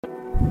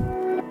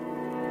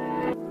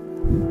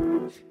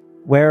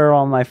Where are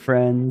all my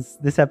friends?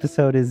 This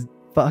episode is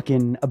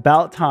fucking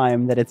about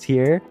time that it's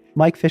here.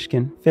 Mike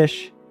Fishkin,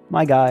 Fish,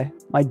 my guy,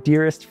 my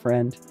dearest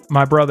friend.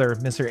 My brother,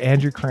 Mr.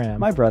 Andrew Cram.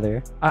 My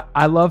brother.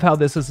 I love how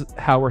this is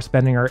how we're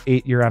spending our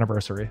 8-year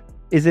anniversary.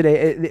 Is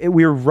it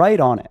we're right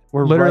on it.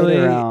 We're literally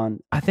right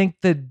around. I think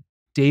the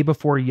day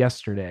before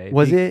yesterday.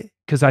 Was it?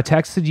 Because I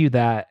texted you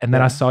that, and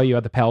then Yeah. I saw you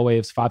at the Pale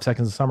Waves 5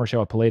 Seconds of Summer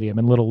show at Palladium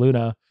in Little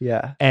Luna.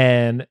 Yeah.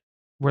 And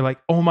we're like,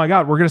 oh my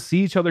God, we're going to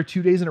see each other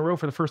 2 days in a row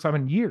for the first time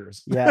in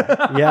years.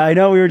 Yeah. Yeah, I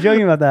know. We were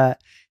joking about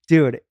that.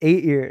 Dude,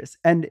 8 years.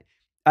 And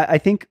I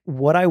think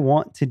what I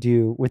want to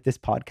do with this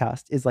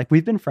podcast is like,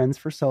 we've been friends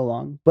for so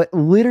long, but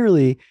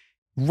literally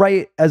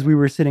right as we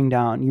were sitting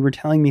down, you were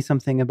telling me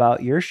something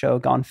about your show,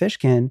 Gone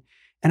Fishkin,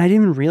 and I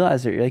didn't even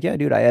realize it. You're like, yeah,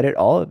 dude, I edit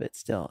all of it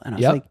still. And I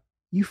was Yep. like,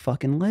 you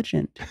fucking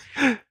legend.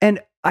 And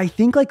I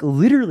think like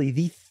literally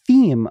the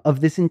theme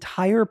of this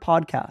entire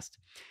podcast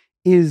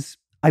is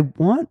I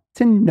want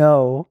to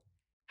know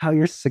how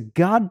you're so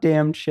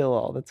goddamn chill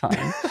all the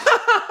time.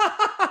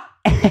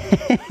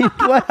 And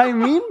what I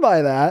mean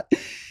by that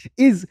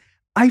is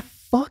I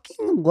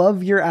fucking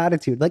love your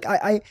attitude. Like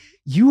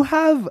you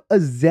have a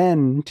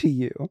zen to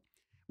you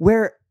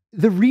where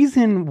the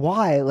reason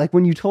why, like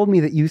when you told me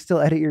that you still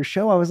edit your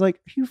show, I was like,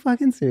 are you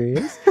fucking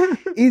serious?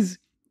 Is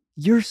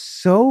you're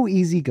so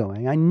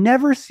easygoing. I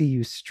never see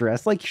you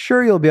stressed. Like,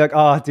 sure, you'll be like,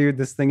 oh, dude,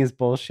 this thing is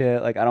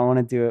bullshit. Like, I don't want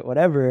to do it,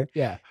 whatever.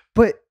 Yeah.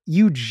 But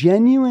you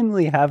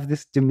genuinely have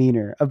this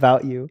demeanor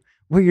about you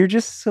where you're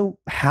just so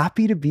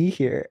happy to be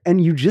here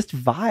and you just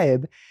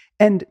vibe.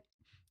 And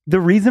the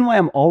reason why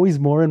I'm always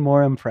more and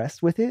more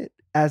impressed with it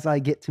as I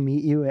get to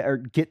meet you or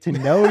get to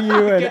know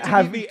you and Get to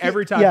have meet me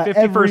every time, yeah, 50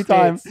 every first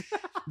time dates.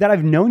 that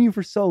I've known you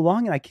for so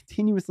long and I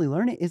continuously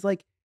learn it is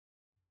like,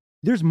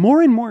 there's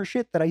more and more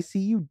shit that I see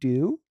you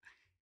do.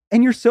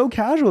 And you're so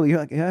casual. You're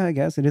like, yeah, I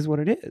guess it is what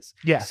it is.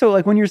 Yeah. So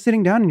like when you're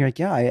sitting down and you're like,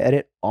 yeah, I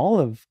edit all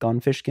of Gone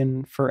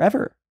Fishkin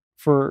forever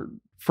for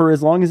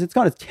as long as it's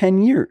gone. It's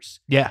 10 years.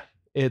 Yeah.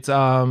 It's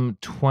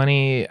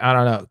 20, I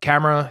don't know.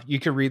 Camera, you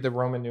could read the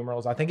Roman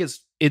numerals. I think it's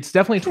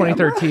definitely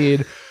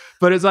 2013,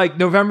 but it's like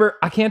November.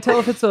 I can't tell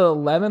if it's the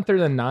 11th or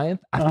the 9th.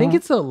 I think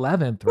it's the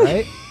 11th,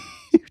 right?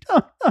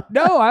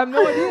 No, I have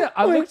no idea.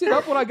 I looked it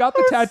up when I got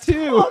the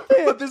tattoo,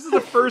 but this is the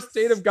first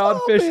date of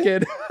Gone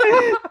Fishkin.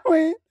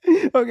 Wait.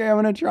 Okay, I'm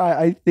gonna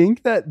try. I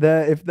think that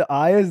if the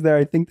I is there,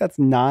 I think that's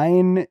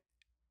 9.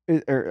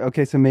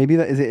 Okay, so maybe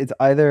that is it. It's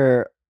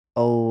either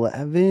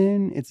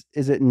 11.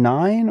 Is it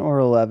 9 or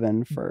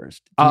 11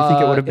 first? Do you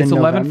think it would have been it's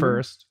 11 November?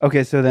 first.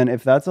 Okay, so then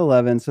if that's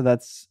 11, so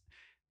that's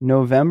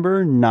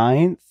November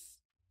 9th,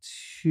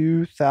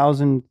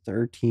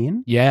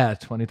 2013. Yeah,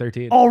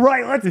 2013. All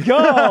right, let's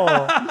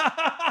go.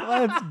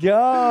 Let's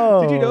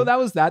go. Did you know that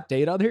was that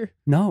date on here?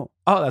 No.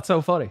 Oh, that's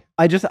so funny.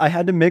 I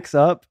had to mix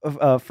up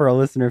for a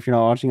listener if you're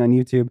not watching on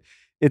YouTube.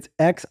 It's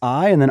XI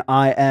and then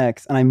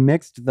IX, and I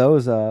mixed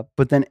those up.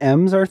 But then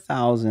M's are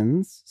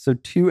thousands, so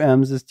 2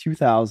 M's is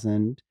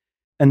 2000,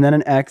 and then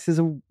an X is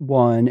a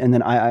 1, and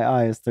then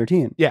III is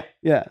 13. Yeah.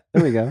 Yeah,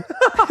 there we go.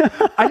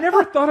 I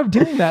never thought of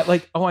doing that.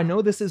 Like, oh, I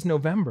know this is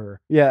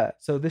November, Yeah.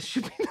 so this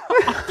should be.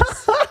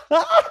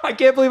 I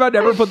can't believe I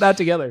never put that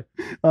together.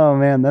 Oh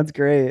man, that's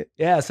great.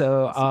 Yeah.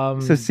 So,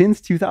 So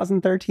since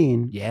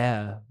 2013,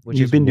 yeah, which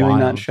you've is been doing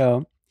that wild.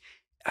 show.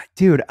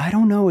 Dude, I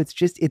don't know.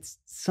 It's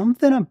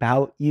something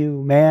about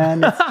you,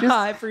 man. It's just,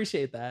 I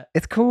appreciate that.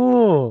 it's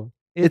cool.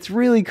 It's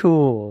really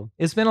cool.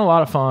 It's been a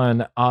lot of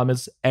fun.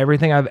 It's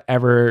everything I've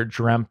ever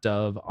dreamt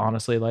of.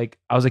 Honestly, like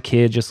I was a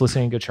kid just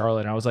listening to Good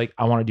Charlotte, and I was like,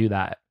 I want to do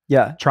that.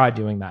 Yeah. Try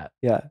doing that.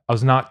 Yeah. I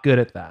was not good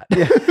at that.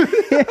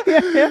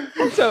 Yeah.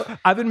 So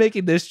I've been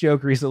making this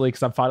joke recently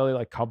because I'm finally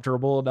like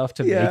comfortable enough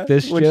to Yeah. make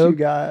this What you joke.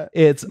 got?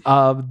 It's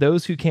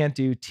those who can't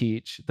do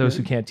teach. Those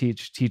who can't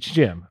teach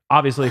Jim.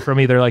 Obviously, for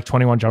me, they're like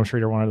 21 Jump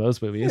Street or one of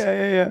those movies.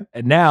 Yeah.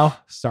 And now,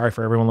 sorry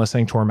for everyone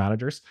listening, tour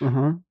managers.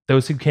 Uh-huh.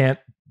 Those who can't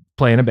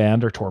play in a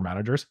band are tour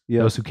managers.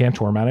 Yeah. Those who can't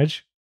tour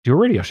manage, do a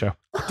radio show.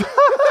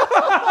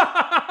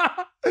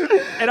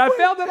 And I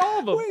found that all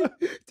of them.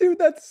 Wait, dude,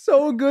 that's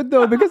so good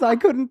though, because I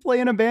couldn't play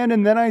in a band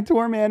and then I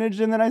tour managed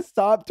and then I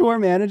stopped tour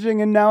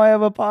managing and now I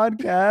have a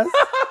podcast.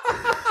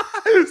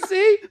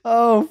 See?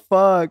 Oh,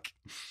 fuck.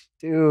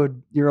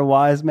 Dude, you're a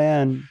wise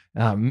man.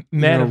 Man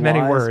You're of a many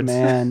wise words.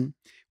 Man.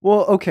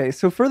 Well, okay.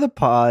 So for the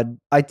pod,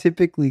 I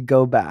typically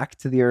go back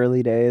to the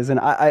early days. And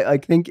I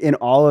think in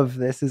all of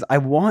this is I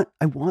want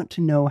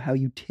to know how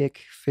you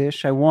tick,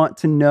 Fish. I want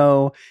to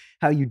know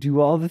how you do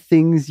all the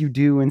things you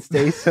do and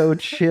stay so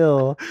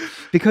chill.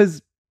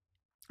 Because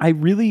I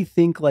really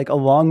think like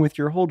along with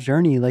your whole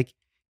journey, like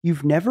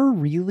you've never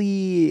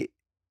really,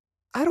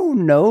 I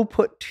don't know,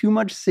 put too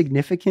much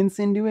significance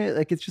into it.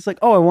 Like it's just like,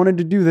 oh, I wanted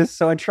to do this,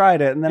 so I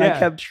tried it. And then I Yeah.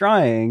 kept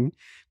trying.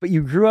 But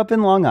you grew up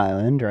in Long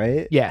Island,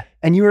 right? Yeah.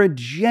 And you were a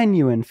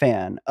genuine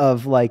fan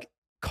of like,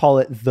 call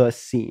it the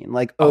scene,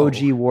 like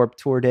OG Warped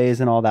Tour days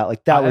and all that.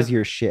 Like that was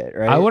your shit,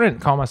 right? I wouldn't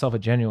call myself a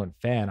genuine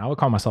fan. I would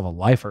call myself a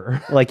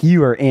lifer. Like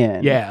you were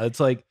in. Yeah. It's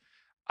like,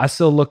 I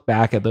still look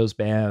back at those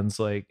bands,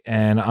 like,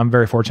 and I'm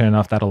very fortunate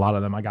enough that a lot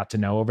of them I got to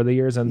know over the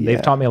years, and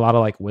they've taught me a lot of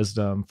like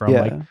wisdom from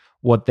like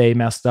what they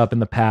messed up in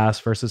the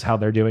past versus how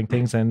they're doing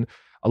things. And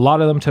a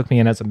lot of them took me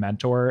in as a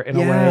mentor in a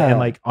way and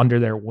like under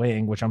their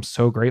wing, which I'm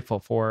so grateful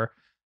for.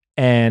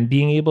 And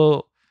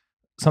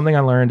something I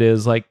learned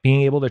is like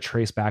being able to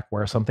trace back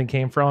where something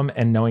came from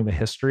and knowing the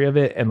history of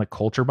it and the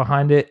culture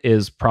behind it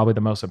is probably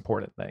the most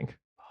important thing.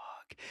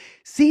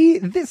 See,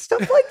 this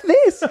stuff like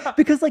this,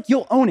 because like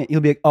you'll own it.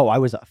 You'll be like, oh, I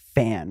was a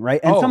fan, right?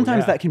 And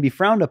sometimes that can be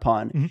frowned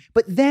upon.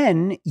 But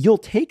then you'll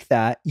take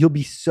that,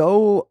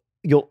 you'll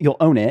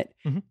own it.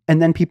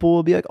 And then people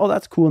will be like, oh,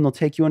 that's cool. And they'll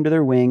take you under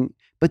their wing.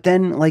 But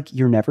then like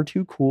you're never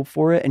too cool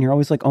for it. And you're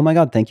always like, oh my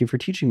God, thank you for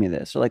teaching me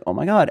this. Or like, oh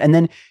my God. And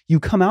then you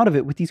come out of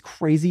it with these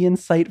crazy,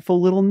 insightful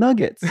little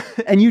nuggets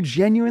and you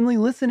genuinely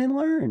listen and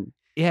learn.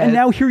 Yeah. And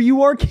now here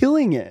you are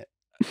killing it.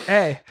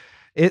 Hey.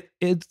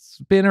 It's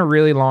been a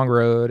really long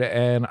road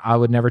and I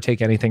would never take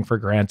anything for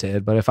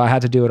granted. But if I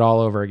had to do it all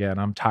over again,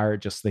 I'm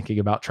tired just thinking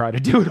about trying to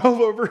do it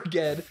all over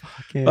again.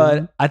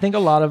 But I think a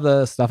lot of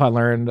the stuff I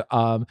learned,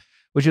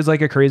 which is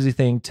like a crazy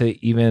thing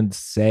to even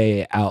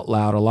say out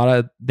loud, a lot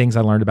of things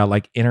I learned about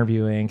like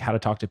interviewing, how to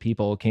talk to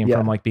people came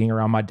from like being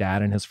around my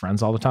dad and his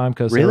friends all the time.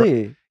 Cause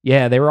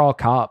they were all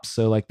cops.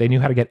 So like they knew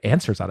how to get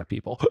answers out of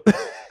people.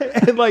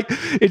 And like,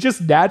 it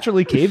just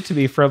naturally came to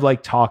me from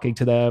like talking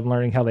to them,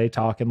 learning how they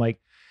talk and like,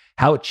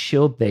 how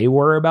chilled they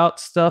were about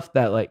stuff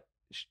that like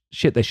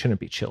shit they shouldn't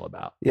be chill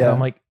about. Yeah. And I'm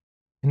like,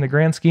 in the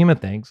grand scheme of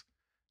things,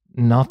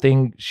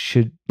 nothing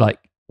should like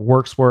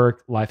work's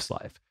work, life's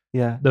life.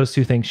 Yeah. Those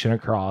two things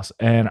shouldn't cross.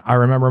 And I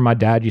remember my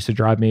dad used to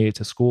drive me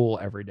to school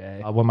every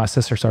day. When my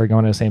sister started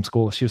going to the same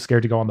school, she was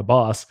scared to go on the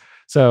bus.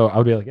 So I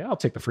would be like, yeah, I'll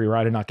take the free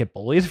ride and not get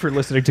bullied for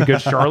listening to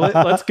Good Charlotte.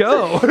 Let's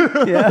go.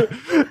 Yeah.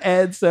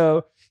 And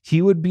so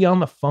he would be on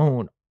the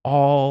phone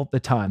all the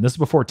time. This is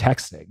before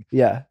texting.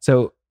 Yeah.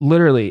 So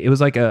literally it was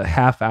like a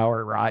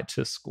half-hour ride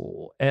to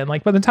school. And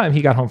like by the time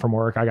he got home from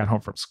work, I got home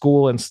from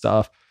school and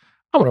stuff,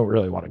 I wouldn't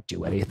really want to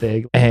do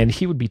anything. And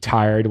he would be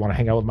tired, want to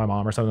hang out with my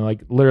mom or something.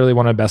 Like literally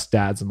one of the best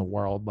dads in the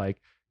world.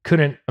 Like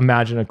couldn't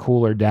imagine a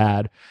cooler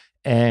dad.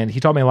 And he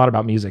taught me a lot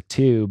about music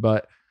too.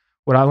 But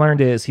what I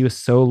learned is he was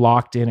so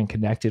locked in and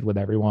connected with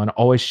everyone,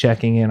 always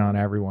checking in on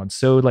everyone.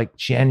 So like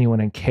genuine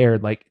and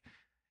cared. Like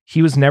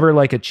he was never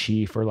like a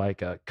chief or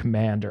like a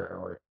commander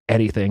or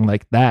anything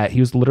like that.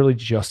 He was literally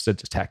just a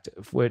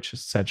detective, which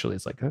essentially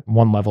is like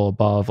one level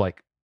above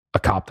like a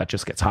cop that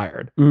just gets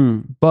hired.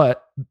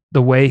 But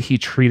the way he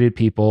treated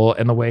people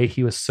and the way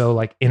he was so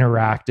like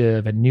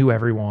interactive and knew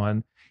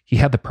everyone, he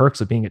had the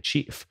perks of being a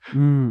chief.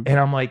 And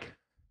I'm like,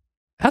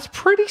 that's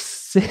pretty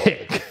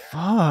sick.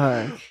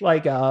 Fuck.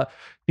 Like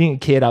being a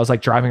kid, I was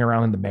like driving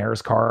around in the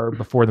mayor's car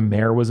before the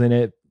mayor was in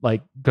it,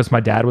 like because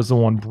my dad was the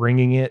one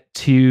bringing it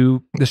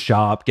to the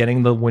shop,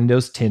 getting the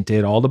windows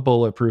tinted, all the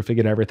bulletproofing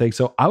and everything.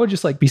 So I would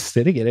just like be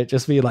sitting in it,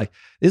 just be like,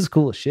 this is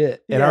cool as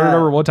shit. And I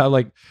remember one time,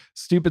 like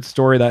stupid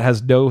story that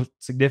has no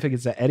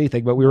significance to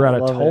anything, but we were at a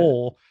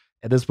toll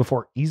and this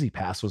before Easy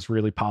Pass was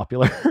really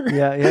popular.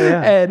 Yeah.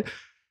 And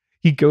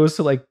he goes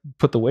to like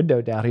put the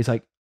window down. He's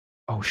like,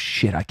 oh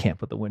shit, I can't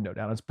put the window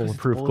down. It's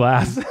bulletproof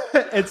glass.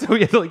 And so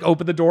we had to like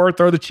open the door,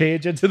 throw the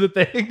change into the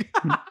thing.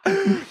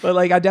 But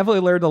like, I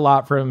definitely learned a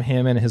lot from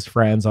him and his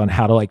friends on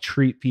how to like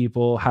treat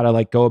people, how to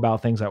like go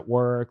about things at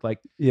work, like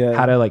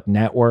how to like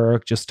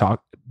network, just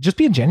talk, just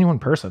be a genuine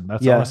person.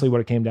 That's honestly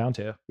what it came down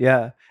to.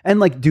 Yeah.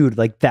 And like, dude,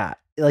 like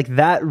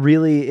that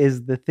really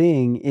is the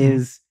thing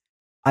is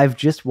I've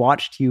just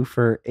watched you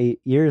for 8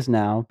 years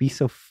now be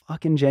so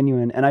fucking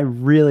genuine and I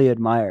really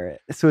admire it.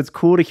 So it's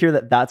cool to hear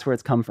that that's where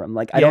it's come from.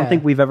 Like, I don't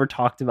think we've ever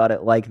talked about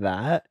it like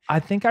that. I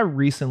think I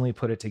recently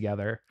put it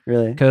together.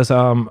 Really? Because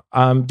I'm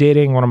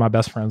dating one of my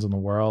best friends in the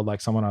world,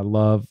 like someone I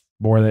love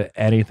more than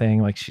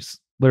anything. Like she's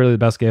literally the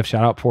best gift.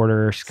 Shout out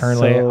Porter. She's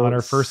currently on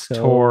her first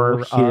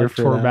tour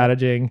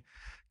managing a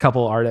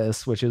couple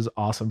artists, which is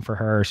awesome for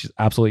her. She's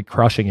absolutely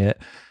crushing it.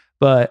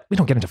 But we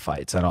don't get into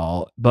fights at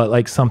all. But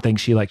like something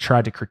she like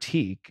tried to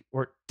critique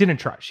or didn't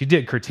try. She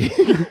did critique.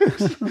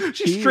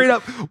 she straight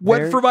up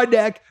went for my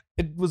neck.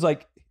 It was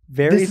like,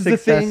 this is the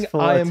thing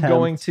I am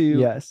going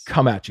to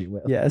come at you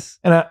with. Yes.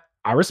 And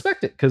I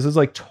respect it because it's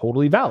like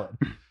totally valid.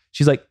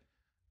 She's like,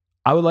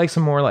 I would like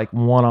some more like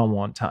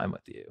one-on-one time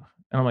with you.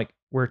 And I'm like,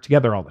 we're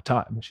together all the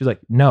time. She's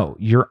like, no,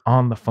 you're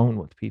on the phone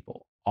with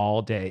people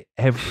all day,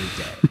 every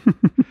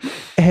day.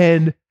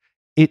 And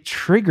it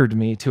triggered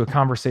me to a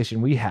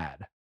conversation we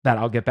had that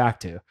I'll get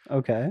back to.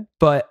 Okay.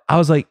 But I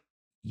was like,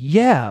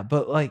 yeah,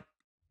 but like,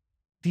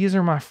 these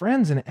are my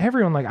friends and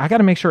everyone, like, I got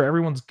to make sure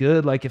everyone's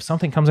good. Like if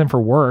something comes in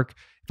for work,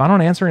 if I don't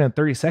answer it in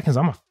 30 seconds,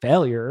 I'm a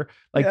failure.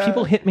 Like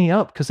people hit me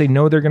up because they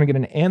know they're going to get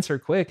an answer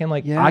quick. And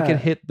like, I could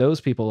hit those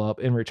people up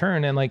in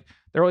return. And like,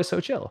 they're always so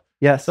chill.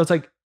 Yeah. So it's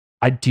like,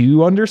 I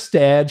do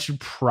understand,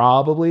 should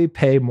probably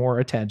pay more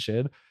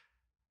attention.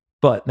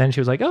 But then she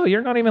was like, oh,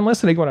 you're not even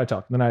listening when I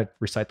talk. And then I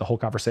recite the whole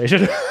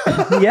conversation.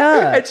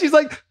 Yeah. And she's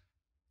like,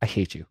 I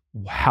hate you.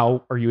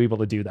 How are you able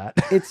to do that?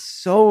 It's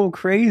so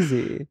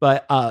crazy.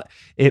 But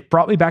it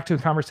brought me back to a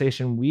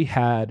conversation we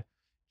had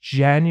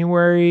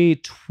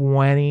January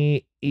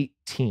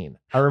 2018.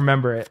 I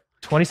remember it.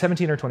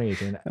 2017 or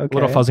 2018. A Okay.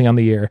 little fuzzy on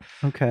the year.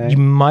 Okay. You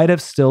might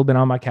have still been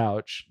on my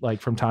couch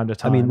like from time to I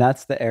time. mean,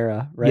 that's the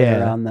era right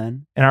Yeah. around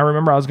then. And I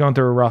remember I was going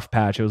through a rough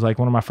patch. It was like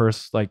one of my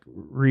first like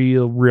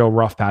real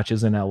rough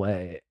patches in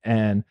LA.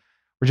 And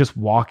we're just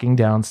walking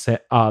down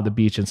the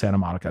beach in Santa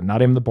Monica,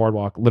 not even the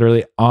boardwalk,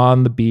 literally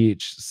on the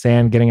beach,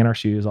 sand getting in our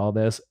shoes, all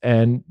this.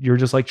 And you're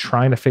just like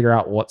trying to figure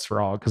out what's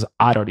wrong because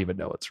I don't even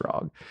know what's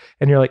wrong.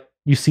 And you're like,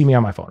 you see me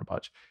on my phone a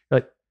bunch. You're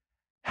like,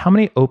 how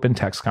many open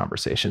text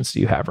conversations do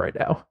you have right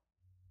now?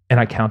 And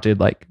I counted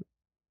like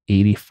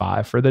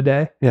 85 for the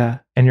day. Yeah.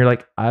 And you're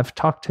like, I've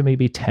talked to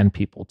maybe 10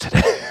 people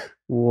today.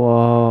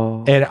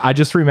 Whoa. And I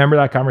just remember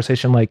that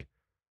conversation like,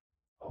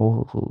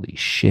 holy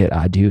shit,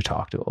 I do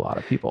talk to a lot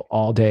of people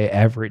all day,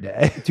 every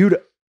day. Dude,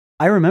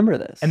 I remember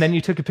this. And then you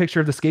took a picture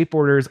of the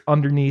skateboarders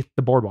underneath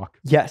the boardwalk.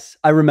 Yes,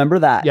 I remember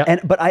that.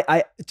 Yep. But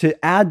I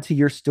to add to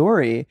your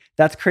story,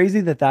 that's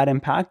crazy that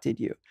impacted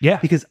you. Yeah.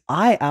 Because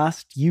I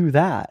asked you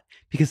that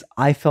because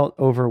I felt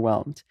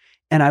overwhelmed.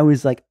 And I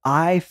was like,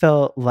 I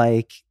felt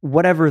like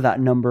whatever that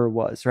number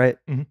was, right?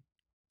 Mhm.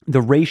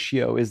 The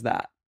ratio is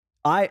that.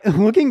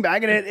 Looking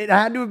back at it, it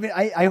had to have been,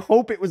 I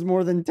hope it was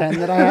more than 10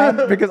 that I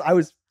had because I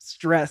was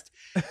stressed.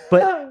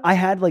 But I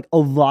had like a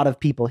lot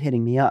of people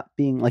hitting me up,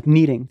 being like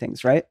needing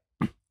things, right?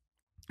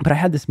 But I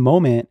had this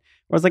moment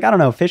where I was like, I don't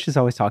know, Fish is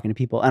always talking to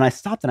people. And I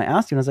stopped and I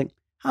asked you, and I was like,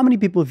 how many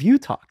people have you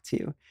talked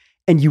to?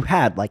 And you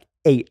had like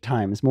 8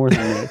 times more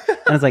than me.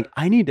 And I was like,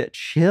 I need to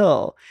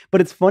chill.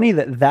 But it's funny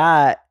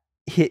that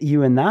hit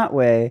you in that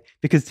way,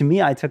 because to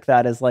me, I took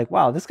that as like,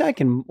 wow, this guy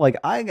can, like,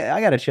 I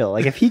gotta chill.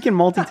 Like if he can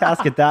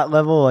multitask at that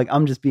level, like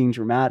I'm just being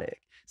dramatic.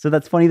 So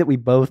that's funny that we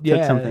both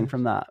took something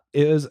from that.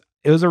 It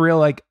was a real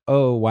like,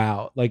 oh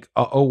wow, like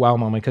oh wow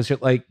moment, because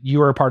like you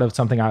were a part of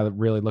something I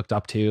really looked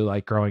up to,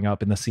 like growing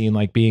up in the scene,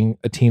 like being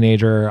a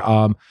teenager,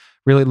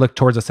 really looked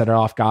towards the Set It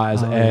Off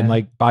guys. And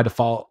like by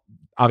default,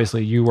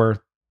 obviously you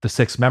were the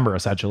 6th member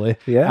essentially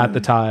at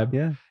the time.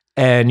 Yeah.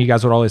 And you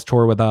guys would always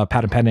tour with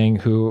Pat and Penning,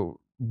 who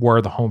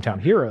were the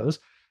hometown heroes.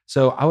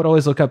 So I would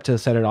always look up to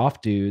Set It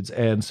Off dudes.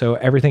 And so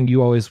everything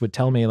you always would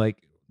tell me, like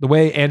the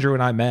way Andrew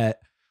and I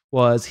met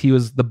was he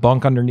was the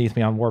bunk underneath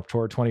me on Warped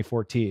Tour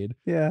 2014.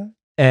 Yeah.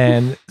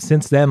 And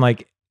since then,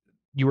 like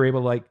you were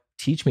able to like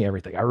teach me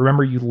everything. I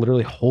remember you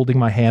literally holding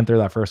my hand through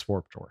that first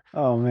Warped Tour.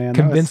 Oh man.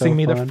 Convincing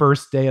me the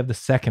first day of the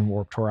second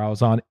Warped Tour I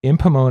was on in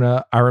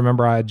Pomona. I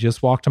remember I had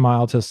just walked a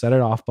mile to Set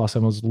It Off bus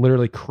and was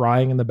literally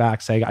crying in the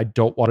back saying, I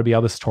don't want to be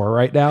on this tour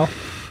right now.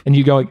 And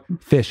you go like,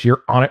 Fish,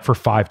 you're on it for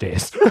 5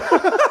 days. I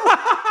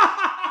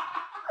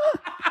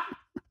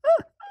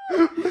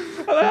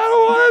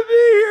don't want to be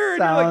here. And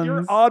you're like,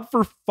 you're on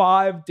for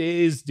 5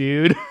 days,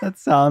 dude. That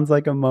sounds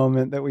like a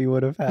moment that we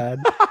would have had.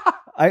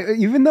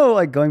 Even though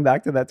like going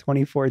back to that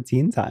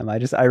 2014 time,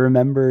 I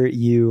remember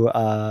you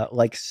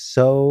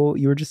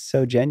you were just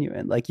so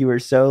genuine. Like you were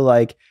so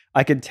like,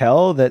 I could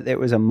tell that it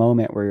was a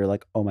moment where you're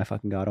like, oh my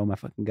fucking God, oh my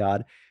fucking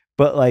God.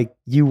 But like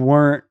you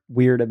weren't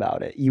weird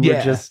about it. You were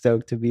just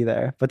stoked to be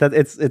there. But that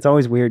it's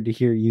always weird to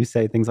hear you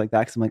say things like that,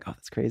 because I'm like, oh,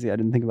 that's crazy. I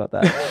didn't think about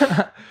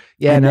that.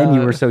 And then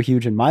you were so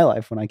huge in my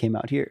life when I came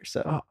out here.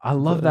 So I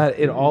love that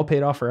it all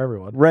paid off for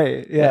everyone.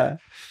 Right. Yeah.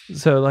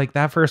 So like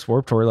that first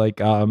Warped Tour, like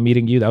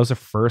meeting you, that was the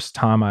first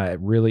time I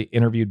really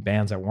interviewed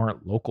bands that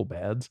weren't local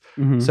bands.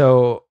 Mhm.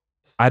 So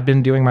I'd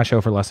been doing my show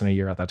for less than a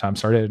year at that time.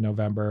 Started in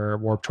November.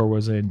 Warped Tour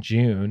was in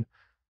June.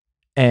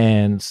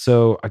 And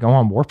so I go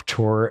on Warped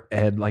Tour,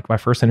 and like my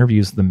first interview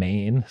is the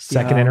main,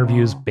 second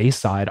interview is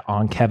Bayside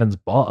on Kevin's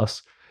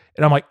bus.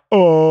 And I'm like,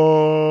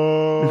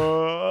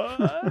 oh,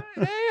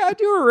 hey, I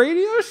do a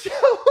radio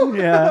show.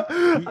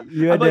 Yeah.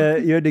 You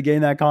had to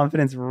gain that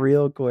confidence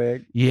real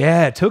quick.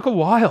 Yeah, it took a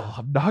while.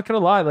 I'm not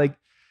gonna lie. Like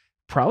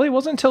probably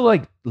wasn't until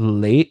like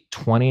late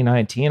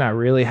 2019 I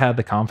really had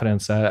the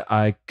confidence that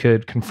I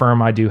could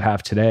confirm I do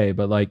have today,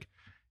 but like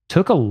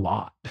took a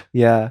lot.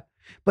 Yeah.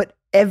 But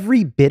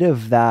every bit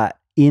of that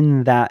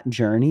in that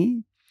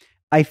journey,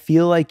 I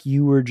feel like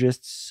you were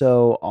just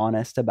so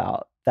honest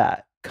about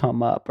that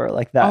come up, or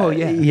like that,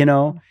 you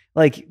know,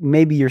 like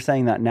maybe you're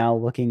saying that now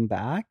looking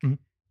back,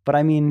 but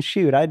I mean,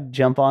 shoot, I'd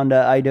jump onto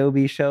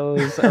Adobe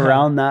shows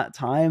around that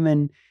time,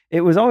 and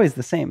it was always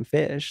the same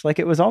Fish. Like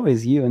it was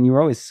always you, and you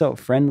were always so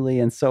friendly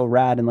and so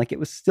rad, and like it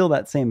was still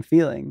that same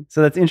feeling.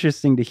 So that's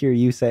interesting to hear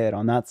you say it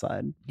on that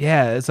side.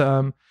 Yeah, it's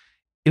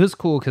it was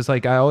cool because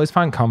like I always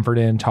find comfort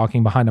in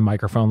talking behind a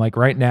microphone. Like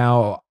right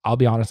now, I'll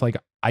be honest, like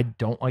I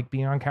don't like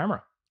being on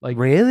camera. Like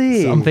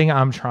really, something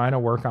I'm trying to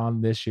work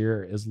on this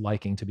year is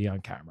liking to be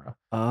on camera.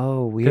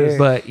 Oh, weird.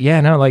 But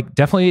yeah, no, like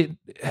definitely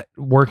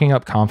working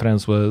up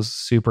confidence was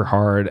super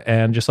hard,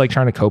 and just like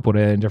trying to cope with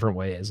it in different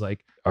ways.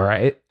 Like, all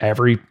right,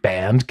 every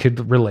band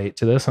could relate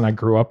to this. And I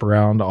grew up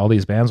around all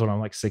these bands when I'm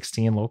like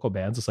 16 local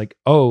bands. It's like,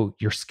 oh,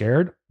 you're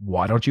scared?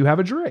 Why don't you have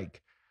a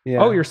drink?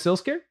 Yeah. Oh, you're still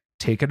scared?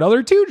 Take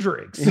another 2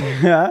 drinks.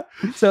 Yeah.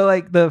 So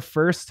like the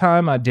first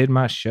time I did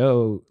my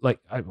show, like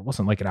it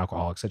wasn't like an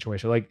alcoholic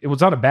situation. Like it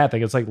was not a bad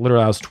thing. It's like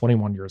literally I was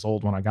 21 years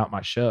old when I got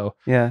my show.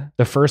 Yeah.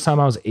 The first time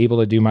I was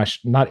able to do my,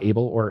 not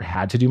able or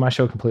had to do my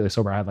show completely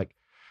sober, I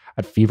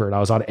had fever and I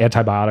was on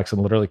antibiotics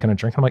and literally couldn't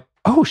drink. I'm like,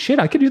 oh shit,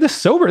 I could do this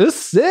sober. This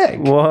is sick.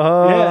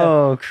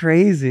 Whoa,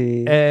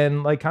 crazy.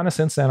 And like kind of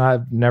since then,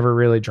 I've never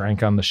really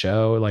drank on the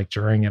show, like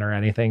during it or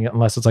anything,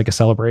 unless it's like a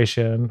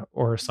celebration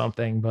or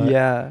something. But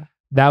yeah,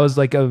 that was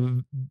like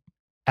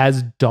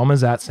as dumb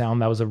as that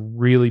sound, that was a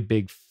really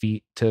big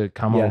feat to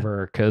come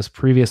over. Because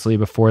previously,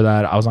 before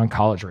that, I was on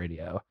college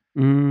radio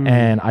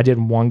and I did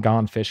one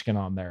Gone Fishkin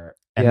on there,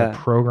 and the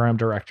program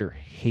director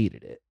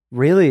hated it.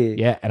 Really?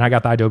 Yeah. And I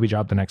got the Adobe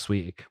job the next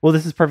week. Well,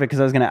 this is perfect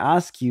because I was going to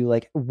ask you,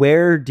 like,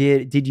 where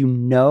did you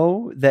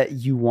know that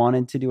you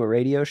wanted to do a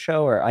radio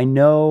show? Or I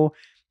know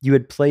you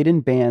had played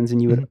in bands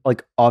and you had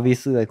like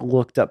obviously like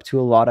looked up to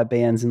a lot of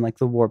bands in like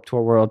the Warped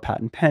Tour world,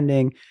 Patent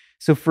Pending.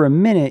 So for a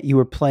minute you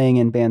were playing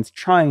in bands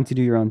trying to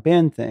do your own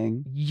band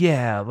thing.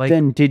 Yeah. Like,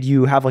 then did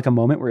you have like a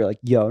moment where you're like,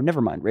 yo,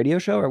 never mind, radio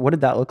show? Or what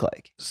did that look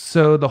like?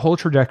 So the whole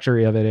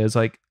trajectory of it is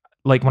like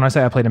when I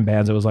say I played in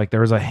bands, it was like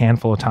there was a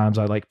handful of times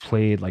I like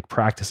played like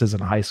practices in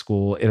high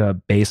school in a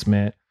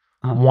basement.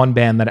 One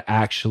band that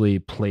actually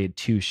played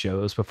 2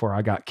 shows before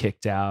I got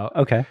kicked out.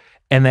 Okay.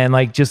 And then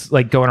like just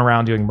like going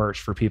around doing merch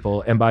for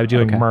people. And by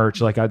doing merch,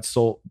 like I'd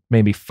sold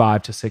maybe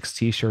 5 to 6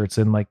 t-shirts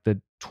in like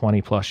the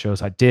 20 plus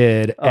shows I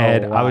did.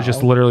 And I was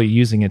just literally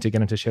using it to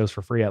get into shows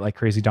for free at like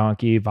Crazy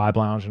Donkey, Vibe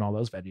Lounge, and all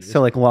those venues. So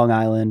like Long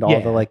Island,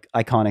 all the like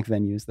iconic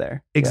venues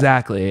there.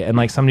 Exactly. Yeah. And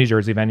like some New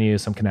Jersey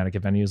venues, some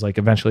Connecticut venues, like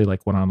eventually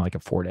like went on like a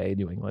 4-day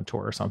New England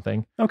tour or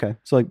something. Okay.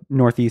 So like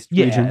Northeast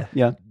region.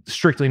 Yeah.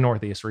 Strictly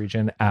Northeast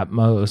region at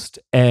most.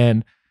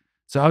 And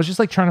so I was just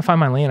like trying to find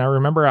my lane. I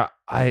remember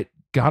I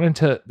got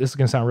into, this is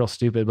going to sound real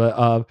stupid,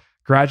 but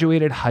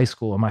graduated high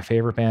school and my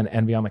favorite band,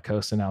 Envy on the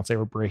Coast, announced they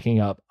were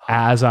breaking up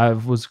as I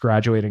was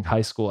graduating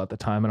high school at the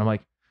time. And I'm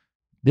like,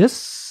 this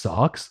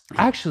sucks.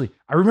 Actually,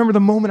 I remember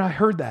the moment I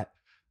heard that.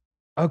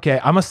 Okay,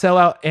 I'm going to sell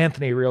out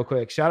Anthony real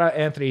quick. Shout out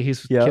Anthony.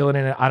 He's killing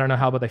it. I don't know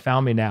how, but they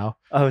found me now.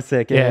 Oh,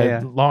 sick.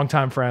 Yeah.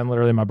 Longtime friend,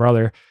 literally my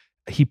brother.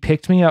 He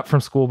picked me up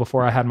from school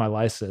before I had my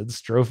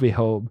license, drove me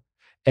home.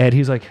 And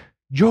he's like,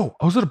 yo,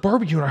 I was at a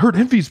barbecue and I heard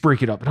Envy's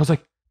breaking up. And I was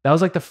like, that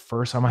was like the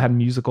first time I had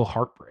musical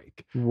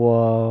heartbreak.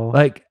 Whoa.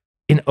 Like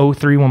in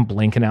 2003 when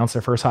Blink announced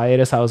their first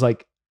hiatus, I was in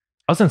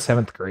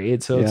 7th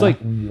grade. So it's like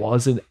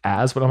wasn't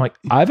as, but I'm like,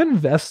 I've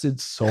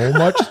invested so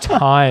much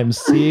time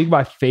seeing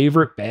my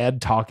favorite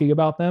band talking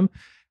about them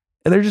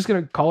and they're just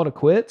going to call it a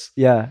quits.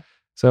 Yeah.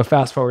 So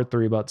fast forward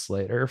 4 months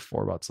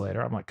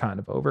later, I'm like kind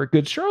of over.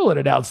 Good Charlotte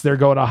announced they're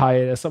going to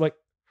hiatus. I'm like,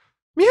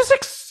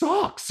 music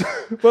sucks.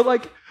 But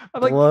like,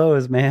 I'm like,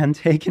 blows, man,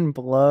 taking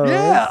blows.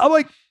 Yeah. I'm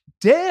like,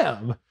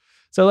 damn.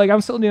 So like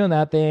I'm still doing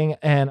that thing,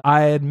 and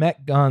I had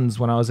met Guns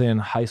when I was in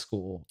high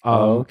school.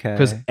 Okay.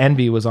 Because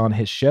Envy was on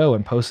his show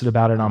and posted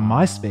about it on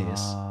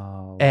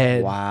MySpace.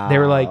 And they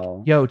were like,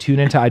 yo, tune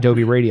into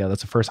Adobe Radio.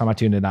 That's the first time I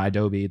tuned into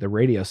Adobe, the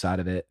radio side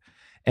of it.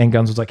 And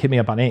Guns was like, hit me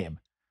up on AIM.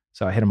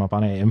 So I hit him up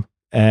on AIM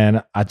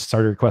and I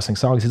started requesting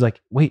songs. He's like,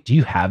 wait, do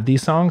you have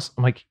these songs?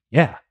 I'm like,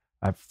 yeah,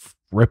 I've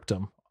ripped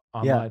them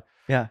online.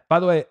 Yeah.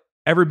 By the way,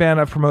 every band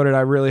I've promoted,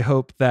 I really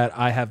hope that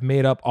I have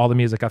made up all the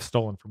music I've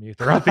stolen from you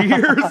throughout the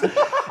years.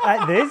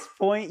 At this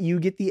point, you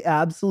get the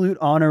absolute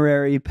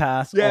honorary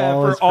pass. Yeah,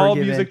 for all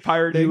music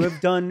pirating. You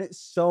have done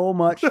so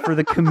much for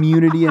the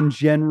community and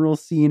general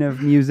scene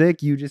of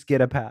music. You just get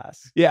a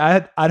pass.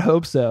 Yeah, I'd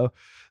hope so.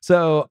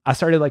 So I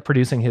started like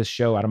producing his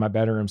show out of my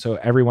bedroom. So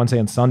every Wednesday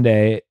and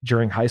Sunday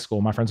during high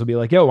school, my friends would be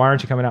like, yo, why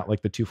aren't you coming out?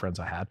 Like the 2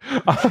 friends I had,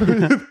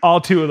 all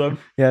 2 of them.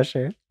 Yeah,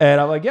 sure. And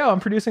I'm like, yo, I'm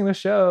producing this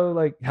show,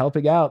 like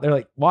helping out. They're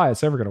like, why?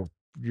 It's never going to,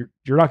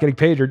 you're not getting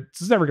paid.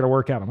 It's never going to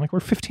work out. I'm like, we're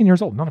 15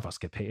 years old. None of us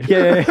get paid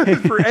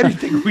for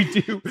anything we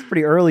do. It's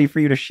pretty early for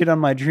you to shit on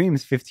my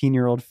dreams,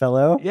 15-year-old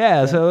fellow.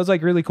 Yeah. So it was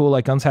like really cool.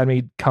 Like Guns had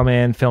me come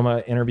in, film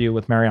an interview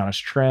with Marianas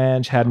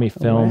Trench, had me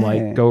film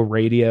like Go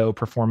Radio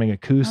performing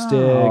acoustic,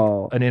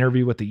 an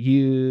interview with the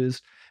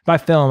Used. By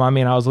film, I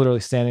mean, I was literally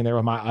standing there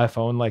with my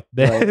iPhone like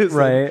this.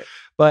 Right.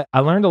 But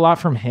I learned a lot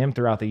from him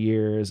throughout the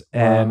years.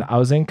 And I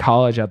was in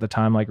college at the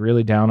time, like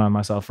really down on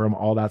myself from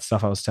all that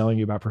stuff I was telling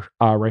you about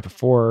right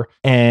before.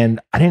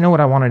 And I didn't know what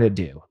I wanted to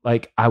do.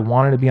 Like I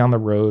wanted to be on the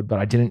road, but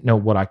I didn't know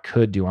what I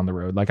could do on the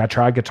road. Like I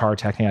tried guitar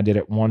teching. I did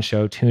it one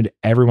show, tuned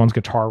everyone's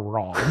guitar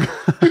wrong.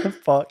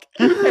 Fuck.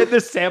 And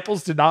the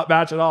samples did not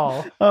match at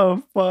all.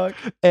 Oh, fuck.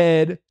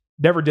 And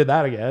never did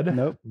that again.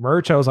 Nope.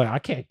 Merch, I was like, I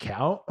can't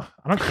count.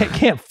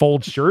 Can't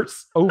fold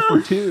shirts. 0 for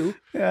 2.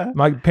 Yeah.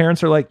 My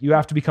parents are like, you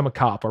have to become a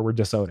cop or we're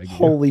disowning you.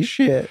 Holy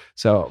shit.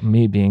 So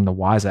me being the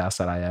wise ass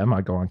that I am,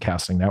 I go on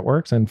casting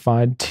networks and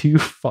find 2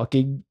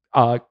 fucking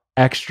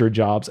extra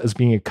jobs as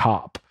being a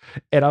cop.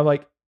 And I'm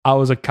like, I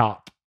was a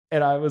cop.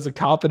 And I was a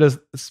cop in a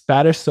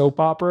Spanish soap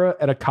opera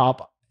and a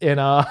cop in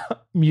a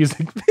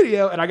music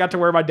video, and I got to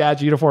wear my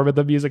dad's uniform in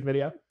the music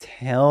video.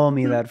 Tell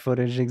me that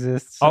footage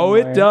exists somewhere. Oh,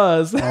 it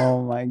does.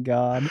 Oh my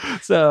God.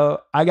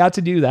 So I got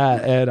to do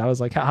that, and I was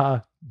like,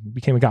 haha,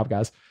 became a cop,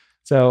 guys.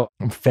 So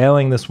I'm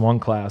failing this one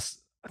class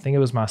I think it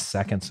was my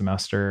second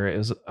semester. It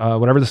was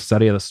whatever the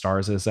study of the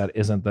stars is that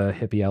isn't the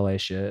hippie LA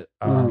shit.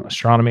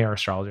 Astronomy or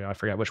astrology. I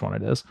forget which one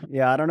it is.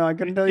 Yeah, I don't know. I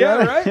couldn't tell you.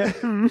 Yeah,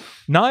 right?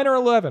 9 or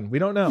 11. We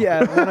don't know. Yeah,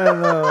 one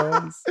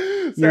of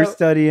those. You're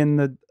studying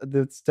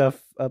the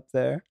stuff up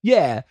there.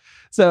 Yeah.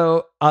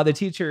 So the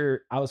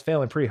teacher, I was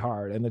failing pretty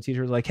hard. And the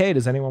teacher was like, hey,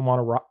 does anyone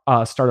want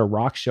to start a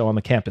rock show on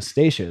the campus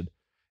station?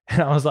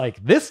 And I was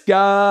like, this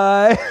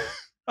guy.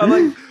 I'm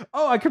like,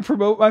 oh, I could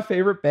promote my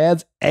favorite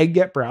bands and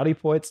get brownie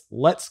points.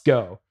 Let's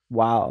go.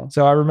 Wow.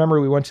 So I remember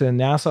we went to the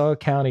Nassau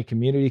County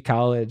Community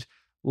College,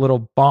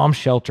 little bomb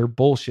shelter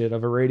bullshit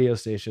of a radio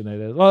station.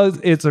 It is. Well,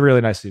 it's a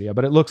really nice studio,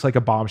 but it looks like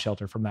a bomb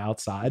shelter from the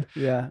outside.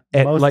 Yeah.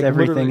 And most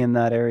everything in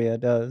that area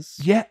does.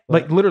 Yeah.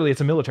 But like literally it's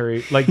a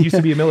military, like used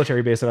to be a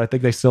military base, and I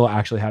think they still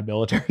actually have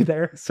military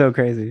there. So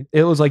crazy.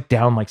 It was like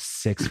down like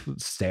 6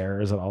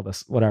 stairs and all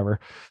this, whatever.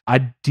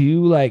 I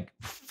do like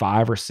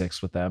 5 or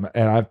 6 with them.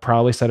 And I've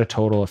probably said a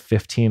total of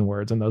 15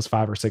 words in those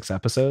 5 or 6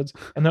 episodes.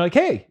 And they're like,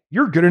 hey,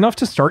 you're good enough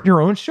to start your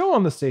own show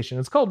on the station.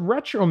 It's called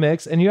Retro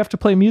Mix, and you have to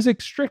play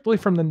music strictly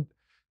from the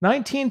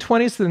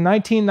 1920s to the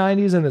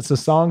 1990s, and it's the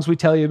songs we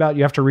tell you about.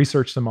 You have to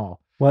research them all.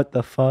 What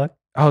the fuck?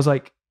 I was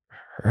like,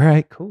 all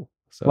right, cool.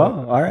 So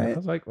wow, all right. I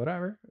was like,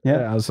 whatever.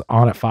 Yeah. I was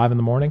on at 5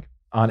 a.m.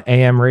 on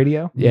AM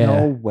radio. Yeah.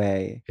 No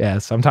way. Yeah.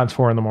 Sometimes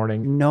 4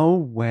 a.m. No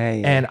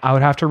way. And I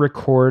would have to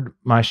record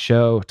my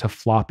show to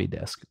floppy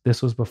disk.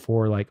 This was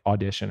before like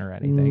Audition or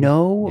anything.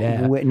 No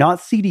way. Not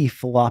CD,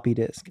 floppy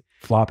disk.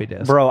 Floppy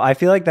disk. Bro, I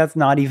feel like that's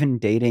not even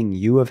dating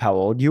you of how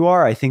old you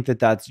are. I think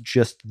that's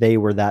just they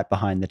were that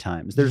behind the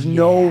times. There's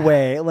no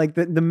way. Like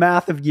the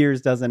math of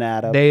years doesn't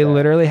add up. They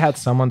literally had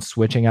someone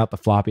switching out the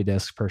floppy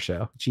disk per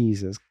show.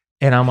 Jesus.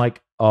 And I'm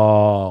like,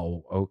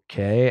 oh,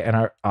 okay.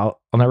 And I'll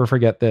never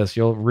forget this.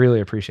 You'll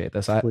really appreciate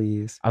this.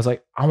 Please. I was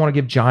like, I want to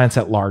give Giants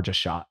at Large a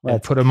shot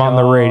and put them on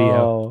the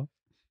radio.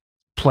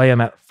 Play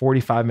them at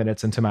 45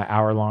 minutes into my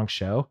hour-long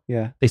show.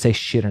 Yeah. They say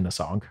shit in a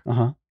song.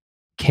 Uh-huh.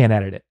 Can't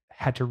edit it.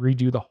 Had to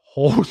redo the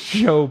whole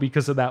show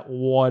because of that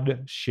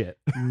one shit.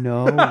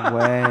 No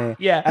way.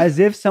 Yeah. As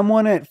if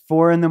someone at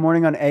 4 a.m.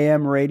 on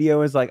AM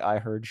radio is like, I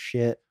heard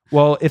shit.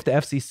 Well, if the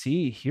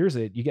FCC hears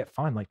it, you get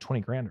fined like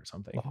 20 grand or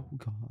something. Oh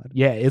God.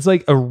 Yeah. It's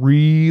like a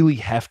really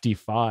hefty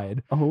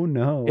fine. Oh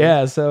no.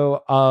 Yeah.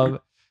 So,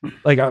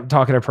 like I'm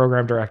talking to a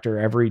program director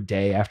every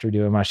day after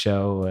doing my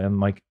show, and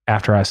like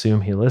after I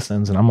assume he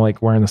listens, and I'm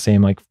like wearing the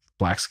same like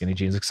black skinny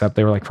jeans, except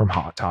they were like from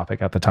Hot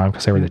Topic at the time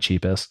because they were the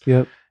cheapest.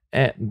 Yep.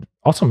 And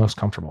also most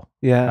comfortable.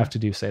 Yeah. I have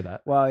to say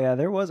that. Wow. Yeah.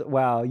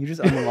 You just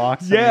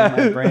unlocked something in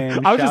my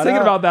brain. I was just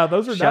thinking about that.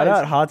 Those were shout nice.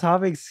 out Hot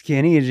Topic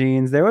skinny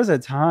jeans. There was a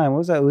time. What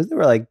was that? They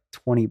were like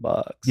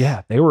 $20.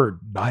 Yeah. They were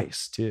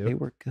nice too. They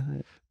were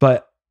good.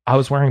 But I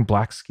was wearing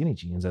black skinny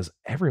jeans as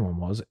everyone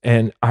was.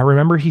 And I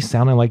remember he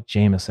sounded like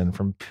Jameson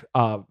from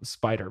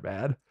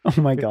Spider-Man.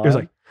 Oh my God. He was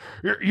like,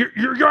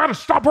 you gotta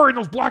stop wearing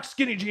those black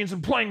skinny jeans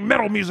and playing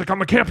metal music on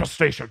the campus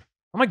station.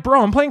 I'm like,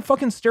 bro, I'm playing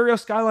fucking Stereo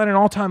Skyline and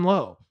All Time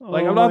Low.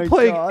 Like, I'm not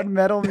playing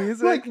metal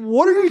music. Like,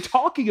 what are you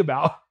talking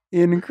about?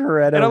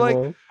 Incredible. And I'm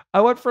like,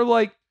 I went from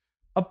like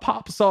a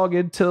pop song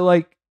into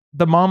like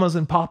the Mamas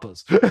and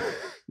Papas.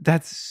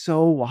 That's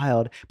so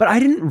wild. But I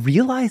didn't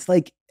realize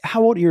like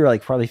how old you're,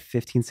 like probably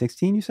 15,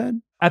 16, you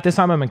said? At this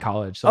time, I'm in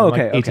college. So I'm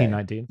like 18,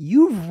 19.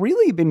 You've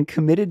really been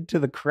committed to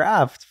the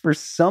craft for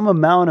some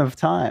amount of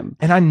time.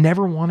 And I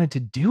never wanted to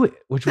do it,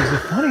 which was the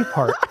funny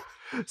part.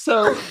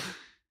 So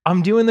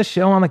I'm doing the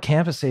show on the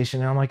campus station,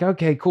 and I'm like,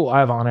 okay, cool. I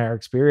have on-air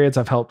experience.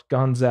 I've helped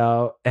Guns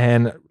out.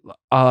 And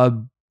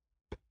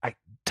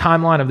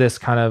timeline of this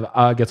kind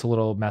of gets a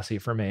little messy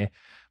for me.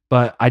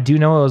 But I do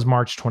know it was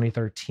March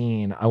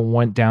 2013. I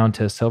went down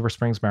to Silver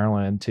Springs,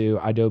 Maryland to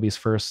Adobe's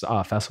first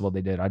festival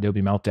they did,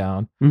 Adobe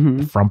Meltdown. Mm-hmm.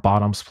 The Front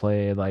Bottoms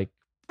played, like,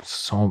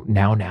 so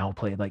now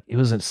played. Like, it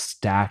was a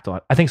stacked.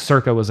 I think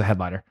Circa was a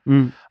headliner.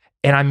 Mm.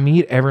 And I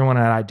meet everyone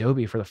at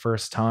Adobe for the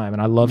first time.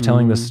 And I love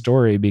telling this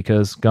story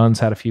because Guns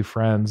had a few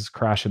friends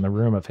crash in the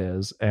room of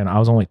his. And I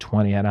was only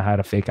 20 and I had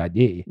a fake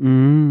ID.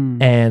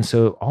 And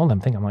so all of them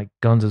think I'm like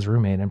Guns'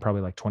 roommate and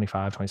probably like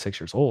 25, 26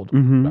 years old.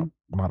 No,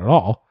 not at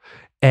all.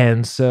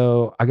 And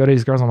so I go to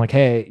these girls. I'm like,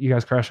 hey, you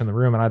guys crash in the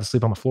room and I had to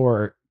sleep on the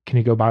floor. Can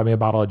you go buy me a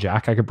bottle of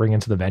Jack I could bring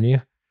into the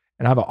venue?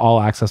 And I have an all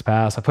access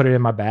pass. I put it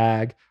in my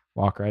bag.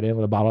 Walk right in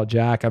with a bottle of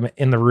Jack. I'm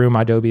in the room.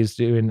 Adobe's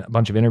doing a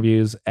bunch of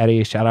interviews.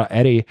 Eddie, shout out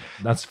Eddie.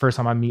 That's the first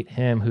time I meet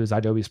him, who's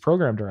Adobe's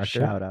program director.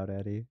 Shout out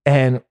Eddie.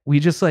 And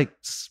we just like,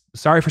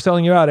 sorry for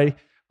selling you out, Eddie.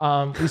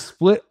 We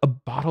split a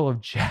bottle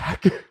of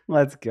Jack.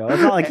 Let's go.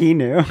 It's not like he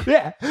knew.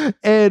 Yeah.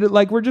 And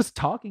like, we're just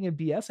talking and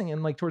BSing.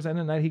 And like towards the end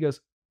of the night, he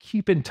goes,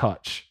 keep in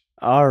touch.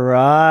 All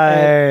right.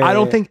 And I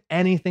don't think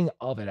anything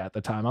of it at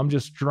the time. I'm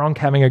just drunk,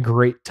 having a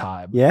great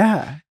time.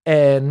 Yeah.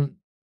 And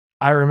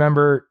I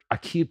remember I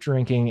keep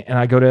drinking and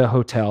I go to a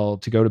hotel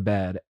to go to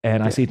bed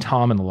and I see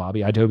Tom in the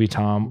lobby, Adobe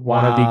Tom,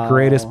 one of the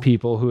greatest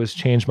people who has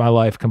changed my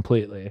life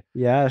completely.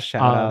 Yeah,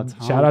 shout out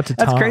Tom. Shout out to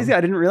Tom. That's crazy.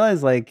 I didn't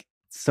realize like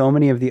so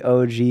many of the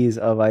OGs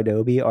of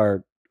Adobe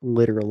are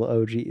literal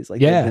OGs.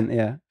 Like,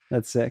 yeah.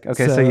 That's sick.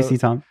 Okay, so you see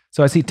Tom.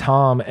 So I see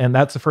Tom, and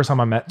that's the first time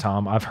I met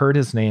Tom. I've heard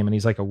his name, and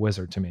he's like a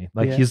wizard to me.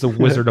 Like he's the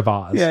Wizard of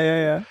Oz.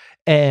 Yeah.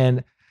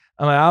 And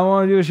I'm like, I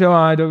want to do a show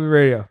on IW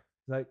Radio.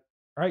 He's like,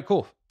 all right,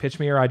 cool. Pitch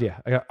me your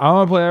idea. I go, I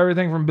want to play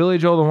everything from Billy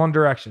Joel to One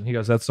Direction. He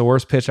goes, that's the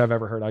worst pitch I've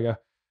ever heard. I go,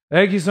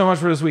 thank you so much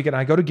for this weekend.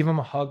 I go to give him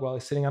a hug while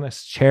he's sitting on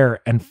his chair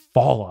and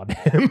fall on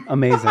him.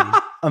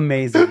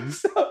 Amazing.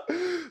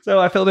 So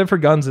I filled in for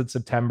Guns in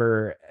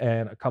September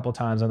and a couple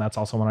times, and that's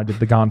also when I did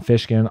the Gone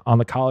Fishkin on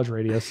the college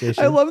radio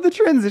station. I love the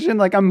transition.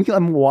 Like I'm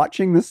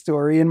watching the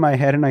story in my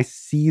head, and I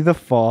see the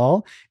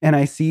fall, and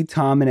I see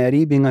Tom and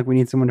Eddie being like, "We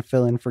need someone to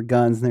fill in for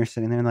Guns," and they're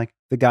sitting there and like,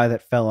 "The guy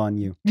that fell on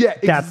you." Yeah,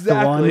 that's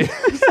exactly. the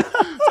one.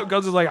 So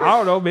Guns is like, I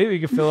don't know, maybe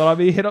you can fill it on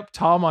me. Hit up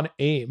Tom on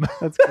AIM.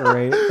 That's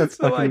great. That's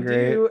so fucking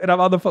great. And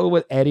I'm on the phone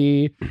with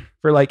Eddie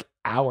for like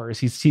hours.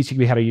 He's teaching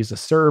me how to use the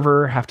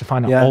server, have to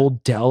find an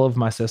old Dell of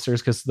my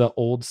sister's because the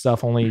old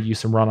stuff only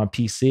used to run on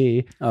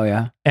PC. Oh,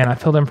 yeah. And I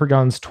filled in for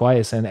Guns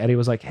twice. And Eddie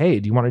was like,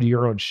 hey, do you want to do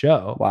your own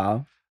show?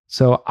 Wow.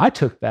 So I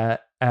took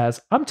that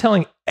as I'm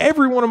telling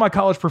every one of my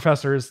college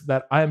professors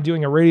that I am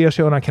doing a radio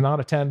show and I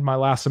cannot attend my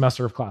last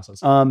semester of classes.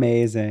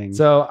 Amazing.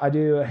 So I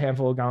do a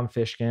handful of Gone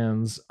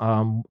Fishkins.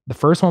 The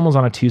first one was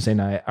on a Tuesday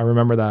night. I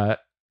remember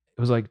that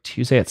it was like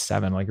Tuesday at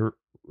 7, like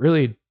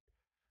really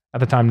at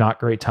the time, not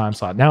great time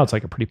slot. Now it's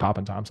like a pretty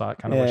poppin' time slot.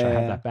 Kind of wish I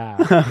had that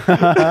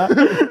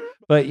back.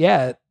 But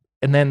yeah.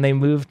 And then they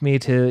moved me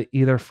to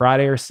either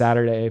Friday or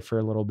Saturday for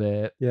a little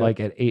bit, like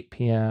at 8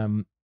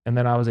 p.m. And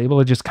then I was able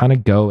to just kind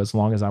of go as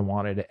long as I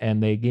wanted.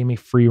 And they gave me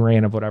free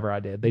reign of whatever I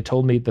did. They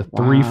told me the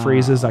 3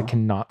 phrases I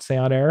cannot say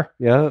on air.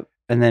 Yep.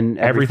 And then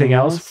everything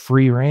else,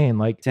 free reign.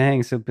 Like,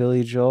 dang. So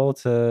Billy Joel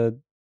to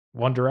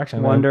One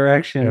Direction. One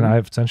Direction. And I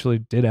essentially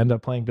did end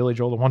up playing Billy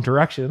Joel to One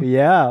Direction.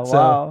 Yeah.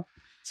 Wow.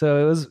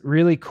 So it was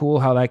really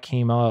cool how that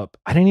came up.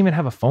 I didn't even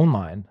have a phone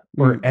line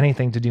or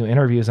anything to do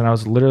interviews. And I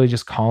was literally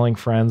just calling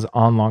friends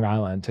on Long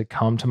Island to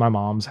come to my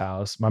mom's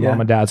house, my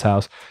mom and dad's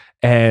house,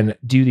 and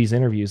do these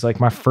interviews. Like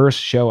my first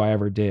show I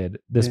ever did,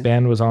 this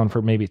band was on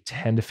for maybe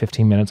 10 to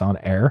 15 minutes on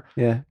air.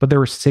 Yeah. But there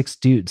were 6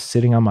 dudes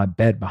sitting on my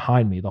bed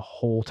behind me the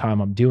whole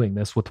time I'm doing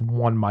this with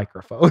one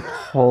microphone.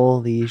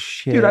 Holy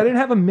shit. Dude, I didn't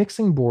have a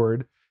mixing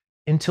board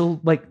until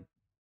like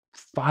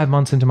 5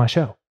 months into my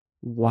show.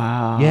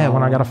 Wow. Yeah,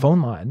 when I got a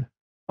phone line.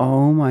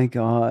 Oh my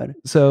God.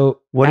 So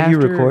what did you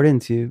record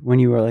into when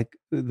you were like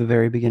the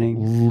very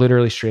beginning?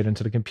 Literally straight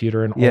into the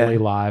computer and only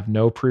live,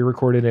 no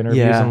pre-recorded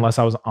interviews unless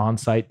I was on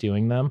site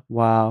doing them.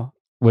 Wow.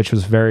 Which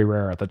was very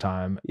rare at the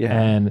time. Yeah.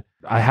 And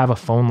I have a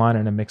phone line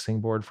and a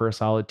mixing board for a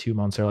solid 2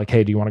 months. They're like,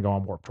 hey, do you want to go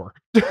on Warped Tour?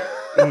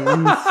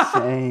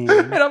 Insane.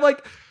 And I'm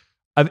like,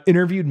 I've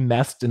interviewed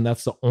Mest, and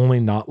that's the only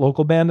not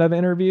local band I've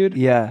interviewed.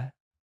 Yeah.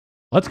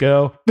 Let's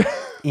go.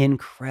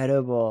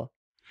 Incredible.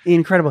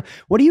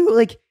 What do you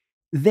like?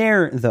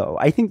 There, though,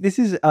 I think this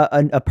is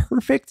a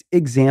perfect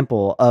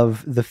example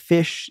of the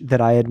Fish that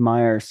I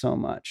admire so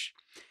much.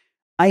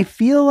 I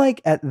feel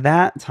like at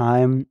that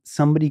time,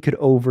 somebody could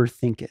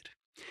overthink it.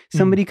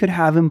 Somebody could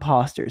have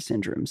imposter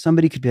syndrome.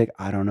 Somebody could be like,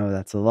 I don't know,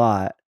 that's a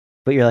lot.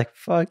 But you're like,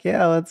 fuck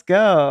yeah, let's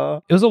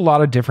go. It was a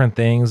lot of different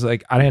things.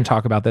 Like, I didn't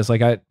talk about this.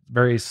 Like, I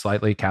very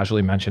slightly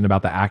casually mentioned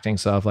about the acting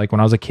stuff. Like, when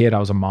I was a kid, I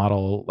was a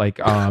model. Like,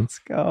 let's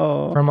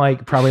go. From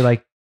like probably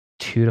like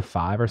 2 to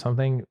 5 or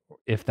something,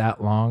 if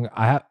that long.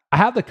 I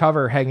have the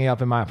cover hanging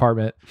up in my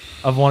apartment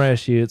of one of the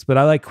shoots, but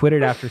I like quit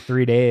it after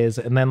 3 days.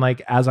 And then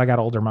like as I got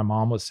older, my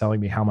mom was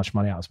telling me how much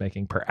money I was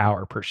making per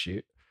hour per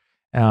shoot.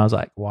 And I was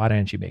like, why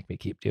didn't you make me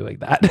keep doing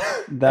that?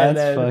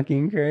 That's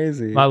fucking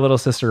crazy. My little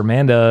sister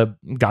Amanda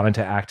got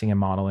into acting and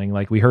modeling.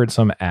 Like we heard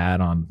some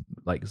ad on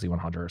like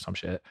Z100 or some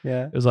shit.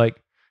 Yeah. It was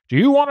like, do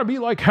you want to be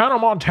like Hannah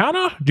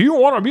Montana? Do you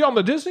want to be on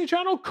the Disney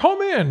Channel?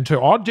 Come in to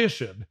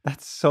audition.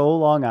 That's so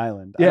Long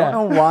Island. Yeah. I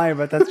don't know why,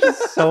 but that's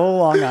just so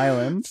Long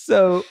Island.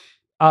 So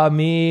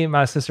me,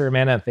 my sister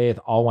Amanda, and Faith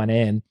all went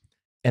in,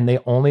 and they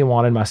only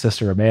wanted my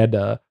sister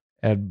Amanda.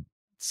 And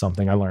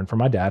something I learned from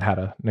my dad, how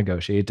to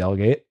negotiate,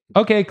 delegate.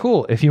 Okay,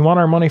 cool. If you want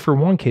our money for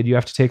one kid, you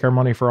have to take our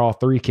money for all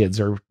 3 kids,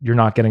 or you're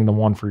not getting the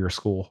one for your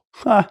school.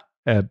 Huh.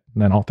 And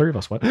then all 3 of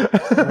us went.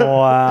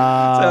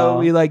 Wow. So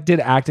we like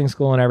did acting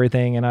school and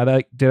everything. And I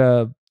like did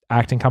a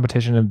acting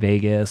competition in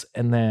Vegas.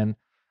 And then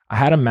I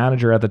had a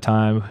manager at the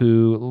time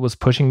who was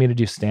pushing me to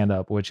do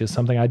stand-up, which is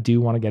something I do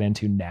want to get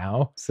into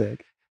now.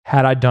 Sick.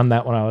 Had I done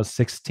that when I was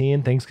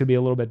 16, things could be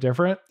a little bit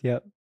different.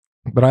 Yep.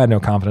 But I had no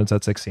confidence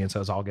at 16, so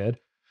it was all good.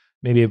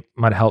 Maybe it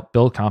might help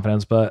build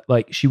confidence, but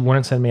like she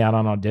wouldn't send me out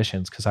on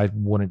auditions because I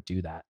wouldn't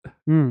do that.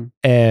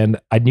 And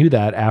I knew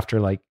that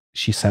after like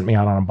she sent me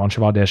out on a bunch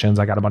of auditions.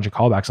 I got a bunch of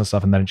callbacks and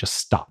stuff, and then it just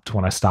stopped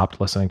when I stopped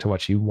listening to what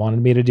she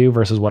wanted me to do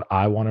versus what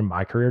I wanted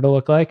my career to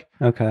look like.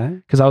 Okay.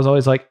 Because I was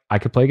always like, I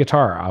could play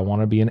guitar. I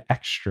want to be an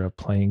extra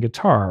playing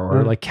guitar,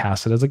 or like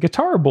casted as a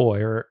guitar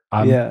boy, or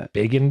I'm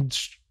big and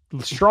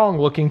strong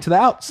looking to the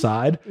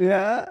outside.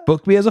 Yeah.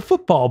 Book me as a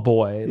football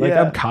boy. Like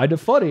I'm kind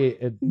of funny.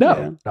 And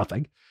no,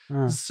 nothing.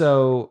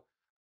 So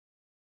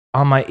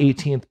on my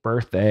 18th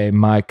birthday,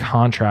 my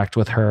contract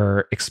with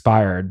her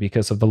expired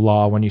because of the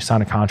law. When you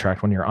sign a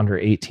contract when you're under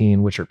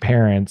 18 with your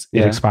parents,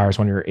 it expires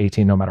when you're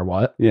 18 no matter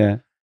what. Yeah.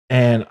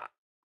 And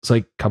it's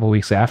like a couple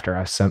weeks after,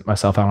 I sent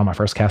myself out on my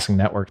first casting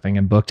network thing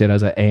and booked it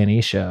as an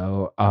A&E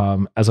show.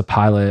 As a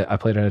pilot, I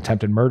played an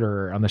attempted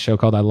murderer on the show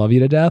called I Love You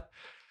to Death.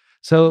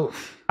 So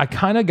I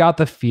kind of got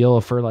the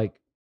feel for like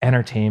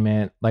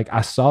entertainment. Like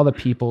I saw the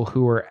people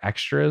who were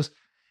extras,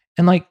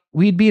 and like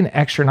we'd be an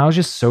extra, and I was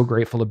just so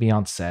grateful to be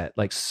on set,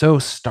 like so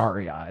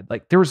starry-eyed.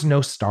 Like there was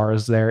no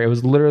stars there. It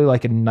was literally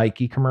like a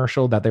Nike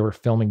commercial that they were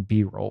filming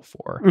B-roll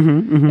for.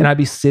 And I'd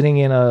be sitting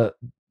in a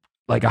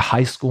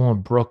high school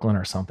in Brooklyn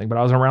or something, but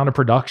I was around a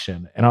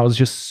production and I was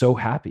just so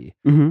happy.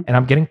 And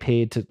I'm getting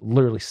paid to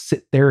literally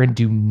sit there and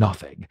do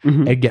nothing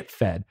and get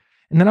fed.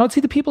 And then I would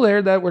see the people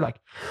there that were like,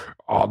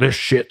 oh, this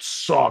shit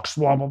sucks.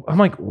 Blah, blah, blah. I'm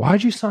like,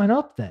 why'd you sign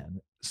up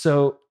then?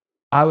 So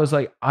I was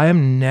like, I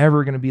am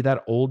never going to be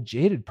that old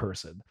jaded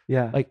person.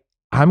 Yeah. Like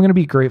I'm going to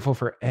be grateful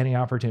for any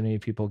opportunity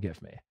people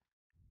give me.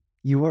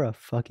 You are a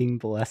fucking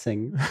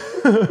blessing.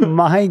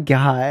 My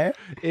guy.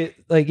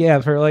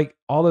 For like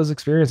all those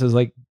experiences,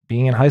 like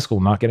being in high school,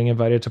 not getting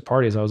invited to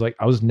parties. I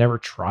was never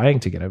trying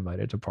to get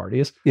invited to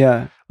parties.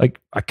 Yeah. Like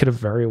I could have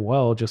very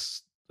well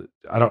just,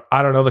 I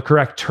don't know the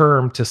correct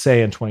term to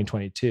say in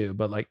 2022,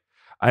 but like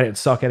I didn't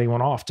suck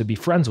anyone off to be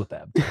friends with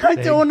them. I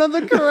don't know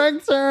the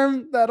correct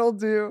term. That'll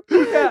do.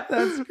 Yeah.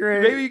 That's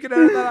great. Maybe you can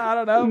edit that.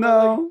 I don't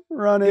know. No,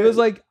 run it. It was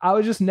like, I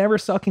was just never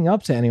sucking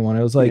up to anyone.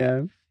 It was like,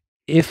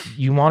 if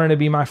you wanted to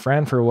be my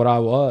friend for what I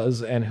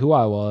was and who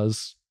I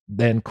was,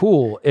 then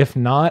cool. If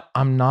not,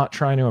 I'm not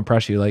trying to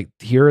impress you. Like,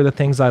 here are the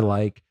things I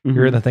like.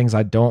 Here are the things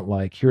I don't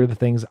like. Here are the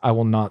things I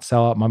will not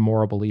sell out my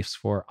moral beliefs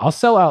for. I'll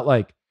sell out,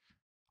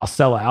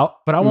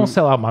 but I won't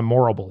sell out my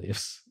moral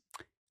beliefs.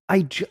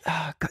 God,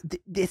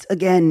 this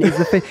again is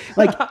the thing.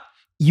 Like,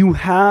 you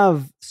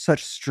have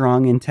such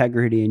strong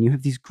integrity and you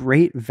have these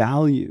great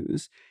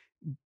values,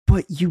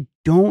 but you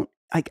don't.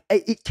 Like,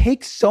 it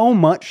takes so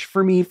much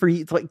for you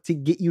to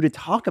get you to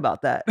talk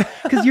about that,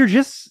 because you're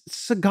just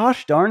so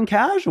gosh darn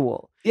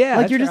casual. Yeah,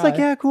 like you're just like,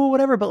 yeah, cool,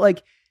 whatever. But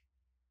like,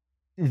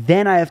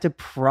 then I have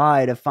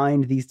to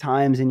find these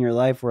times in your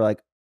life where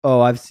like,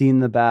 oh, I've seen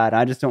the bad.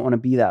 I just don't want to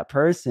be that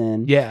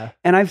person. Yeah,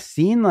 and I've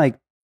seen like,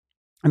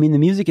 I mean, the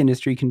music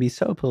industry can be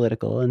so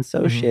political and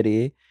so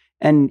shitty.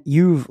 And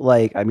you've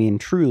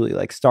truly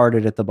like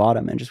started at the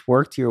bottom and just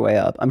worked your way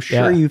up. I'm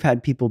sure you've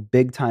had people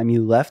big time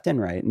you left and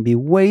right and be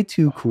way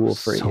too cool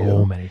for you.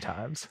 So many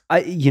times.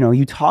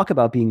 You talk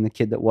about being the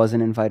kid that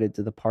wasn't invited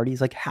to the parties.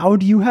 Like, how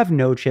do you have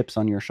no chips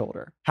on your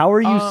shoulder? How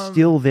are you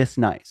still this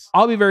nice?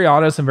 I'll be very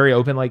honest and very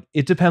open. Like,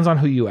 it depends on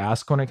who you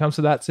ask when it comes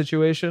to that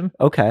situation.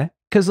 Okay.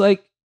 Because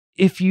like,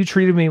 if you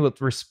treated me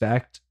with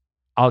respect,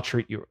 I'll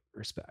treat you with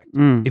respect.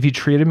 If you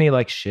treated me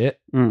like shit,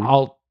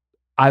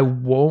 I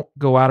won't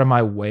go out of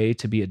my way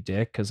to be a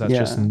dick, because that's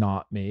just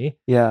not me.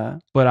 Yeah.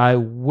 But I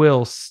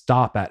will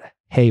stop at,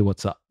 hey,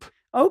 what's up?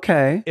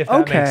 Okay. If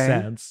that makes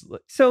sense.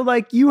 So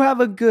like, you're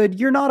not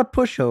a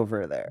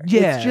pushover there.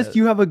 Yeah. It's just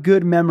you have a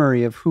good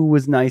memory of who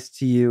was nice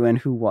to you and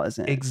who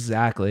wasn't.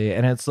 Exactly.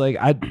 And it's like,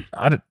 I'm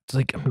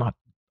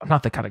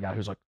not the kind of guy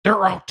who's like,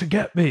 they're out to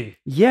get me.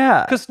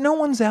 Yeah. Because no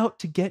one's out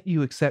to get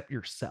you except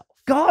yourself.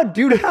 God,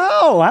 dude,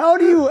 how?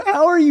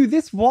 How are you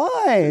this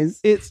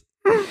wise?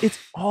 It's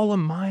all a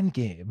mind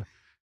game.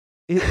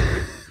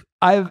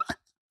 I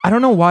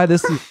don't know why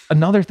this is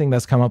another thing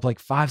that's come up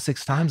like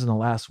 5-6 times in the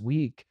last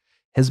week,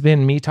 has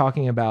been me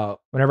talking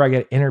about whenever I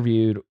get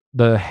interviewed,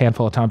 the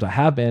handful of times I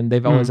have been,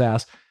 they've always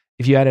asked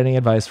if you had any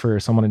advice for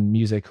someone in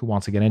music who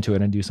wants to get into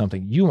it and do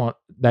something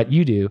that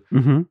you do,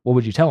 what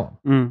would you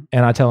tell them?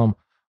 And I tell them,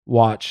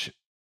 watch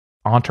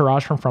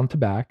Entourage from front to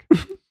back,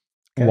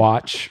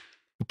 watch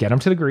Get Them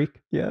to the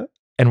Greek,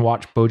 and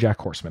watch BoJack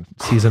Horseman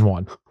season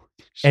 1.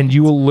 And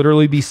you will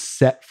literally be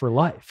set for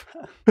life.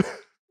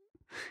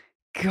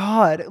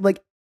 God, like,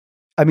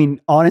 I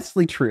mean,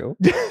 honestly true.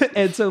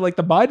 And so like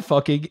the mind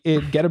fucking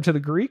in Get Him to the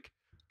Greek,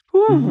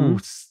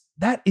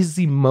 that is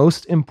the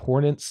most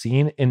important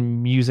scene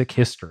in music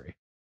history,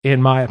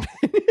 in my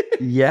opinion.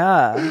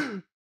 Yeah.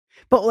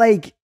 But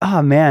like,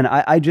 oh man,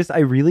 I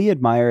really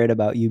admire it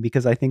about you,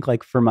 because I think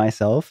like for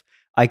myself,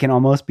 I can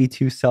almost be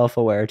too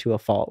self-aware to a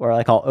fault, where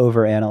like I'll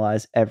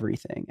overanalyze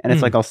everything. And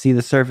it's like, I'll see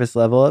the surface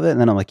level of it.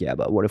 And then I'm like, yeah,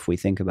 but what if we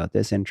think about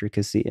this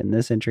intricacy and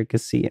this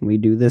intricacy and we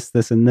do this,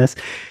 this, and this?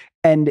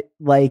 And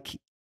like,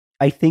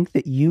 I think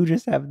that you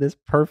just have this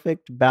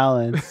perfect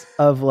balance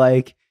of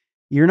like,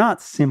 you're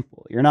not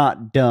simple, you're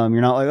not dumb,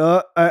 you're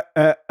not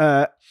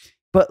like,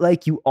 but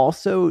like, you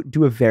also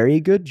do a very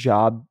good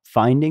job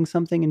finding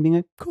something and being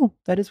like, cool,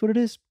 that is what it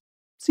is.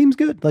 Seems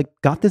good. Like,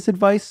 got this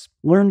advice,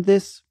 learned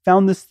this,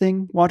 found this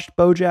thing, watched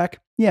BoJack.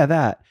 Yeah,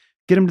 that.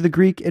 Get Him to the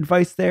Greek,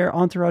 advice there,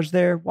 Entourage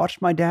there,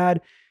 watched my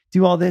dad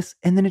do all this,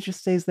 and then it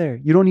just stays there.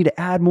 You don't need to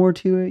add more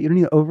to it. You don't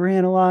need to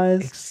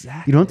overanalyze.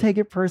 Exactly. You don't take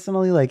it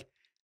personally. Like,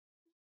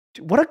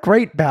 What a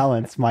great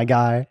balance, my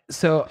guy.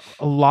 So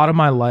a lot of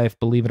my life,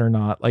 believe it or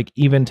not, like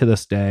even to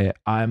this day,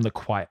 I'm the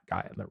quiet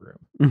guy in the room.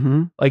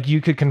 Mm-hmm. Like you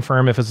could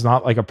confirm if it's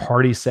not like a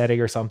party setting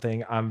or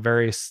something, I'm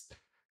very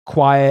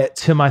quiet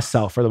to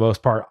myself for the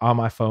most part on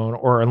my phone,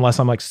 or unless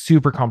I'm like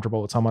super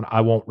comfortable with someone,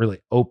 I won't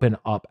really open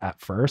up at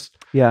first.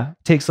 Yeah.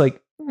 It takes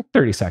like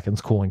 30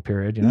 seconds cooling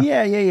period, you know?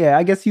 Yeah.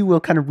 I guess you will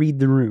kind of read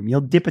the room.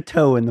 You'll dip a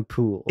toe in the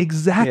pool.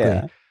 Exactly.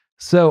 Yeah.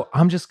 So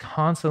I'm just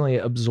constantly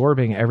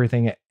absorbing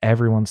everything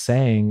everyone's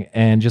saying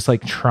and just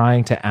like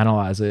trying to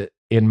analyze it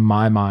in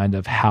my mind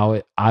of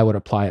how I would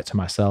apply it to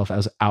myself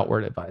as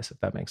outward advice, if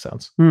that makes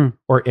sense,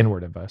 or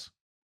inward advice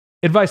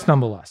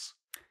nonetheless.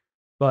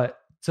 But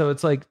so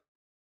it's like,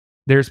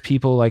 there's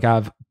people like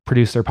I've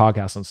produced their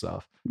podcasts and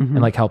stuff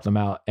and like helped them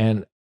out.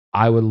 And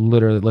I would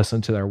literally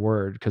listen to their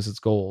word because it's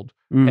gold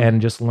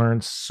and just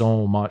learn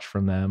so much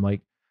from them.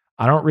 Like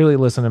I don't really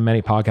listen to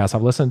many podcasts.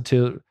 I've listened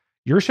to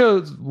your show,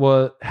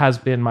 what has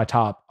been my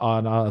top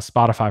on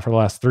Spotify for the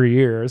last 3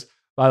 years,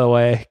 by the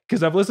way,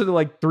 because I've listened to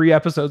like 3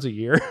 episodes a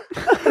year.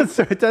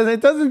 So it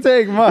doesn't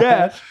take much.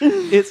 Yeah,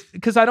 it's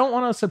because I don't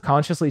want to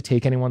subconsciously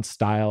take anyone's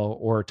style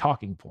or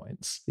talking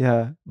points.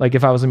 Yeah. Like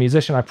if I was a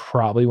musician, I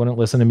probably wouldn't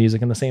listen to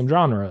music in the same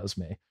genre as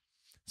me.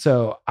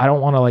 So I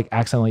don't want to like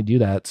accidentally do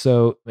that.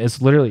 So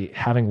it's literally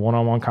having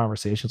one-on-one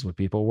conversations with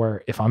people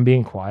where if I'm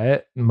being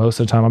quiet,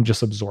 most of the time I'm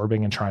just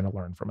absorbing and trying to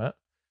learn from it.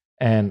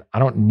 And I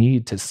don't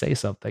need to say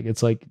something.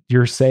 It's like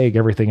you're saying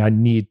everything I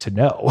need to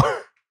know.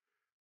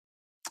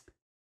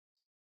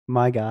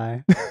 My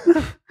guy.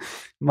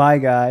 My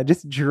guy.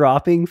 Just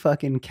dropping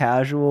fucking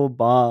casual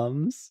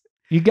bombs.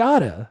 You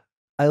gotta.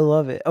 I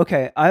love it.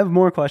 Okay, I have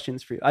more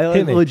questions for you. I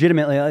Hit me.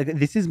 legitimately, like,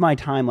 this is my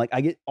time. Like,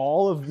 I get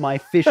all of my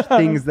fish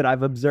things that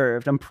I've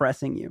observed. I'm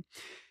pressing you.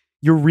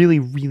 You're really,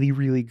 really,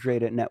 really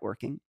great at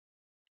networking.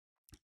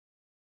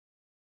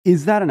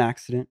 Is that an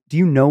accident? Do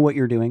you know what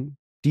you're doing?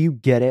 Do you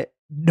get it?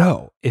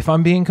 No, if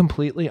I'm being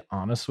completely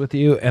honest with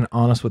you and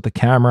honest with the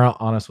camera,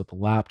 honest with the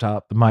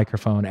laptop, the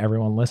microphone,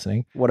 everyone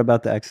listening. What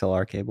about the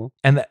XLR cable?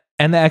 And the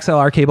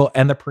XLR cable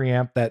and the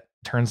preamp that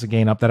turns the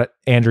gain up that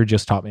Andrew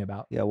just taught me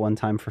about. Yeah, one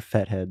time for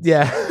fet heads.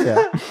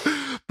 Yeah.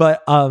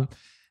 But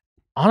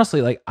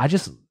honestly, like I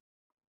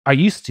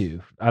used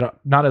to,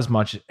 not as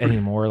much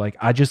anymore. Like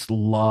I just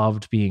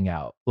loved being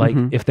out. Like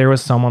if there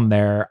was someone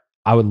there,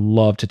 I would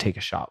love to take a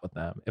shot with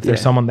them. If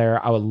there's someone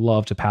there, I would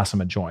love to pass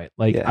them a joint.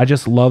 Like I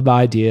just love the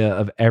idea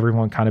of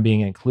everyone kind of being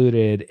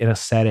included in a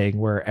setting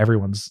where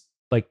everyone's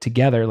like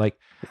together. Like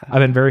I've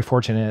been very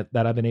fortunate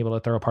that I've been able to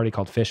throw a party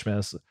called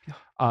Fishmas,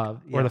 or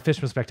the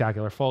Fishmas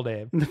Spectacular, full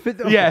name. The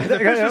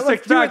Fishmas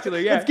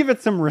Spectacular. Let's give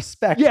it some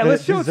respect. Yeah,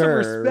 let's show it some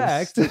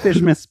respect.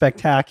 Fishmas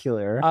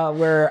Spectacular.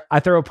 Where I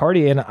throw a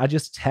party and I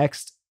just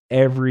text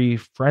every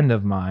friend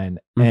of mine.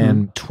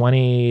 And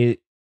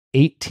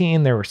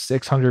 2018, there were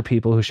 600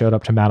 people who showed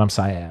up to Madame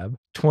Sayab.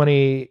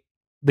 The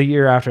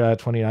year after that,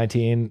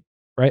 2019,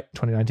 right?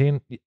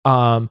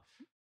 2019.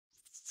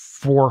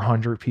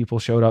 400 people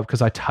showed up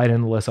because I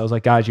tightened the list. I was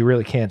like, guys, you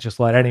really can't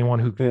just let anyone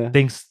who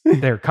thinks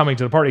they're coming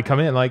to the party come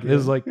in. Like, this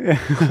is like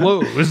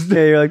closed.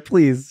 Yeah, you're like,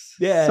 please,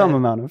 some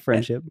amount of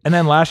friendship. And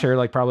then last year,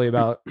 like probably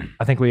about,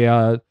 I think we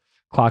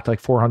clocked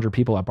like 400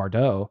 people at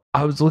Bardot.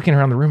 I was looking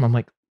around the room. I'm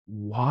like,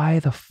 why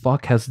the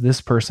fuck has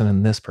this person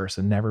and this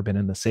person never been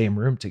in the same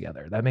room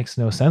together? That makes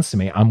no sense to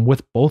me. I'm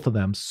with both of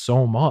them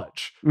so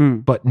much,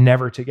 but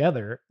never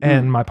together.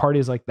 And my party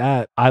is like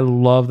that. I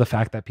love the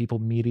fact that people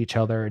meet each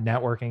other.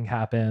 Networking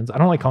happens. I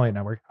don't like calling it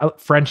network.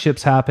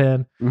 Friendships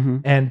happen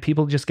and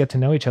people just get to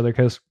know each other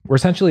because we're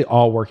essentially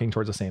all working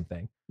towards the same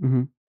thing.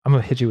 I'm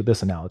going to hit you with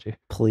this analogy.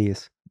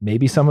 Please.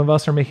 Maybe some of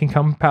us are making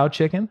kung pao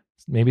chicken.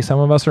 Maybe some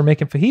of us are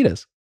making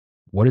fajitas.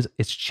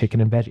 It's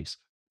chicken and veggies.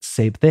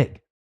 Same thing.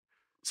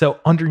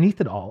 So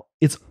underneath it all,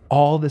 it's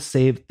all the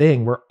same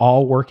thing. We're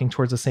all working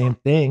towards the same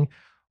thing.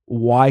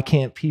 Why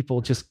can't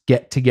people just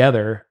get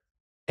together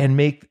and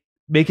make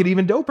it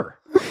even doper?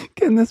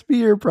 Can this be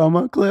your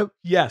promo clip?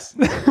 Yes.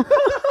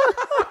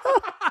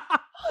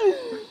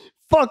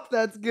 Fuck,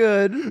 that's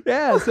good.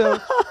 Yeah. So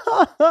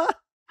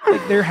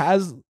like there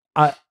has,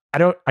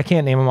 I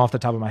can't name them off the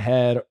top of my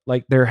head.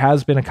 Like there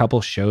has been a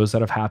couple shows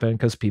that have happened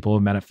because people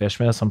have met at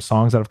Fishmas, some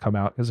songs that have come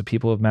out because of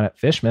people have met at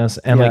Fishmas.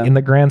 And like in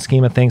the grand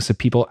scheme of things, to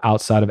people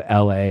outside of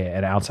LA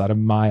and outside of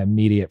my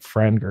immediate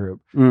friend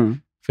group,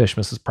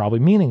 Fishmas is probably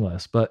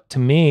meaningless. But to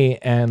me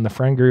and the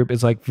friend group,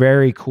 is like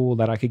very cool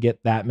that I could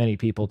get that many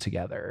people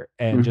together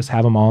and just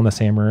have them all in the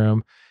same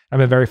room. I've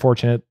been very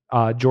fortunate.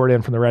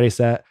 Jordan from the Ready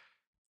Set,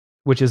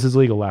 which is his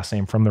legal last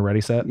name, from the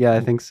Ready Set. Yeah, I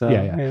think so.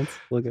 Yeah. Let's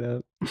look it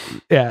up.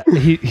 Yeah,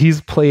 he's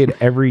played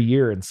every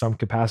year in some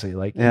capacity.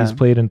 Like he's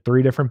played in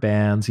 3 different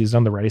bands. He's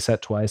done the Ready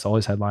Set twice,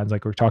 always headlines.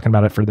 Like we're talking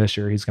about it for this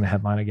year. He's going to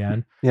headline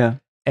again. Yeah.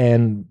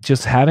 And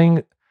just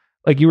having,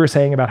 like you were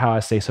saying about how I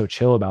stay so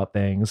chill about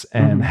things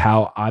and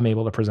how I'm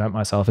able to present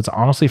myself. It's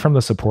honestly from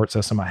the support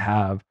system I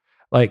have.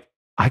 Like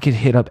I could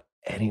hit up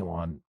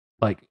anyone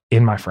like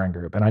in my friend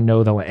group and I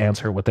know they'll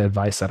answer with the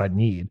advice that I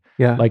need.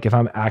 Yeah. Like if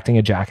I'm acting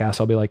a jackass,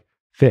 I'll be like,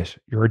 Fish,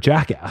 you're a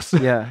jackass.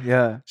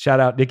 Yeah. Shout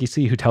out Nikki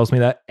C, who tells me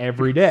that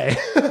every day.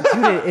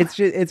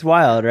 it's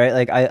wild, right?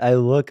 Like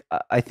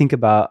I think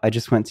about, I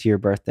just went to your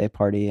birthday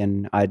party,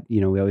 and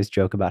we always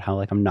joke about how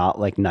like I'm not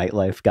like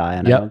nightlife guy,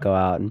 and I don't go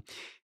out, and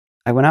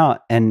I went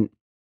out, and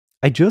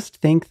I just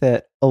think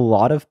that a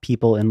lot of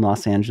people in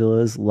Los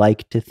Angeles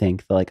like to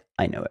think that like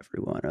I know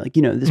everyone, or like,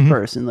 this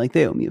person, like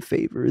they owe me a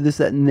favor, this,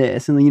 that, and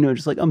this, and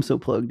just like I'm so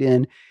plugged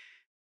in.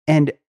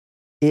 And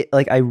it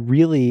like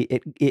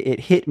it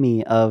hit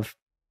me of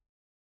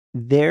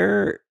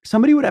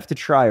somebody would have to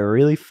try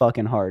really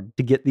fucking hard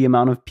to get the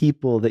amount of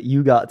people that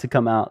you got to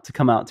come out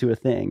to a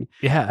thing.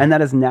 Yeah. And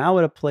that is now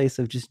at a place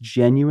of just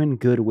genuine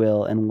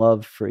goodwill and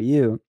love for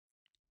you.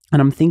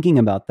 And I'm thinking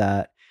about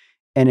that.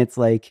 And it's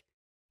like,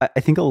 I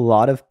think a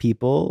lot of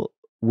people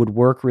would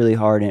work really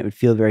hard and it would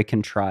feel very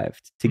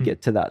contrived to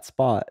get to that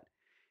spot.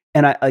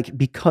 And I like,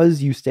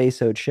 because you stay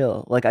so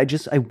chill, like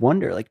I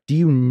wonder, like, do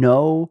you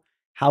know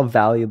how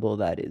valuable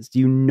that is? Do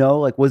you know,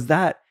 like, was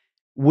that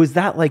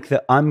like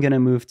I'm going to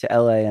move to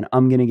LA and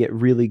I'm going to get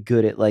really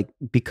good at like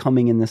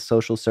becoming in this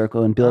social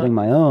circle and building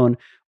my own?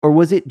 Or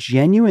was it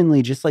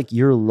genuinely just like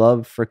your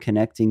love for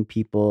connecting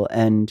people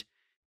and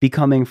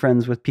becoming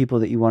friends with people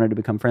that you wanted to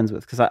become friends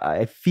with? Because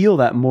I feel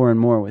that more and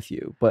more with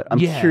you, but I'm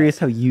curious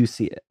how you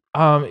see it.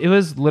 It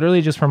was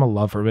literally just from a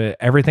love for it.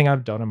 Everything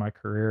I've done in my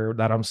career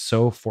that I'm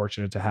so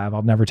fortunate to have,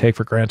 I'll never take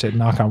for granted,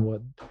 knock on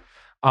wood.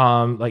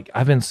 Like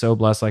I've been so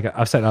blessed. Like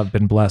I've said, I've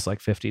been blessed like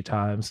 50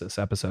 times this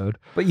episode.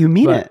 But you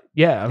mean it.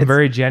 Yeah, I'm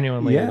very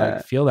genuinely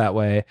like feel that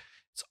way.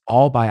 It's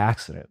all by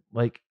accident.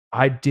 Like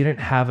I didn't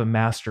have a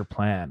master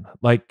plan.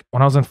 Like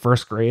when I was in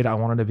first grade, I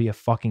wanted to be a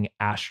fucking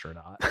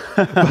astronaut.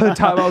 By the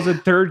time I was in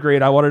third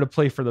grade, I wanted to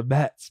play for the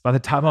Mets. By the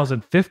time I was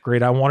in fifth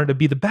grade, I wanted to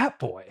be the Bat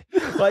Boy.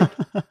 Like,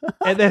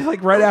 and then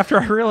like right after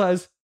I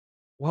realized,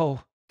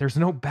 well, there's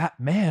no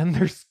Batman.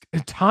 There's a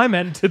time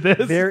end to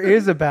this. There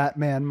is a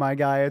Batman, my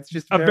guy. It's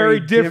just a very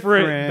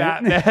different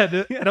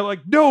Batman. And I'm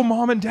like, no,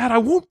 Mom and Dad, I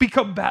won't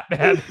become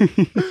Batman.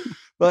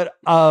 But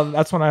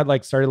that's when I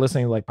like started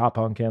listening to like pop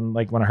punk, and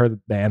like when I heard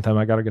the anthem,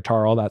 I got a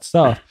guitar, all that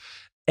stuff.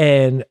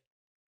 And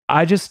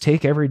I just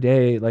take every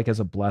day like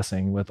as a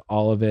blessing with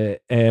all of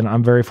it. And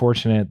I'm very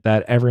fortunate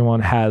that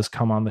everyone has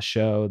come on the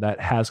show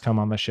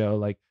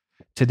like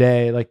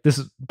today. Like this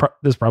is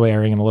probably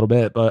airing in a little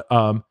bit, but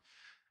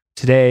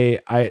today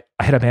I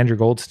hit up Andrew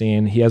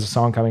Goldstein. He has a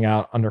song coming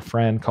out under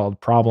Friend called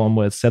Problem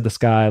with Said the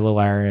Sky,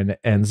 Lil Aaron,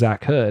 and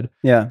Zach Hood.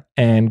 Yeah.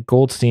 And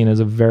Goldstein is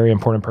a very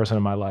important person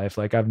in my life.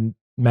 Like I've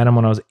met him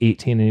when I was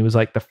 18, and he was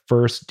like the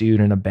first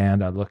dude in a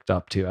band I looked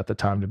up to at the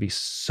time to be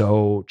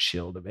so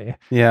chill to me.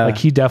 Yeah. Like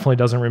he definitely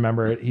doesn't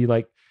remember it. He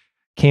like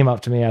came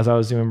up to me as I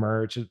was doing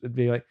merch. It'd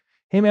be like,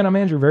 hey man, I'm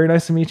Andrew. Very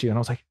nice to meet you. And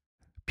I was like,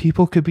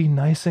 people could be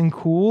nice and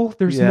cool.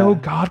 There's no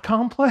God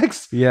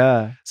complex.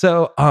 Yeah.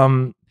 So,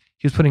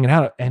 he was putting it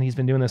out, and he's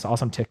been doing this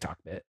awesome TikTok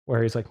bit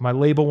where he's like, my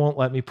label won't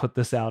let me put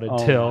this out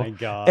until, oh my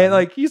God. And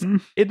like, he's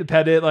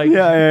independent, like,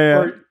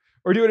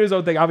 or doing his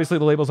own thing. Obviously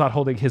the label's not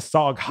holding his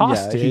song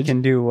hostage. Yeah, he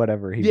can do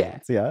whatever he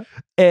wants. Yeah.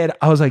 And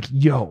I was like,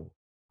 yo,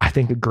 I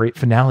think a great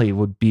finale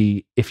would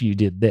be if you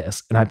did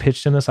this. And I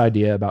pitched him this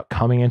idea about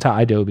coming into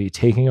Adobe,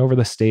 taking over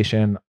the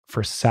station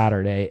for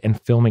Saturday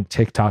and filming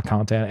TikTok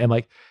content, and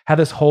like had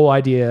this whole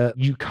idea.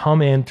 You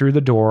come in through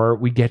the door,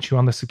 we get you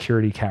on the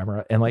security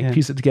camera, and like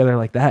piece it together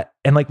like that.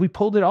 And like we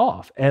pulled it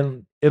off,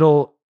 and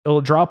it'll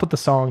drop with the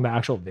song, the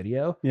actual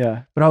video.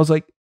 Yeah. But I was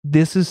like,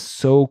 this is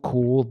so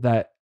cool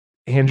that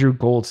Andrew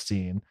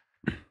Goldstein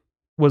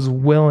was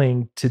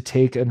willing to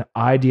take an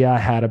idea I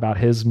had about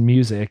his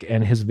music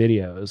and his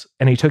videos,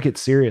 and he took it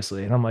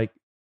seriously. And I'm like,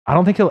 I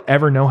don't think he'll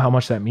ever know how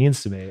much that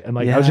means to me. And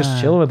like, I was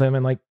just chilling with him,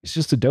 and like, it's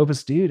just the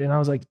dopest dude. And I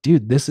was like,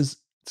 dude, this is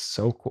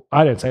so cool.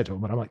 I didn't say it to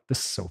him, but I'm like, this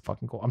is so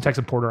fucking cool. I'm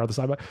texting Porter on the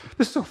side, but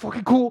this is so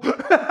fucking cool.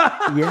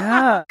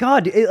 Yeah.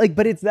 God,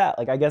 but it's that,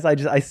 like, I guess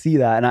I see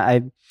that,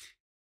 and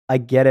I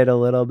get it a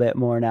little bit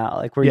more now.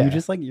 Like where you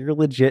just like, you're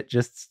legit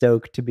just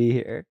stoked to be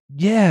here.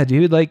 Yeah,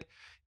 dude. Like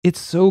it's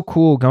so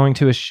cool going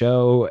to a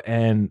show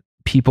and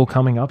people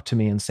coming up to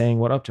me and saying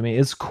what up to me.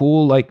 It's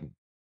cool. Like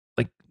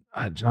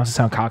not to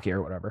sound cocky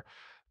or whatever,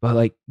 but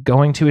like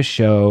going to a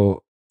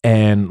show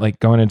and like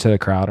going into the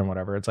crowd and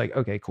whatever, it's like,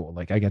 okay, cool.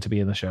 Like I get to be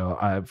in the show.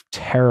 I have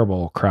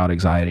terrible crowd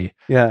anxiety.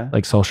 Yeah.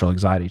 Like social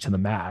anxiety to the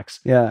max.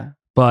 Yeah.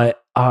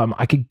 But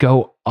I could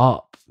go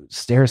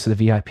upstairs to the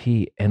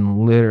VIP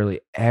and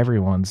literally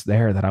everyone's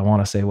there that I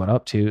want to say what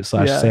up to /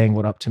 saying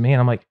what up to me.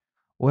 And I'm like,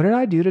 what did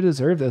I do to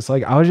deserve this?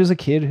 Like I was just a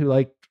kid who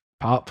like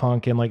pop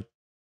punk and like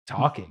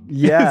talking.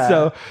 Yeah.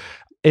 So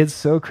it's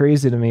so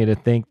crazy to me to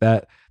think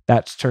that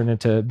that's turned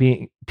into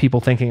being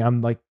people thinking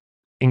I'm like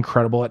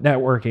incredible at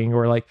networking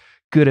or like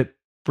good at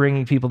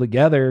bringing people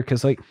together.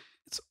 Cause like,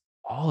 it's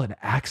all an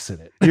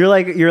accident. You're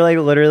like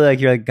literally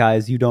like, you're like,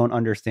 guys, you don't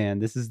understand.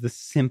 This is the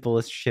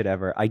simplest shit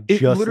ever. I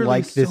just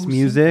like this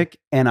music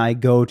and I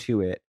go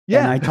to it.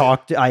 Yeah.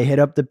 And I hit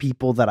up the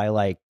people that I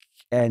like,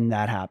 and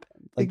that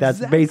happened. Like that's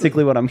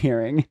basically what I'm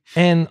hearing.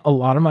 And a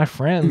lot of my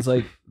friends,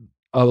 like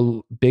a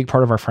big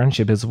part of our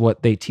friendship is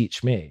what they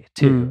teach me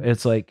too.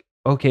 It's like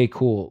okay,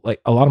 cool. Like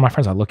a lot of my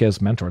friends I look at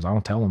as mentors. I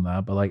don't tell them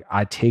that, but like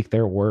I take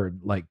their word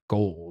like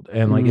gold.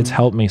 And like it's Mm.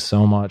 helped me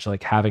so much,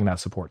 like having that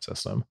support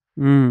system.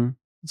 Mm.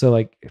 So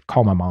like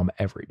call my mom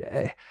every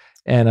day.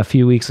 And a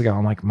few weeks ago,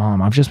 I'm like,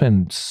 Mom, I've just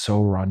been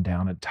so run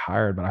down and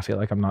tired, but I feel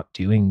like I'm not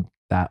doing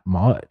that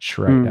much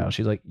right Mm. now.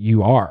 She's like,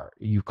 you are.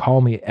 You call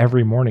me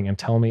every morning and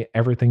tell me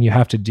everything you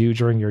have to do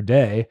during your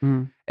day,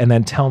 Mm. and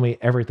then tell me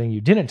everything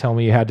you didn't tell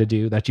me you had to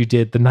do that you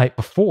did the night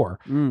before.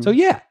 Mm. So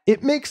yeah,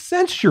 it makes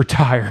sense you're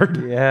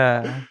tired.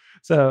 Yeah.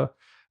 So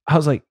I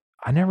was like,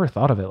 I never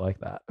thought of it like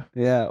that.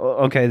 Yeah. Well,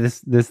 okay.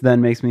 This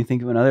then makes me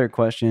think of another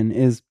question.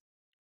 Is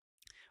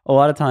a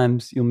lot of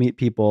times you'll meet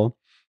people,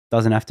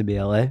 doesn't have to be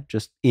LA,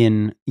 just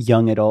in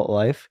young adult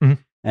life, Mhm.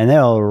 and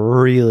they'll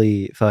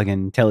really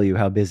fucking tell you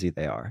how busy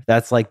they are.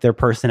 That's like their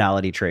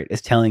personality trait,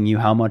 is telling you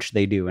how much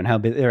they do and how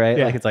busy, right?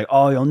 Yeah. Like it's like,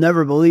 oh, you'll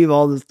never believe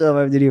all the stuff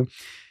I have to do.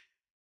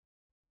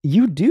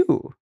 You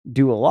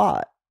do a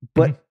lot.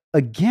 But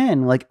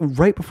again, like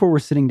right before we're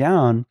sitting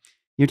down,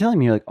 you're telling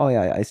me, you're like, oh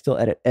yeah, I still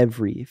edit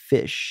every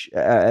fish,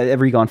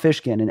 every Gone Fish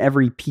Skin and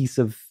every piece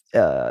of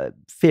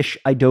fish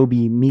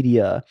Adobe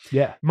media.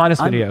 Yeah.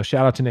 Minus video.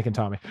 Shout out to Nick and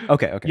Tommy.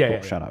 Okay. Yeah, Cool.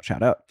 yeah,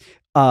 Shout out.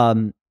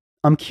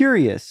 I'm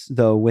curious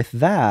though with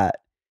that.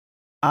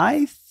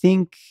 I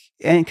think,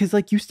 and because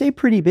like you stay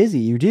pretty busy,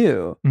 you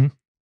do. Mhm.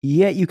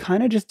 Yet you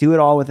kind of just do it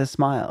all with a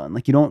smile, and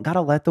like you don't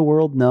gotta let the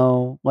world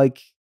know. Like,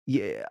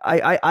 yeah,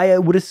 I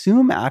would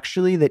assume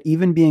actually that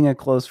even being a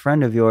close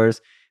friend of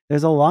yours,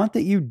 there's a lot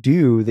that you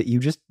do that you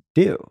just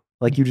do.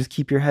 Like you just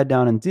keep your head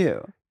down and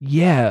do.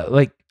 Yeah,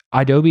 like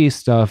Adobe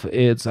stuff,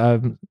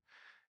 I've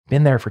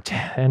been there for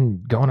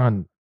 10 going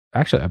on,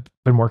 actually I've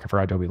been working for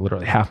Adobe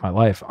literally half my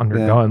life under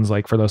Yeah. guns,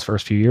 like for those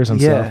first few years and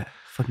Yeah, stuff.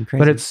 fucking crazy.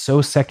 But it's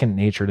so second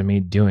nature to me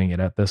doing it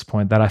at this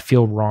point that I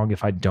feel wrong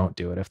if I don't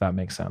do it, if that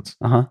makes sense.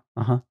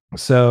 uh-huh.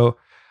 So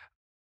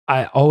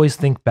I always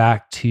think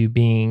back to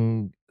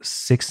being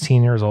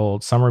 16 years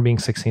old, summer being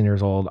 16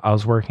 years old. I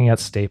was working at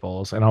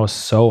Staples and I was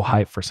so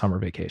hyped for summer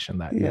vacation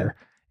that Yeah. year.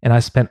 And I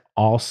spent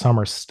all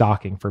summer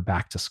stocking for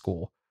back to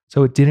school.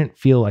 So it didn't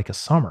feel like a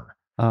summer.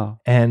 Oh,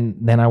 And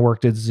then I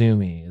worked at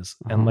Zoomies.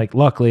 And Uh-huh. like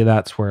luckily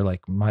that's where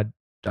like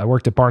I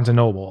worked at Barnes and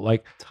Noble.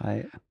 Like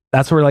tight.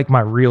 that's where like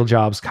my real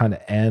jobs kind of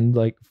end.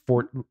 Like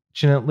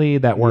fortunately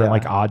that weren't Yeah.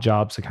 like odd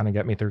jobs to kind of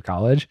get me through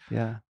college.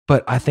 Yeah.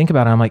 But I think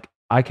about it, I'm like,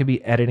 I could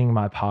be editing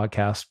my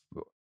podcast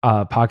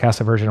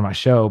a version of my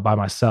show by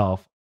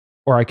myself,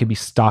 or I could be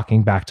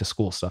stocking back to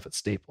school stuff at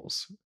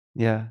Staples.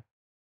 Yeah.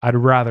 I'd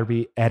rather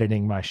be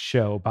editing my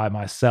show by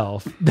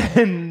myself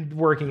than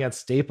working at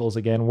Staples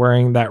again,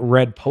 wearing that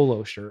red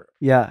polo shirt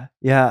Yeah.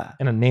 Yeah.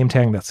 and a name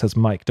tag that says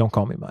Mike. Don't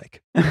call me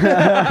Mike.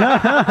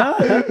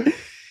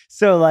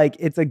 So like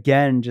it's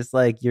again just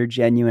like your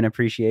genuine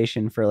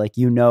appreciation for like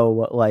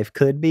what life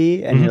could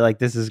be, and Mhm. you're like,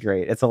 this is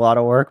great. It's a lot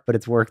of work, but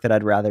it's work that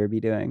I'd rather be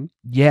doing.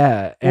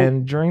 Yeah. Well-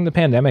 And during the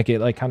pandemic, it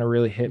like kind of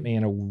really hit me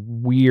in a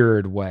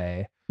weird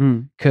way.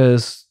 Mm.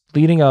 Because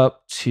leading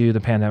up to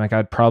the pandemic,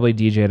 I'd probably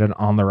DJ'd it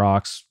on the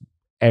rocks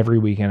every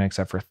weekend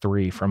except for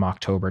 3 from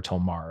October till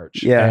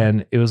March. Yeah.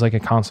 And it was like a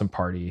constant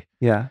party.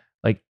 Yeah.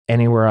 Like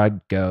anywhere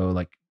I'd go,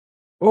 like,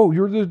 oh,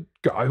 you're the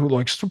guy who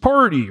likes to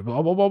party,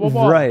 blah, blah, blah, blah,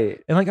 blah.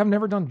 Right. And like, I've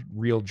never done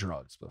real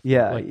drugs before.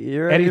 Yeah. Like,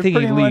 you're anything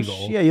pretty illegal.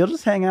 Much, yeah. You'll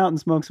just hang out and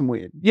smoke some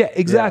weed. yeah,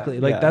 exactly.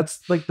 Like yeah.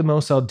 that's like the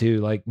most I'll do.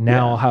 Like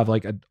now Yeah. I'll have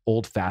like an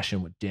old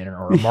fashioned with dinner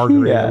or a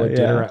margarita Yeah, with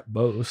dinner yeah. at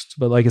most.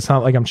 But like, it's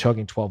not like I'm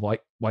chugging 12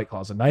 white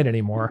claws a night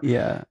anymore.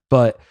 Yeah.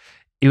 But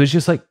it was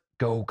just like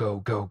go, go,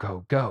 go,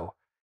 go, go.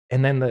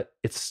 And then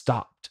it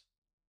stopped.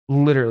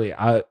 Literally,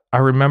 I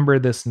remember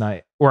this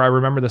night, or I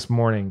remember this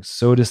morning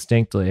so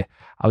distinctly.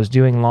 I was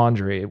doing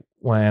laundry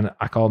when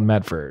I called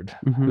Medford,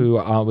 Mhm. who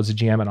was a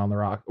GM at On the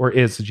Rock, or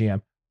is a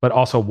GM, but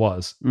also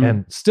was Mm.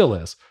 and still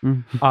is.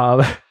 Mm.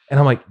 And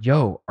I'm like,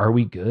 yo, are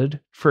we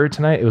good for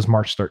tonight? It was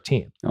March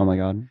 13th. Oh my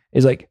God.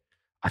 He's like,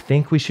 I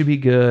think we should be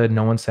good.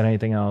 No one said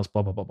anything else,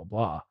 blah, blah, blah, blah,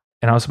 blah.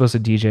 And I was supposed to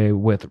DJ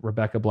with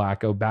Rebecca Black,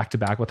 go back to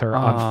back with her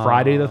on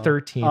Friday the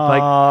 13th.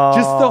 Like,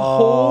 just the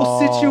whole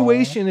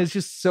situation is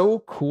just so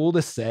cool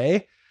to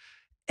say.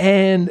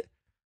 And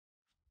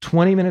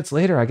 20 minutes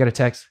later, I get a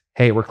text,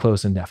 hey, we're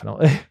closed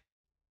indefinitely.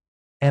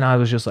 And I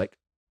was just like,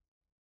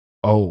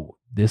 oh,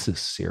 this is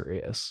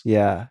serious.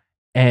 Yeah.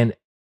 And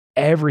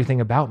everything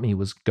about me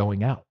was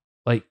going out.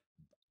 Like,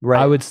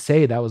 Right. I would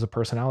say that was a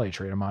personality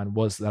trait of mine,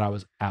 was that I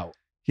was out.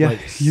 Yeah.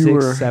 Like you 6,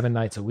 were 7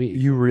 nights a week.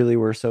 You really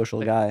were a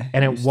social guy.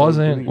 And You it stayed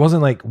wasn't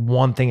doing like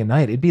one thing a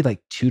night. It'd be like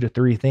 2 to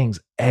 3 things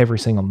every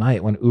single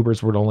night when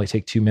Ubers would only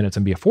take 2 minutes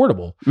and be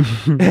affordable.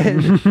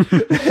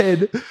 it.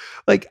 And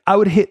like I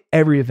would hit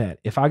every event.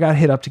 If I got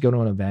hit up to go to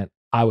an event,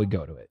 I would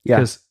go to it. Yeah.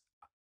 Because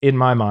in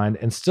my mind,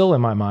 and still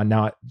in my mind,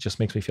 now it just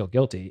makes me feel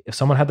guilty. If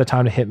someone had the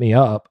time to hit me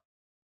up,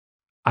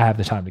 I have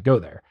the time to go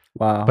there.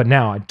 Wow. But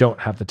now I don't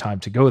have the time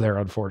to go there,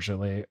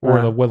 unfortunately, or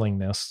Uh-huh. the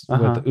willingness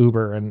with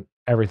Uber and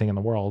everything in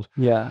the world.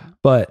 yeah.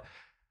 But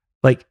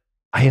like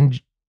I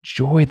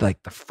enjoyed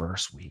like the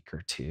first week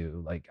or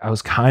two. Like I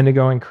was kind of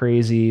going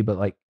crazy, but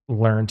like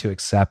learned to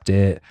accept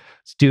it.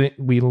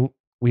 We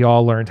we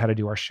all learned how to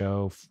do our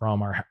show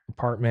from our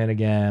apartment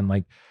again.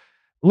 Like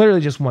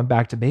literally just went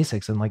back to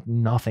basics and like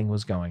nothing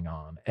was going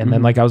on. And then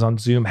Mhm. like I was on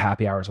Zoom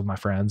happy hours with my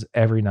friends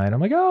every night. I'm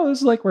like, oh, this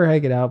is like we're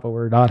hanging out, but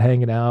we're not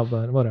hanging out,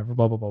 but whatever,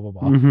 blah, blah, blah, blah,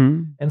 blah.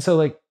 Mhm. And so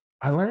like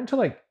I learned to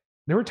like,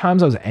 there were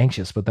times I was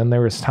anxious, but then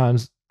there was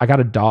times I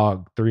got a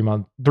dog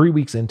 3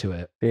 weeks into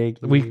it. Big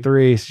Week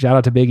 3, shout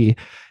out to Biggie.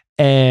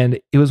 And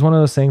it was one of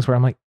those things where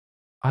I'm like,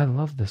 I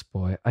love this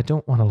boy. I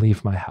don't want to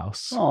leave my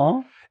house.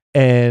 Aw.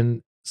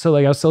 And so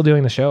like I was still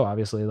doing the show,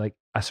 obviously. Like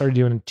I started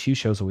doing 2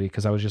 shows a week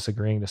because I was just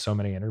agreeing to so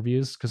many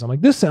interviews because I'm like,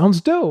 this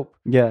sounds dope.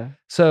 Yeah.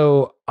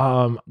 So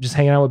just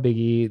hanging out with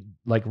Biggie,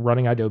 like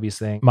running Adobe's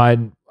thing.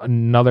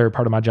 Another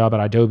part of my job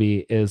at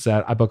Adobe is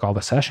that I book all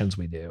the sessions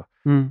we do.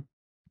 Mm.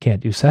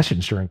 Can't do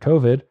sessions during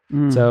COVID.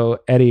 Mm. So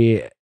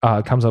Eddie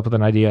comes up with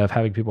an idea of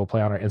having people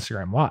play on our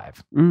Instagram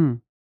live.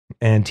 Mm.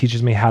 And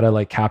teaches me how to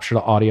like capture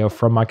the audio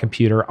from my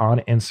computer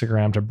on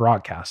Instagram to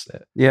broadcast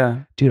it.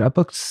 Yeah. Dude, I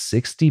booked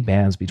 60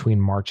 bands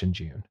between March and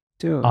June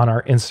Dude. on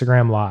our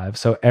Instagram live.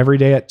 So every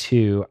day at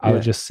 2, I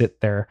would just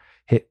sit there,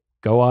 hit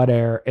go on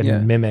air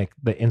and mimic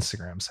the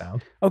Instagram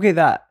sound. Okay,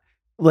 that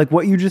like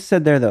what you just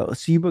said there though.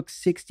 So you book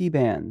 60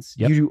 bands.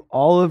 Yep. You do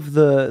all of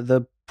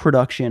the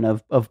production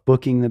of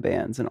booking the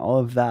bands and all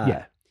of that.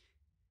 Yeah.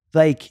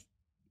 Like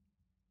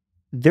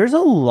there's a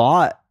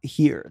lot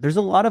here. There's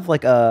a lot of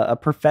like a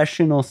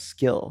professional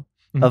skill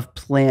of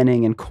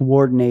planning and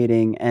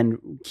coordinating and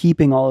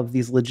keeping all of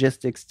these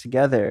logistics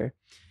together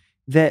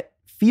that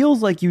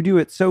feels like you do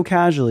it so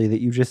casually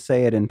that you just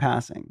say it in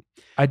passing.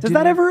 Does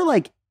that ever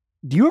like,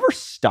 do you ever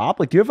stop?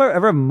 Like, do you ever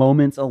have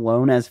moments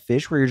alone as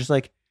Fish where you're just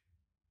like,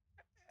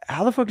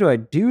 how the fuck do I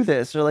do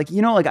this? Or like,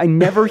 you know, like I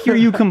never hear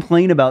you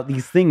complain about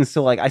these things.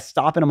 So like I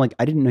stop and I'm like,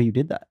 I didn't know you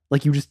did that.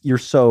 Like you're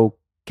so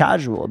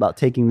casual about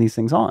taking these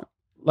things on.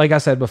 Like I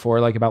said before,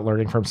 like about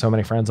learning from so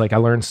many friends, like I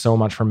learned so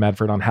much from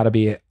Medford on how to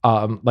be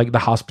like the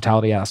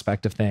hospitality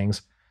aspect of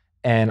things.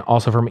 And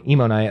also from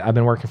Emo Night, I've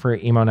been working for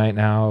Emo Night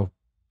now.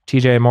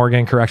 TJ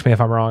Morgan, correct me if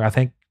I'm wrong. I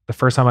think the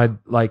first time I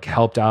like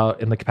helped out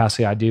in the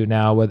capacity I do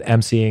now with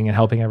emceeing and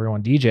helping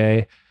everyone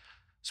DJ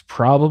was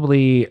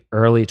probably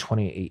early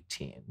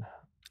 2018.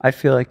 I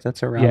feel like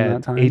that's around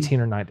that time. 18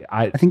 or 19.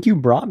 I think you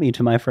brought me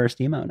to my first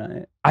Emo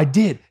Night. I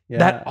did. Yeah.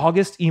 That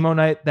August Emo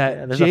Night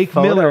that there's Jake a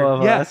photo Miller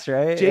of us,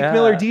 right? Jake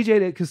Miller DJ'd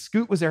it because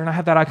Scoot was there and I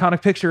have that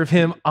iconic picture of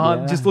him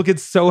on just looking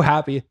so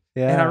happy.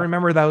 Yeah. And I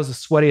remember that was the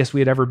sweatiest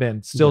we had ever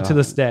been, still to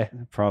this day.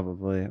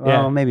 Probably.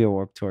 Well, maybe a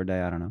Warped Tour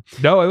day. I don't know.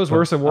 No, it was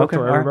worse than Warped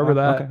Tour. I remember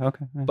that.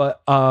 Okay.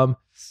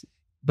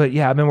 But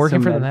yeah, I've been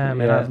working for them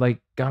and I've like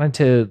gone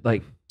into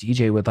like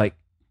DJ with like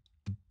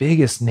the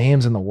biggest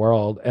names in the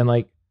world. And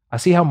like I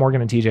see how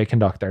Morgan and TJ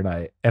conduct their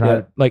night.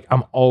 And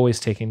I'm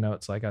always taking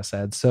notes, like I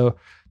said. So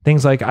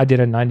things like I did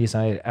a 90s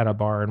night at a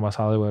bar in West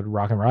Hollywood,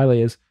 Rockin'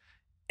 Riley's,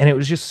 and it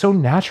was just so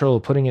natural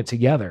putting it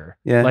together.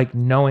 Yeah. Like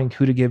knowing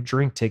who to give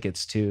drink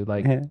tickets to.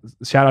 Like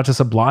shout out to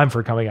Sublime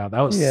for coming out.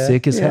 That was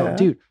sick as hell.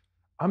 Dude,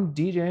 I'm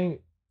DJing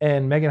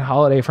and Megan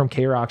Holiday from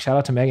K-Rock. Shout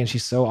out to Megan.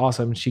 She's so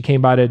awesome. She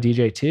came by to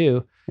DJ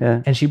too.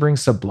 Yeah. And she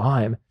brings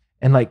Sublime.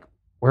 And like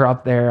we're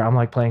up there. I'm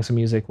like playing some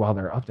music while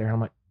they're up there. And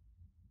I'm like,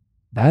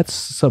 that's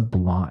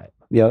Sublime.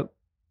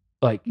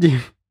 Like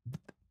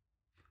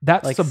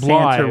that's like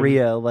Sublime.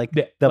 Santeria, like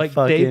the like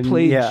fucking, they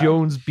played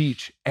Jones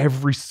Beach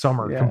every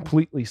summer,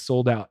 completely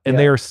sold out. And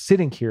they are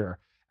sitting here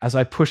as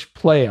I push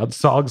play on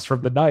songs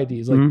from the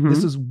 90s. Like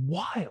this is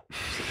wild.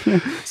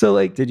 So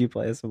like, did you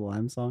play a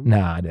Sublime song?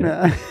 Nah, I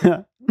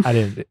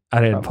didn't.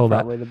 I didn't pull that.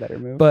 Probably the better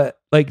move. But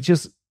like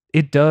just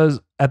it does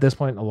at this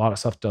point, a lot of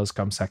stuff does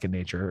come second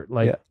nature.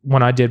 Like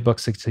when I did book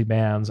 60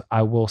 bands,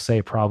 I will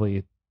say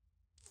probably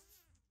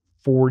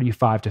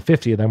 45 to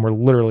 50 of them were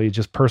literally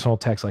just personal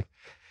texts like,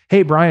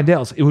 hey, Brian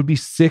Dales, it would be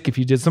sick if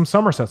you did some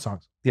Somerset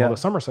songs. Yeah. Well, the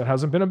Somerset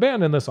hasn't been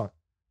abandoned in this song.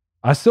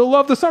 I still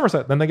love the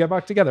Somerset. Then they get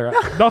back together.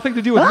 Nothing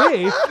to do with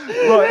me.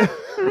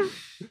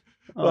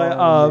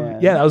 But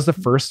that was the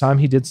first time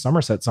he did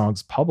Somerset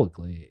songs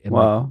publicly.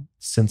 Like,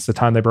 since the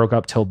time they broke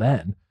up till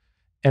then.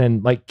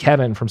 And like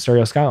Kevin from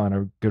Stereo Skyline,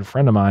 a good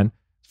friend of mine,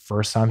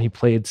 first time he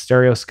played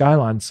Stereo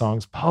Skyline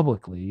songs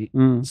publicly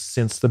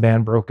since the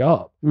band broke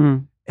up.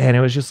 And it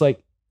was just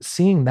like,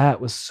 seeing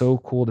that was so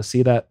cool to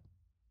see that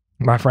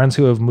my friends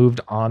who have moved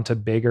on to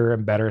bigger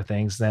and better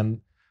things than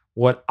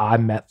what I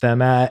met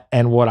them at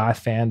and what I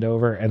fanned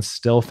over and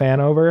still fan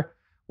over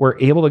were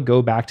able to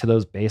go back to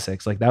those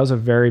basics. Like that was a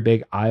very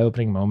big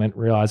eye-opening moment,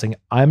 realizing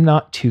I'm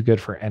not too good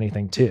for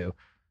anything too.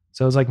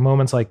 So it was like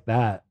moments like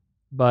that.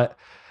 But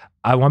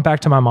I went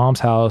back to my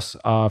mom's house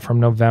from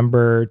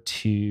November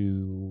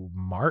to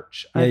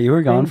March. Yeah, you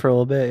were gone for a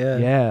little bit. Yeah.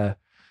 Yeah.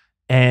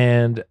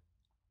 And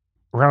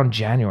around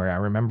January, I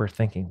remember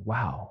thinking,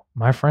 wow,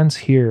 my friends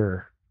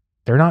here,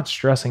 they're not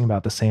stressing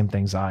about the same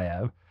things I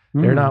have.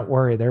 They're not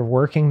worried. They're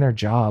working their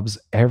jobs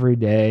every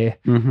day.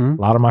 A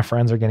lot of my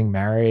friends are getting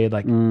married.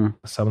 Like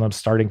some of them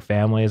starting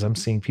families. I'm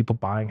seeing people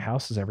buying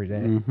houses every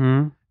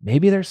day.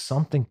 Maybe there's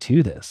something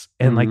to this.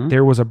 And like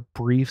there was a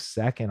brief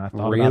second I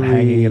thought about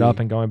hanging it up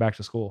and going back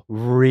to school.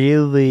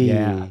 Really?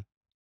 Yeah.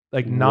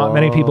 Like not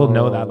many people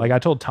know that. Whoa. Like I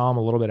told Tom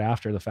a little bit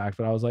after the fact,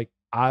 but I was like,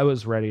 I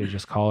was ready to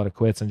just call it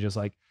quits and just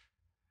like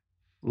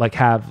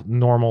have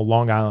normal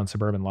Long Island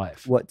suburban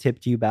life. What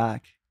tipped you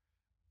back?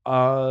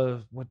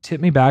 What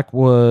tipped me back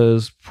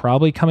was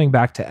probably coming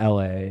back to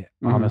LA.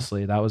 Mhm.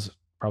 Honestly, that was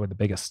probably the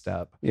biggest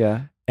step.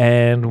 Yeah.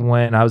 And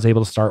when I was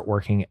able to start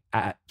working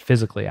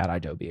physically at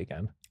Adobe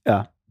again.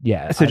 Yeah.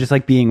 Yeah. So just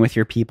like being with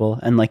your people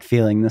and like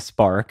feeling the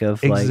spark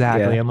of like,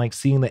 exactly. yeah. And like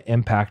seeing the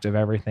impact of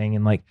everything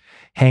and like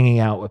hanging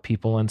out with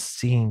people and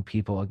seeing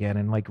people again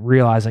and like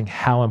realizing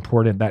how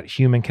important that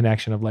human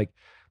connection of like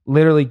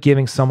literally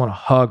giving someone a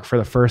hug for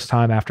the first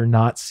time after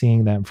not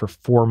seeing them for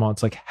 4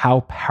 months, like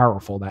how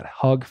powerful that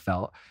hug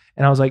felt.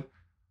 And I was like,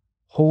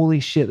 holy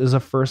shit, this is the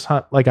first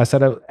time, like I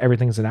said,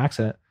 everything's an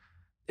accident.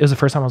 It was the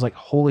first time I was like,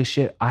 holy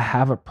shit, I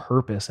have a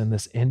purpose in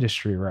this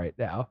industry right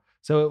now.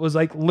 So it was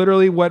like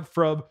literally went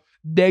from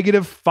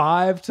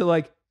 -5 to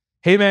like,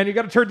 hey man, you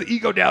got to turn the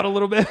ego down a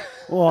little bit.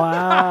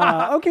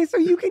 Wow. Okay, so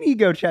you can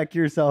ego check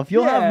yourself.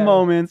 You'll Yeah. have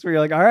moments where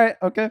you're like, all right,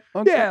 okay.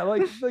 Yeah,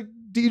 like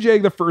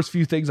DJing the first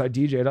few things I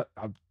DJ'd,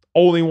 I'm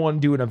only one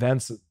doing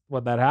events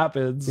when that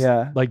happens.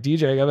 Yeah. Like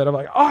DJing of it, I'm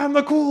like, oh, I'm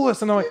the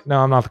coolest. And I'm like, no,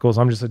 I'm not the coolest.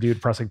 I'm just a dude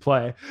pressing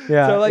play.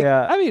 Yeah. So like,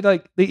 yeah. I mean,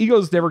 like the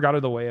ego's never got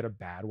in the way in a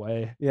bad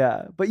way.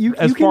 Yeah. But you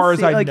As you can far as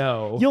see, I like,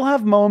 know. you'll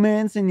have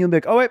moments and you'll be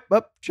like, oh wait,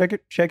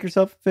 check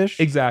yourself, Fish.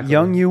 Exactly.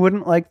 Young you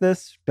wouldn't like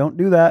this. Don't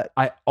do that.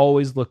 I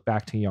always look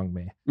back to young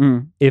me.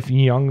 Mm. If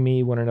young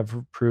me wouldn't have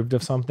approved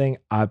of something,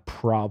 I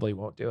probably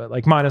won't do it.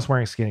 Like minus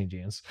wearing skinny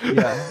jeans.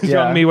 Yeah.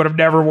 Young me would have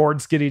never worn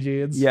skinny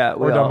jeans. Yeah,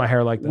 Or done my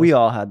hair like this. We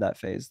all had that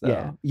phase though.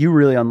 Yeah. You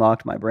really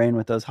unlocked my brain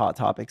with those Hot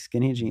Topic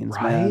skinny jeans,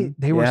 Right? man.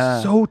 They were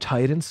Yeah. so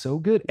tight and so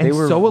good and They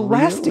were so really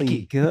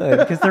elasticy. good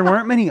because there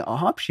weren't many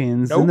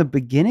options in Nope. the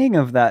beginning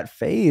of that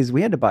phase.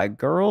 We had to buy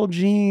girl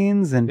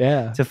jeans and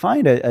Yeah. to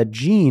find a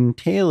jean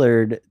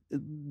tailored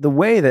the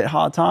way that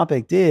Hot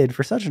Topic did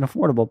for such an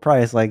affordable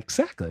price. Like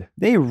Exactly.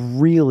 they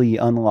really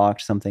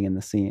unlocked something in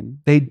the scene.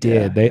 They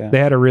did. Yeah, They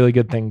had a really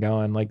good thing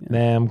going. Like Yeah.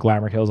 them,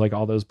 Glamour Kills, like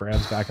all those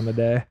brands back in the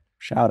day.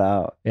 Shout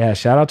out. Yeah.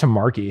 Shout out to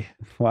Marky.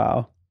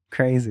 Wow.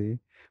 Crazy.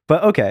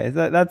 But okay,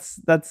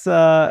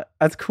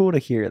 that's cool to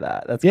hear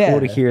that. That's Yeah. cool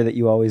to hear that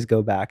you always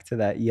go back to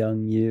that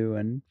young you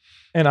and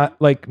And I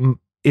like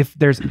if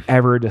there's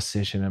ever a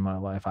decision in my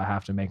life I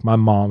have to make, my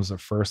mom's the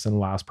first and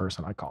last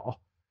person I call.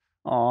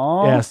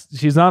 aw. Yes.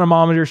 She's not a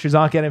momager. She's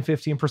not getting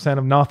 15%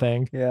 of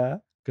nothing Yeah.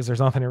 because there's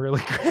nothing to really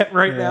get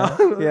right yeah.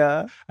 now.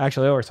 Yeah.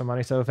 Actually, I owe her some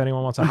money. So if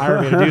anyone wants to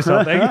hire me to do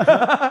something,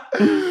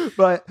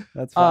 but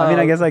That's fine. I mean,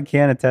 I Um, guess I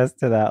can attest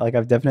to that. Like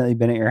I've definitely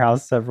been at your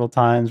house several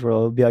times where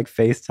it'll be like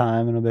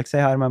FaceTime and it'll be like, say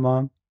hi to my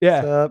mom. yeah.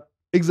 What's up?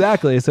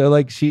 Exactly. So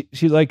like she's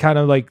like kind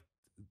of like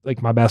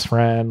my best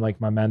friend,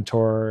 like my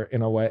mentor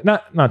in a way.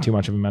 Not too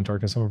much of a mentor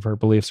because some of her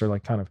beliefs are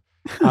like kind of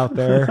out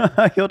there.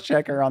 You'll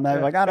check her on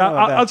that. Like, I don't know.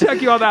 about I'll that.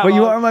 check you on that. But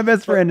you Mom. are my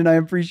best friend and I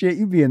appreciate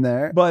you being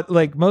there. But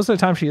like most of the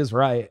time she is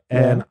right.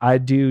 And Yeah. I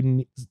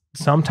do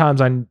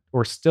sometimes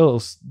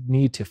still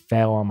need to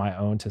fail on my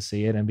own to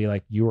see it and be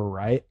like, you were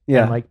right.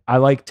 Yeah. And like, I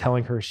like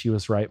telling her she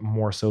was right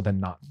more so than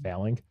not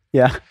failing.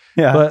 Yeah.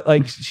 Yeah. But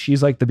like,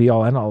 she's like the be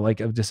all end all like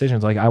of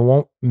decisions. Like I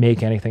won't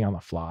make anything on the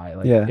fly.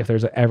 Like Yeah. if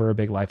there's ever a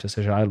big life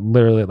decision, I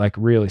literally like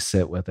really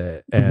sit with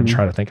it and Mhm.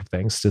 try to think of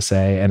things to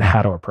say and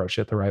how to approach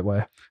it the right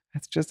way.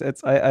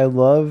 I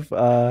love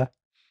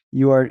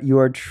you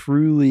are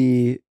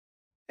truly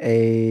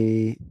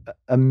a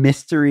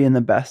mystery in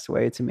the best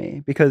way to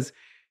me because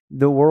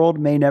the world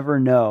may never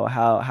know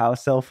how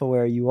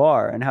self-aware you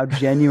are and how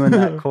genuine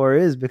that core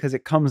is because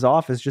it comes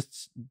off as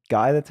just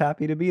guy that's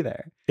happy to be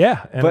there.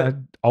 Yeah. And But- I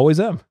always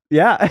am.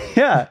 Yeah.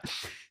 Yeah.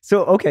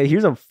 So okay,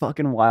 here's a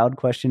fucking wild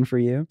question for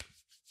you.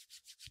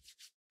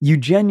 You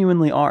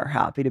genuinely are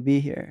happy to be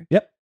here.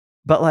 Yep.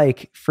 But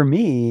like for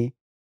me,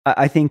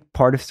 I think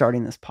part of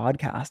starting this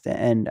podcast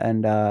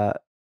and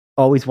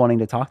always wanting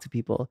to talk to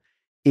people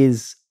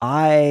is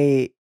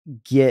I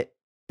get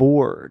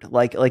bored.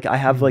 Like I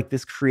have Mhm. like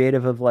this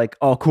creative of like,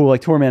 oh cool,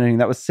 like tour managing,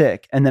 that was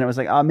sick. And then it was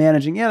like, oh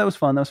managing, yeah, that was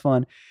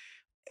fun.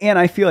 And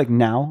I feel like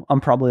now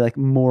I'm probably like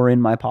more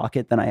in my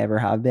pocket than I ever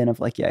have been of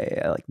like,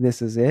 yeah, like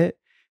this is it.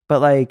 But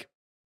like,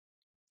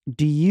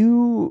 do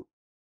you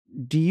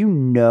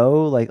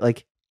know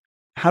like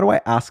how do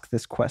I ask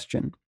this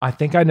question? I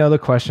think I know the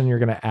question you're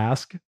going to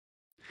ask.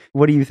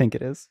 What do you think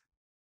it is?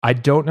 I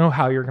don't know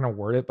how you're going to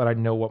word it, but I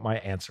know what my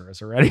answer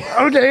is already.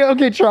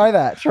 Okay, try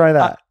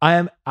that. I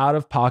am out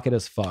of pocket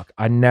as fuck.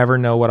 I never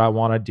know what I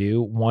want to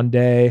do. One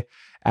day,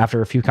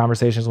 after a few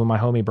conversations with my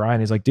homie Brian,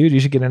 he's like, dude, you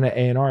should get into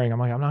A&Ring. I'm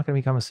like, I'm not going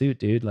to become a suit,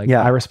 dude. Like,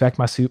 Yeah. I respect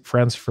my suit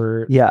friends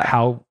for Yeah.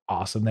 how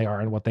awesome they are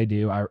and what they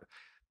do.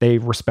 They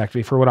respect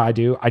me for what I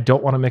do. I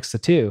don't want to mix the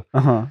two.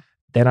 Uh-huh.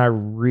 Then I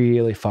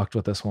really fucked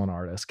with this one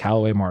artist,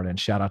 Callaway Martin.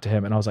 Shout out to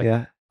him. And I was like,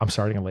 Yeah. I'm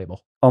starting a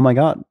label. Oh my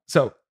God.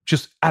 So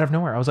just out of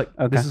nowhere, I was like,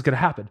 Okay. this is going to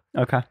happen.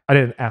 Okay. I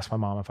didn't ask my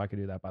mom if I could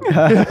do that, by the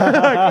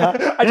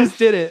way. I just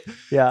did it.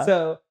 Yeah.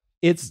 So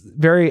it's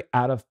very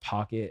out of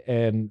pocket.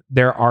 And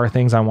there are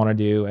things I want to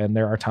do. And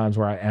there are times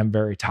where I am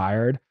very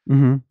tired,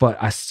 Mm-hmm. but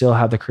I still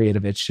have the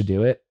creative itch to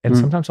do it. And Mm.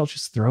 sometimes I'll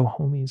just throw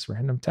homies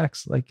random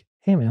texts like,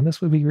 hey man,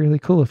 this would be really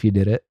cool if you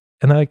did it.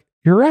 And they're like,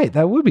 you're right,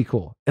 that would be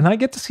cool. And I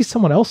get to see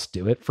someone else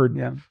do it for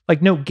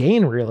like no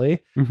gain really,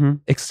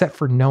 except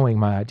for knowing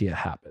my idea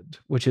happened,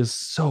 which is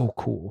so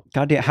cool.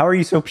 God damn, how are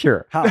you so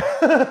pure? How?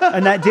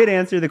 And that did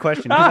answer the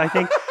question,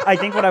 because I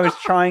think what I was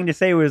trying to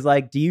say was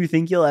like, do you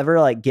think you'll ever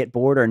like get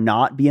bored or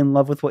not be in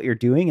love with what you're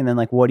doing? And then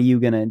like, what are you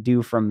going to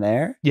do from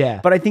there?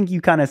 Yeah. But I think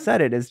you kind of said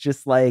it as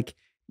just like,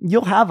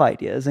 you'll have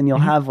ideas and you'll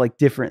have like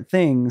different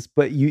things,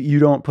 but you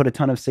don't put a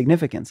ton of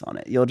significance on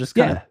it. You'll just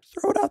kind of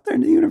throw it out there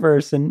in the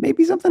universe and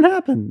maybe something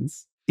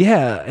happens.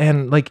 Yeah.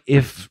 And like,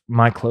 if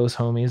my close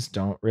homies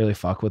don't really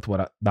fuck with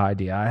the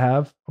idea I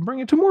have, I'll bring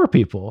it to more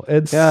people.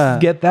 It's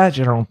get that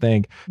general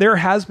thing. There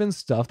has been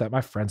stuff that my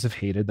friends have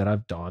hated that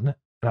I've done,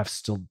 and I've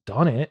still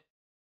done it.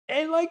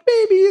 And like,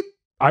 maybe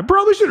I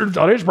probably should have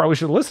done it. Probably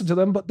should have listened to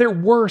them. But there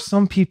were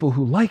some people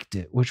who liked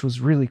it, which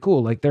was really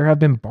cool. Like, there have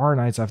been bar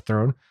nights I've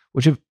thrown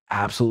which have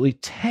absolutely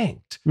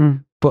tanked.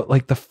 But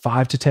like the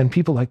 5 to 10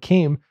 people that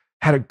came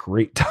had a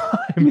great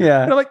time.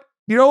 Yeah. And I'm like,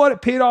 you know what?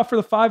 It paid off for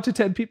the 5 to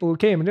 10 people who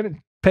came. It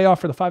didn't pay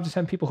off for the 5 to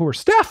 10 people who were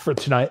staff for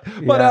tonight.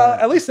 But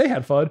at least they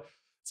had fun.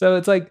 So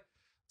it's like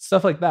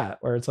stuff like that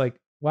where it's like,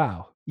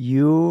 wow.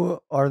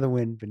 You are the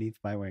wind beneath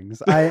my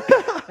wings.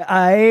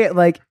 I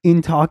like,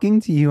 in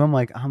talking to you, I'm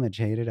like, I'm a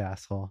jaded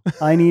asshole.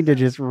 I need to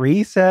just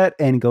reset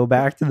and go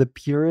back to the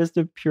purest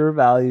of pure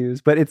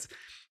values. But it's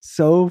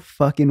so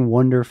fucking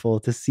wonderful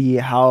to see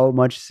how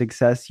much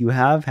success you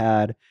have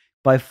had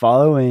by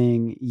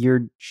following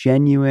your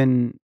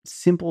genuine,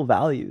 simple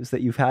values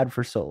that you've had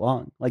for so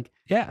long. Like,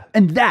 yeah.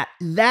 And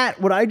that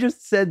what I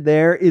just said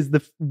there is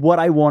what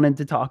I wanted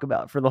to talk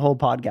about for the whole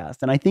podcast.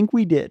 And I think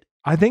we did.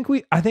 I think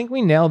we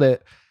nailed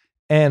it.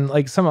 And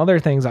like some other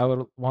things I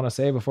would want to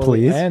say before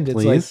we end,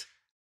 it's like,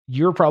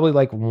 you're probably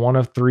like one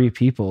of 3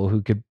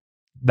 people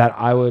that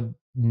I would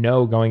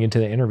know going into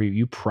the interview.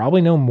 You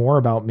probably know more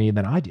about me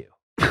than I do.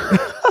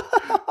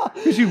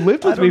 Because you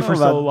lived with me for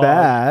so long.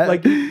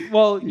 Like,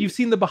 well, you've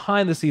seen the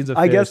behind the scenes of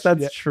Fish. I guess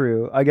that's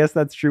true.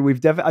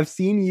 I've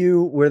seen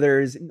you where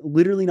there's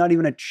literally not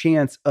even a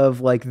chance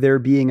of like there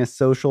being a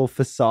social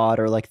facade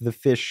or like the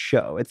Fish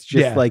show. It's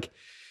just like,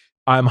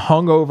 I'm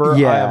hungover.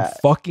 I am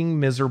fucking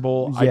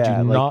miserable. I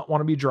do not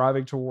want to be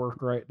driving to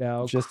work right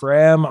now. Just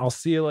cram. I'll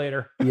see you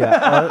later.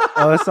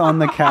 Us on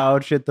the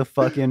couch at the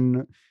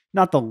fucking,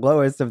 not the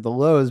lowest of the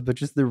lows, but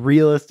just the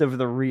realest of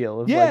the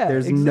real. Like,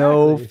 there's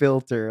no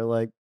filter.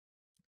 Like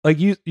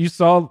you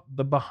saw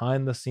the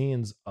behind the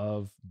scenes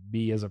of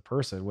me as a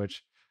person,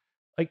 which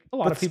like a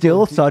lot of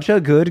people still such a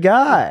good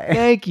guy.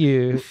 Thank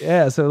you.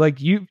 Yeah. So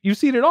like you've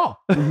seen it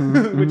all,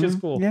 which is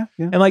cool. Yeah.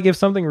 And like, if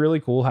something really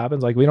cool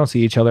happens, like we don't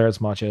see each other as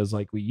much as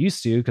like we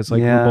used to. Cause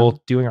like we're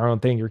both doing our own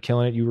thing. You're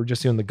killing it. You were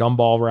just doing the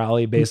gumball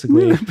rally,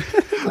 basically.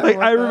 Like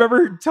I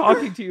remember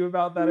talking to you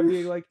about that and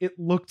being like, it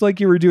looked like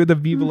you were doing the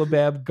Viva La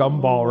Bam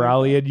gumball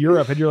rally in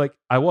Europe. And you're like,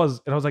 I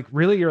was. And I was like,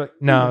 really? You're like,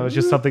 no, it was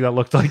just something that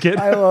looked like it.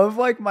 I love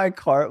like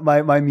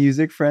my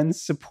music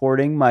friends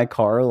supporting my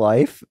car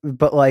life.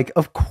 But like,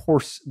 of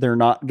course, they're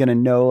not going to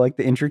know like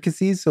the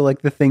intricacies. So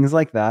like the things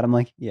like that, I'm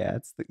like,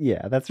 that's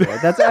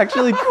right. That's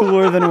actually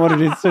cooler than what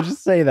it is. So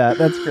just say that.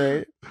 That's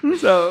great.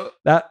 So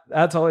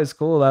that's always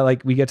cool that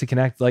like we get to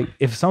connect. Like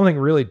if something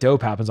really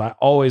dope happens, I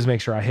always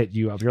make sure I hit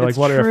you up. You're like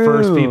one of the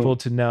first people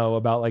to know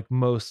about like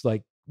most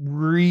like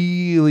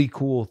really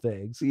cool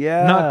things.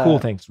 Yeah. Not cool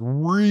things.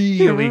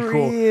 Really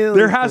cool.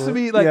 There has to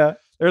be like,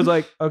 there's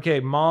like, okay,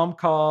 mom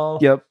call.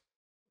 Yep.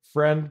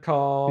 Friend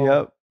call.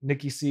 Yep.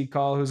 Nikki C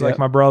call, who's like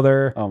my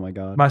brother. Oh my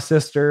God. My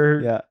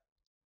sister. Yeah.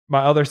 My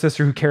other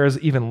sister who cares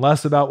even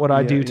less about what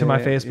I do to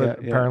my face, but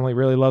apparently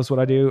really loves what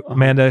I do.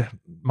 Amanda,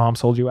 mom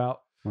sold you out.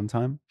 One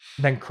time.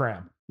 Then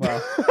Cram.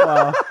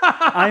 Wow.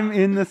 I'm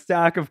in the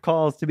stack of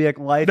calls to be like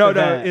life event.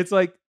 No, it's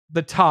like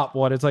the top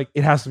one. It's like,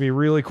 it has to be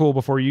really cool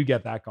before you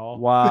get that call.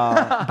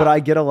 Wow. But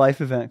I get a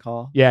life event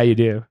call. Yeah, you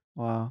do.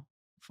 Wow.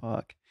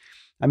 Fuck.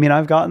 I mean,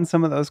 I've gotten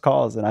some of those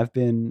calls and I've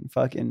been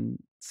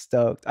fucking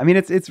stoked. I mean,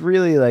 it's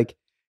really like,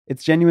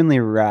 it's genuinely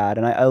rad.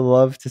 And I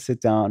love to sit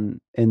down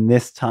in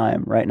this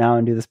time right now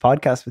and do this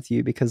podcast with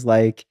you, because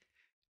like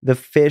the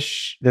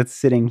Fish that's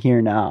sitting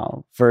here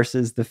now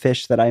versus the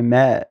Fish that I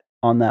met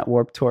on that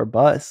Warped Tour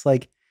bus,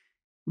 like,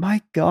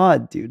 my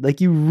God, dude, like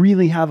you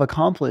really have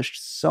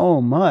accomplished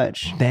so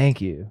much.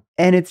 Thank you.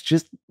 And it's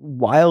just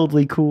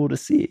wildly cool to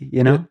see,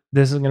 you know?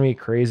 This is going to be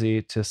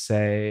crazy to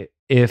say.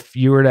 If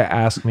you were to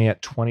ask me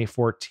at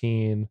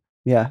 2014,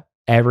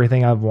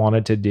 everything I've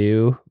wanted to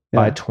do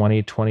by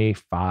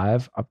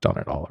 2025, I've done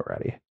it all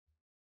already.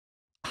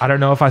 I don't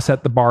know if I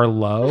set the bar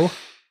low,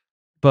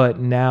 but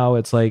now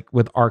it's like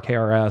with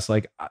RKRS,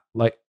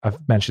 like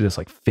I've mentioned this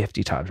like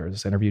 50 times during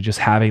this interview, just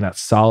having that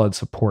solid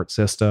support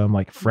system,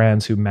 like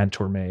friends who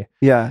mentor me.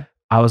 Yeah.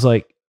 I was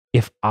like,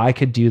 if I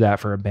could do that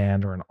for a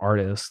band or an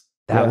artist,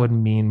 that would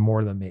mean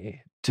more than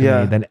me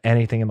than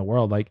anything in the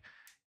world. Like,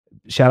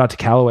 shout out to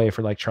Callaway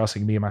for like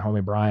trusting me and my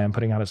homie Brian,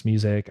 putting out his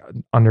music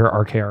under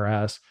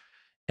RKRS.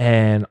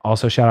 And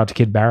also shout out to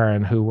Kid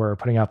Baron, who were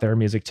putting out their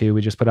music too.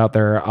 We just put out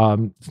their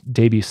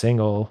debut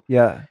single.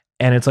 Yeah.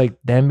 And it's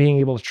like them being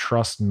able to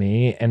trust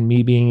me and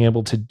me being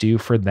able to do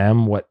for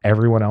them what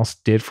everyone else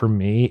did for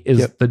me is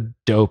the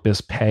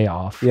dopest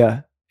payoff.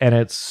 Yeah. And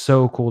it's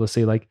so cool to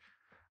see. Like,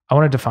 I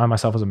want to define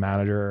myself as a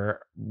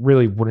manager.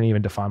 Really wouldn't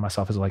even define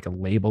myself as like a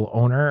label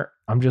owner.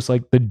 I'm just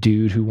like the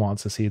dude who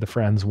wants to see the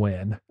friends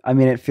win. I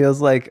mean, it feels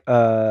like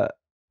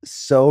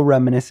so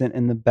reminiscent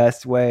in the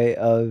best way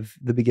of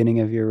the beginning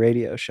of your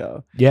radio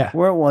show. Yeah.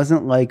 Where it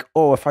wasn't like,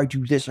 oh, if I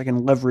do this, I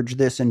can leverage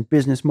this and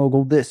business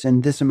mogul this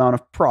and this amount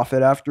of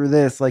profit after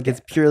this. Like,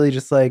 it's purely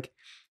just like,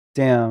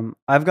 damn,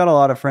 I've got a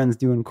lot of friends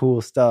doing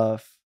cool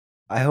stuff.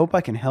 I hope I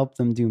can help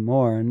them do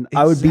more. And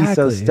I would be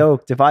so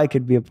stoked if I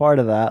could be a part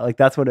of that. Like,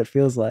 that's what it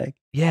feels like.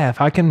 Yeah.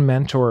 If I can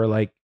mentor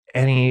like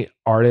any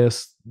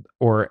artist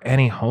or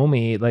any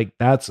homie, like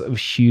that's a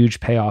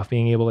huge payoff,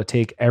 being able to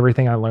take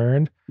everything I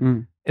learned.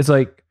 It's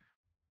like,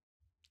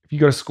 if you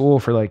go to school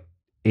for like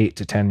 8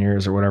 to 10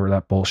 years or whatever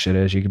that bullshit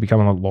is, you could become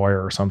a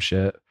lawyer or some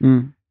shit.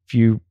 If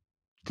you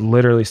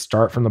literally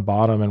start from the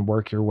bottom and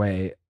work your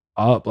way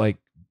up, like,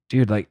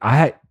 dude, like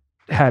I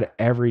had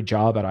every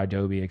job at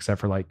Adobe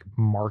except for like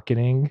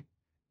marketing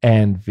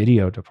and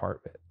video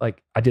department.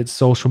 Like, I did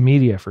social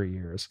media for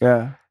years.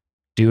 Yeah.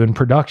 Doing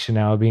production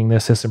now, being the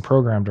assistant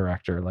program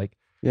director, like,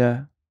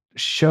 yeah,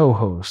 show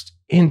host,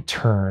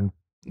 intern,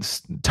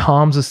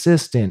 Tom's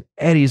assistant,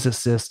 Eddie's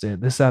assistant,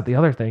 this, that, the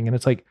other thing. And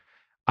it's like,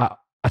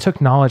 I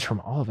took knowledge from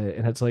all of it.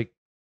 And it's like,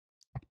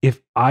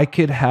 if I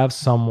could have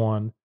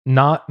someone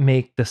not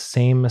make the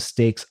same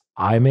mistakes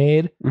I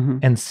made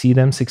and see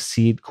them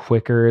succeed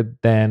quicker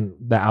than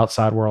the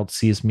outside world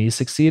sees me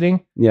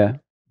succeeding, yeah,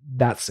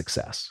 that's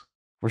success.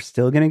 We're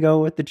still going to go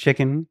with the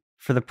chicken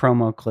for the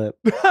promo clip.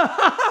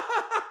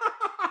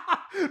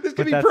 This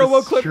could be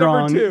promo clip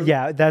number 2.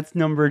 Yeah, that's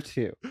number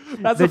 2.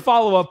 That's a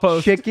follow-up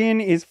post.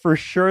 Chicken is for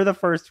sure the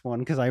first one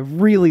because I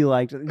really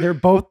liked it. They're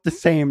both the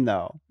same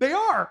though. They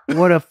are.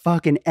 What a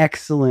fucking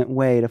excellent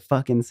way to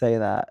fucking say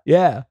that.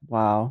 Yeah.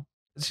 Wow.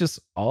 It's just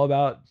all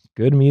about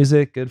good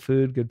music, good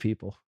food, good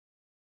people.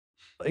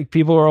 Like,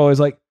 people are always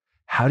like,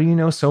 how do you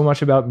know so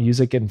much about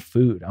music and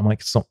food? I'm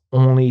like, it's the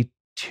only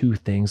 2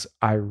 things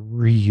I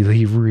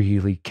really,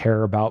 really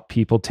care about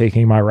people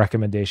taking my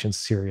recommendations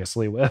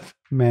seriously with.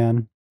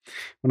 Man,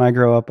 when I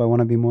grow up, I want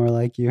to be more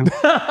like you.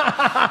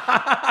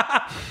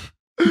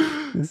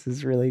 This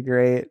is really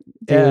great.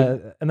 Dude. Yeah.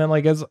 And then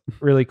like, it's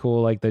really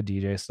cool, like the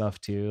DJ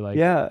stuff too. Like,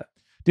 yeah.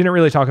 Didn't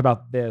really talk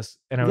about this.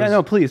 And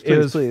please. I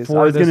was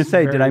going to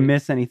say, did I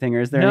miss anything,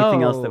 or is there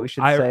anything else that we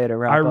should say to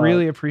wrap up? I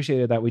really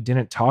appreciated that we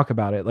didn't talk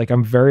about it. Like,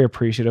 I'm very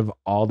appreciative of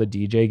all the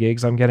DJ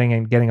gigs I'm getting,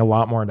 and getting a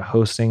lot more into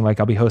hosting.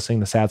 Like, I'll be hosting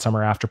the Sad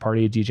Summer After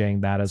Party,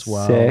 DJing that as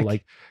well. Sick.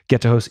 Like,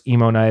 get to host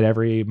Emo Night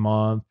every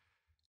month,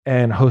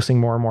 and hosting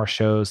more and more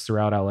shows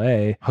throughout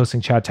LA.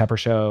 Hosting Chad Tepper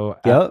show.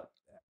 Yep.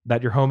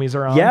 That your homies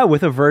are on. Yeah,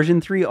 with a version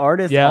 3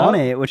 artist on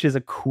it, which is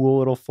a cool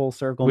little full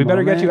circle We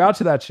better get you out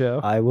to that show.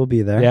 I will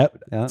be there.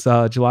 Yep. It's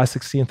July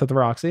 16th at the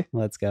Roxy.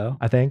 Let's go.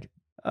 I think.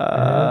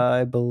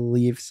 I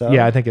believe so.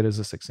 Yeah, I think it is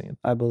the 16th.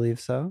 I believe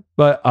so.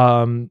 But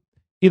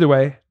either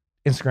way,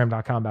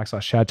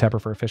 Instagram.com/Chad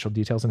Tepper for official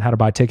details and how to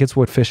buy tickets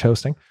with Fish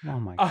hosting. Oh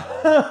my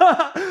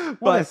God.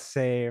 What a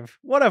save.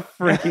 What a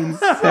freaking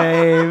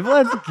save.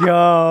 Let's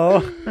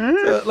go.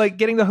 So, like,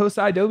 getting to host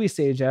the Adobe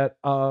stage at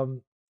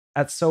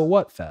So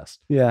What Fest.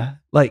 Yeah.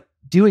 Like,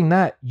 doing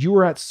that, you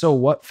were at So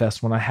What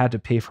Fest when I had to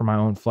pay for my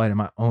own flight and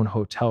my own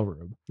hotel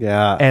room.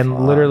 Yeah.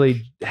 And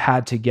literally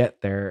had to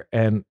get there.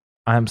 And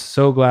I'm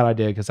so glad I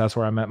did, because that's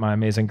where I met my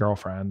amazing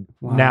girlfriend,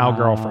 now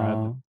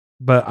girlfriend.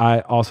 But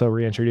I also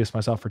reintroduced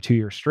myself for 2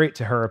 years straight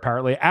to her,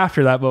 apparently,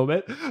 after that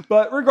moment.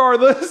 But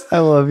regardless. I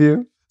love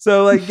you.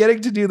 So, like,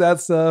 getting to do that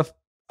stuff.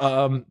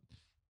 And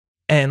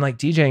like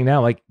DJing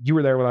now, like, you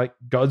were there when like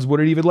Guds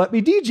wouldn't even let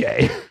me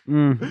DJ.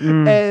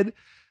 And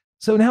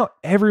so now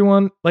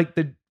everyone, like,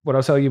 what I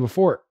was telling you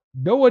before,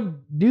 no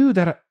one knew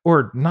that,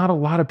 or not a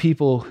lot of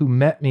people who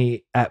met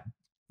me at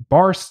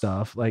bar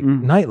stuff, like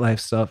nightlife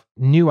stuff,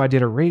 knew I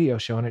did a radio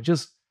show. And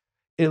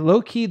it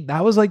low key,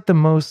 that was like the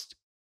most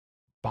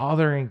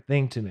bothering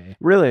thing to me.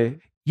 Really?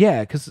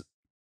 Yeah, because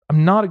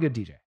I'm not a good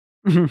DJ.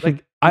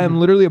 Like, I am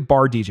literally a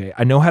bar DJ.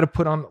 I know how to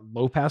put on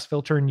low pass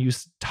filter and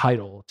use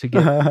Tidal to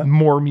get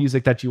more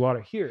music that you want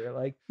to hear.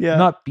 Like,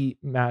 not beat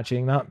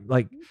matching, not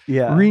like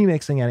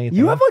remixing anything.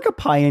 You have like a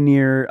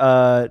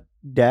Pioneer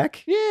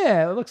deck.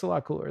 Yeah, it looks a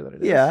lot cooler than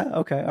it is. Yeah,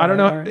 okay. I don't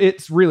know. Right.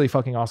 It's really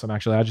fucking awesome,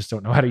 actually. I just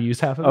don't know how to use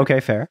half of it. Okay,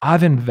 fair.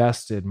 I've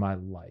invested my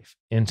life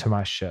into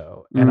my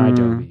show and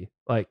Adobe.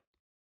 Like,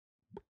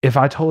 if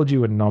I told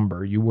you a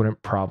number, you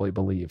wouldn't probably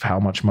believe how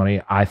much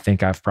money I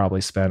think I've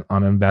probably spent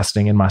on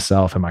investing in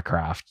myself and my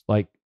craft.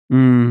 Like,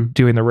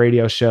 doing the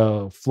radio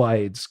show,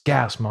 flights,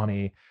 gas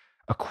money,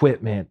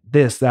 equipment,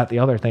 this, that, the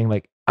other thing.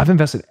 Like, I've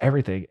invested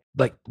everything.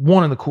 Like,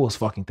 one of the coolest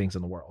fucking things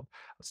in the world. I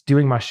was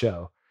doing my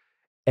show,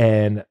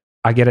 and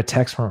I get a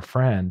text from a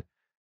friend,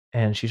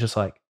 and she's just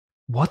like,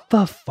 what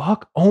the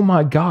fuck? Oh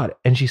my God.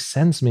 And she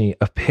sends me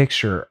a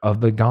picture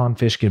of the Gone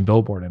Fishkin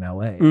billboard in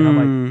LA. And I'm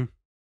like,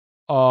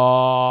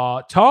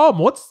 Tom,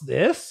 what's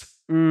this?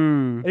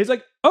 And he's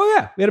like, Oh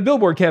yeah, we had a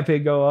billboard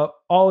campaign go up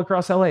all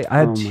across LA. I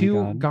had Oh my 2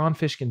 God. Gone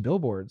Fishkin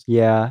billboards.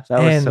 Yeah, that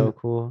was so And-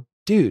 cool.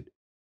 Dude,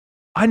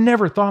 I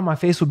never thought my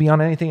face would be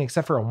on anything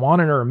except for a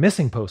wanted or a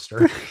missing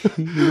poster.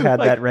 You had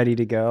Like, that ready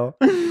to go.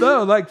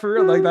 No, like for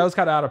real, like that was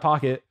kind of out of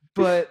pocket.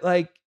 But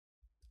like,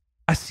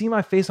 I see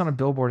my face on a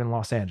billboard in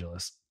Los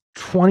Angeles,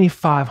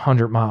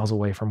 2,500 miles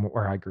away from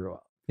where I grew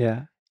up.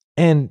 Yeah.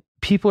 And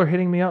people are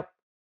hitting me up.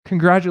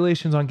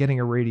 Congratulations on getting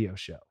a radio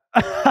show.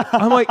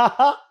 I'm like,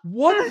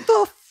 what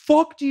the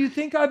fuck do you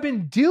think I've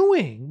been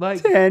doing?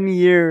 Like, 10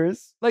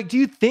 years. like, do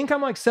you think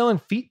I'm like selling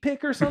feet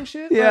pick or some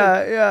shit?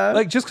 Yeah, yeah.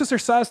 Like just because they're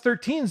size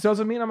 13s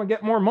doesn't mean I'm gonna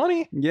get more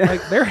money. yeah.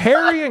 Like they're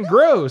hairy and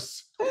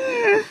gross.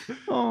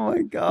 Oh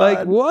my God.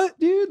 Like what,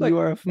 dude? Like You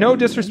are a funny no man.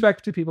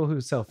 disrespect to people who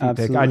sell feet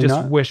pick. I Absolutely just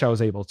not. wish I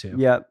was able to.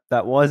 Yep,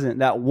 that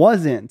wasn't It how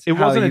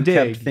wasn't a you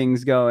dig. kept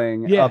things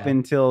going Yeah. up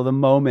until the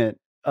moment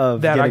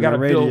of That I getting got a a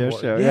radio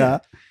billboard. show. Yeah. Yeah.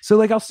 So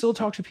like I'll still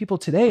talk to people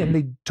today and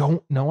they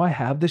don't know I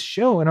have this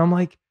show. And I'm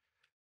like,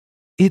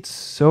 it's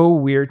so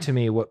weird to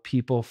me what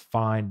people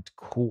find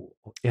cool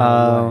in a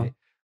Oh. way.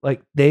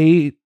 Like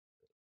they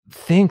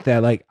think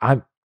that like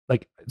I'm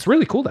like it's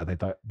really cool that they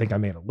think I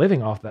made a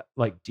living off that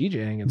like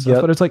DJing and stuff.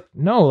 Yep. But it's like,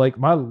 no, like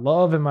my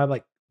love and my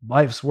like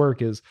life's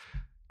work is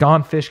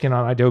Gone Fishkin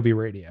on Adobe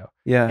Radio.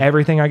 Yeah.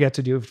 Everything I get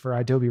to do for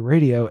Adobe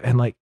Radio. And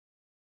like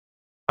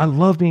I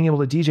love being able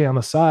to DJ on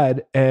the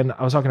side. And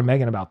I was talking to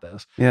Megan about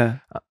this. Yeah.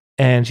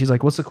 And she's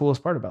like, what's the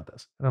coolest part about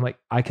this? And I'm like,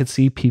 I could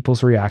see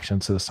people's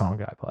reactions to the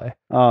song I play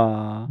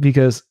Aw.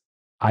 because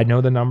I know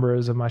the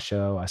numbers of my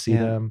show. I see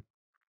Yeah. them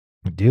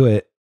do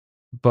it,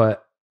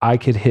 but I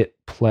could hit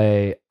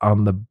play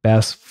on the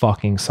best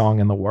fucking song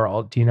in the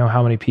world. Do you know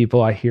how many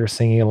people I hear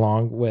singing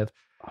along with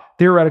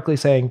theoretically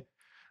saying,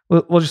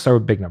 we'll just throw a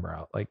big number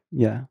out. Like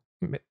Yeah.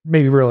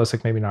 maybe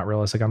realistic, maybe not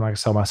realistic. I'm not gonna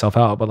sell myself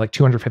out, but like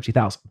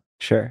 250,000.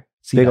 Sure.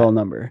 See Big that? old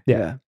number.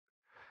 Yeah.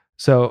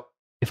 So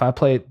if I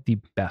play the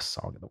best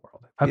song in the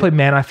world, if I play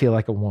Man, I Feel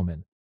Like a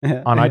Woman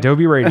Yeah. on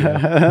Adobe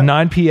Radio,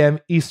 9 p.m.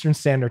 Eastern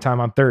Standard Time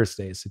on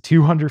Thursdays to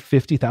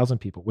 250,000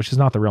 people, which is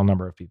not the real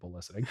number of people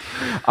listening.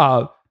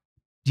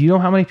 Do you know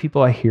how many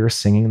people I hear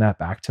singing that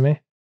back to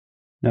me?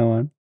 No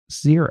one.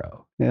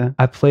 0. Yeah.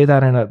 I play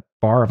that in a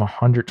bar of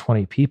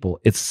 120 people.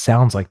 It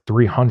sounds like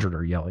 300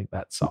 are yelling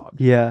that song.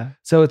 Yeah.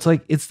 So it's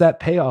like, it's that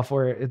payoff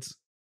where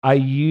I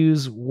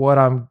use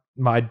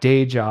my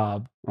day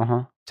job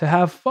Uh-huh. to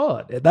have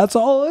fun. That's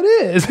all it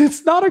is.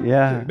 It's not a,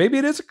 Yeah. maybe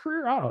it is a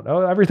career. I don't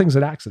know. Everything's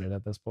an accident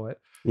at this point.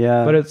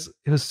 Yeah. But it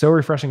was so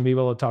refreshing to be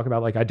able to talk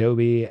about like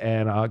Adobe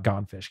and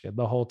Gone Fishkin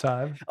the whole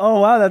time. Oh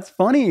wow, that's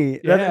funny.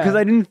 Yeah. Because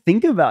I didn't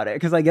think about it.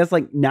 Because I guess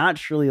like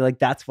naturally, like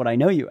that's what I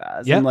know you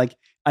as. Yeah. And like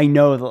I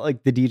know that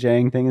like the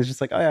DJing thing is just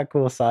like, oh yeah,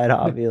 cool side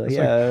hobby. Like It's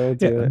yeah, we'll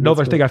do it.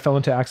 Another That's thing cool. I fell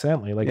into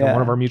accidentally. Like Yeah.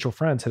 one of our mutual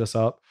friends hit us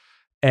up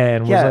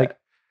and was Yeah. like,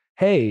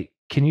 "Hey,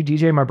 can you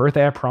DJ my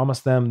birthday? I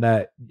promised them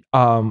that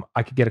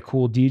I could get a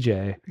cool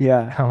DJ."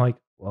 Yeah. And I'm like,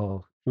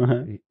 "Well,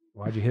 Uh-huh.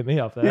 why'd you hit me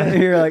up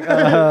then?" You're like,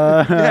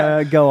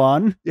 Yeah. go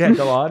on. Yeah,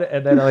 go on.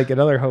 And then like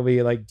another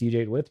homie like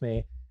DJ'd with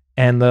me.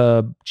 And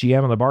the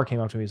GM of the bar came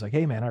up to me. He's like,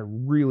 "Hey man, I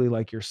really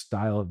like your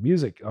style of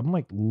music." I'm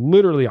like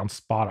literally on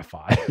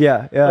Spotify.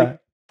 Yeah. Yeah. Like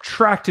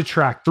track to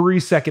track,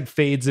 3-second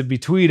fades in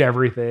between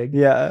everything.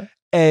 yeah.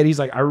 And he's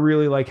like, "I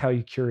really like how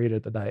you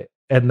curated the night."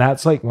 And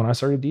that's like when I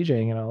started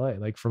DJing in LA,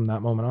 like from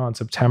that moment on,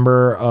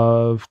 September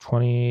of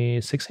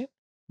 2016.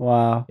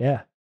 Wow.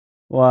 Yeah.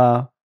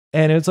 Wow.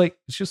 And it's like,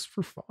 it's just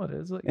for fun.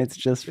 It's like, It's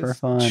just for it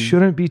fun.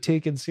 shouldn't be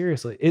taken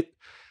seriously.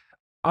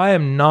 I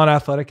am not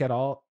athletic at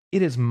all.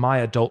 It is my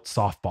adult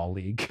softball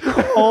league.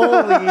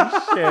 Holy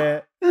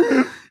shit.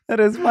 That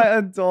is my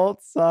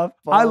adult softball.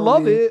 I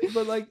love league. it,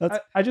 but like, That's-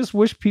 I just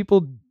wish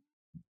people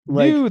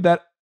Like, knew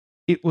that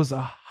it was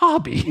a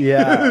hobby.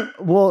 yeah.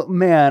 Well,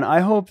 man, I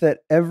hope that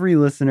every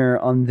listener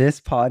on this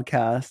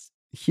podcast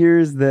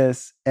hears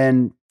this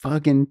and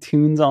fucking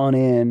tunes on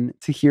in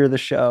to hear the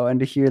show and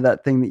to hear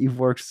that thing that you've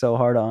worked so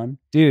hard on.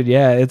 Dude,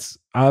 yeah,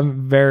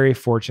 I'm very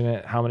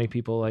fortunate how many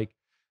people like,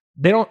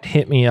 they don't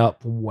hit me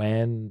up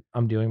when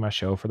I'm doing my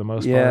show for the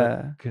most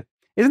Yeah. part.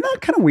 Isn't that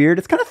kind of weird?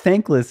 It's kind of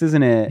thankless,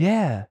 isn't it?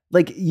 Yeah.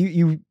 Like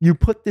you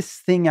put this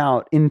thing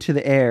out into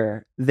the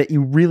air that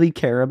you really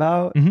care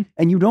about, Mhm.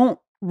 and you don't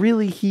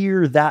really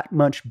hear that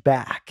much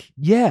back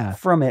Yeah.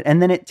 from it.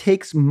 And then it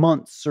takes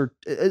months or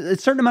a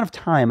certain amount of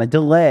time, a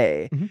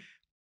delay, Mhm.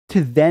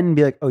 to then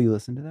be like, oh, you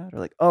listened to that? Or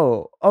like,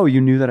 oh,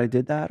 you knew that I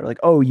did that? Or like,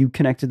 oh, you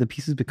connected the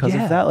pieces because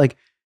Yeah. of that? Like,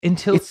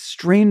 Until it's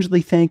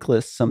strangely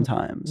thankless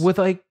sometimes. with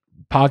like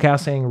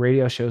podcasting,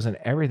 radio shows, and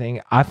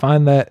everything, I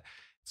find that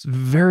it's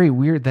very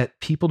weird that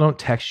people don't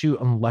text you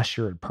unless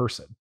you're in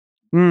person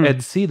Mm.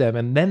 and see them,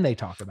 and then they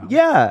talk about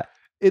Yeah.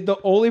 it. The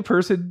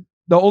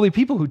only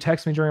people who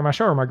text me during my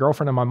show are my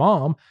girlfriend and my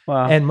mom.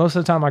 Wow. And most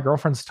of the time, my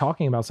girlfriend's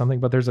talking about something,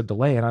 but there's a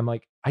delay, and I'm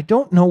like, I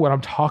don't know what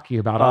I'm talking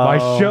about on my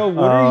Oh, show.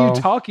 What are oh,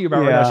 you talking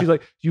about right now? yeah. She's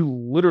like, you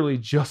literally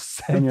just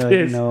said And you're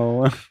this. like,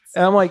 no.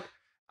 And I'm like,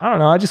 I don't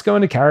know. I just go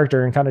into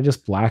character and kind of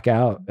just black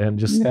out and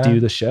just Yeah. do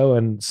the show.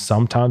 And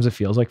sometimes it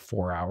feels like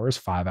 4 hours,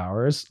 5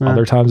 hours. Yeah.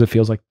 Other times it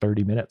feels like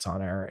 30 minutes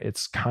on air.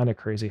 It's kind of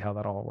crazy how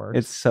that all works.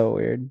 It's so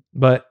weird.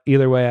 But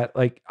either way,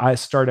 I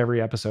start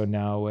every episode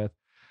now with,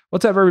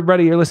 what's up,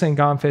 everybody? You're listening to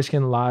Gone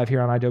Fishkin live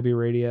here on iDobe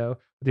Radio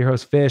with your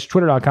host Fish,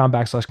 twitter.com/Gone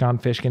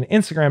Fishkin,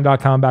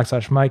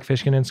 Instagram.com/Mike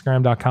Fishkin,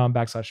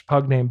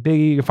 Instagram.com/Pug named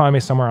Biggie. You can find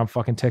me somewhere on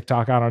fucking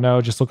TikTok. I don't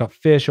know. Just look up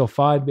Fish. You'll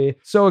find me.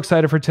 So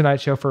excited for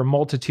tonight's show for a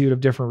multitude of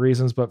different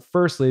reasons. But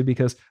firstly,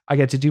 because I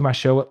get to do my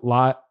show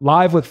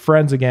live with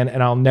friends again,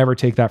 and I'll never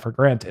take that for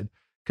granted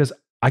because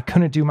I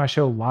couldn't do my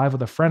show live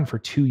with a friend for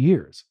 2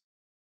 years.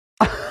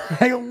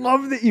 I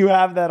love that you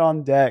have that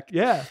on deck.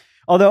 Yeah.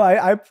 Although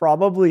I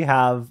probably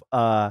have,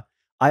 I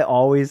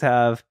always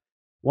have,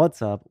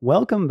 what's up?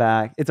 Welcome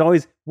back. It's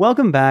always,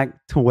 welcome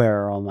back to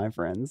Where Are All My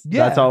Friends?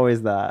 Yeah. That's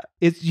always that.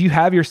 It's you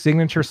have your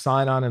signature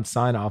sign on and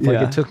sign off. Like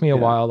Yeah, it took me a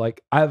yeah. while.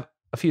 Like I have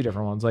a few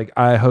different ones. Like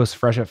I host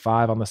Fresh at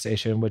 5 on the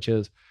station, which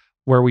is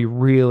where we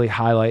really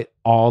highlight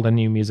all the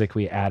new music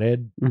we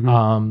added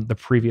Mhm. the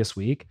previous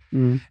week.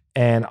 Mhm.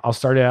 And I'll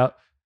start it out.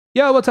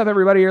 Yo, what's up,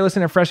 everybody? You're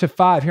listening to Fresh at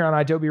 5 here on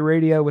iDobe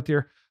Radio with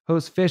your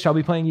host Fish. I'll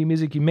be playing you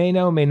music you may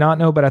know, may not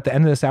know, but at the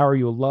end of this hour,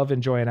 you will love,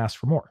 enjoy, and ask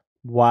for more.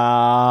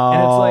 Wow.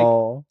 And it's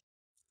like,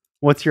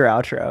 what's your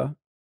outro?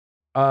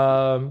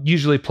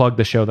 Usually plug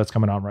the show that's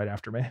coming on right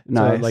after me.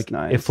 Nice, so like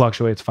nice. it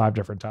fluctuates 5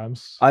 different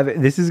times.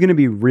 This is going to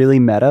be really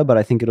meta, but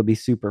I think it'll be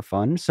super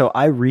fun. So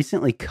I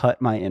recently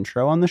cut my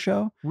intro on the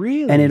show,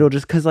 Really? and it'll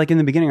just, because like in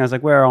the beginning I was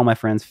like, where are all my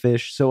friends?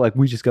 Fish. So like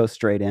we just go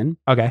straight in.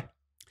 Okay.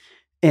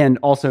 And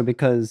also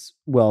because,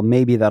 well,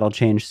 maybe that'll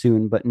change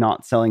soon, but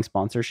not selling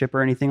sponsorship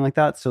or anything like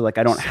that. So like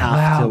I don't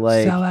have to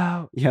like, sell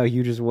out.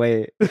 you just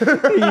wait. You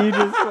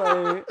just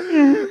wait.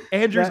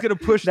 Andrew's That- gonna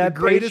push the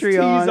greatest tease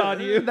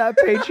on you. That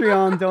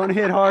Patreon don't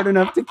hit hard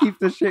enough to keep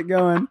the shit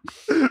going.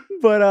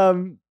 But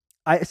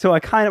I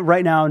kind of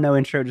right now, no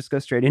intro, just go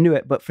straight into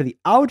it. But for the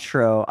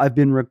outro, I've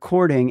been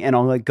recording and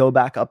I'll like go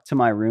back up to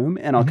my room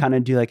and I'll Mhm. kind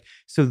of do like,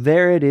 so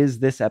there it is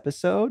this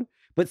episode.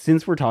 But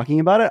since we're talking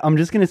about it, I'm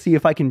just gonna see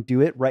if I can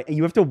do it right.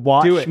 You have to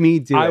watch Do it. me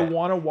do I it.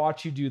 want to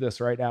watch you do this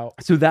right now.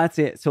 So that's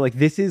it. So like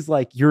this is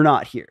like you're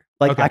not here.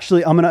 Like Okay.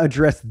 actually, I'm gonna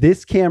address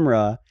this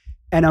camera,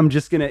 and I'm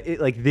just gonna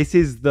this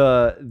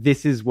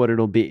is what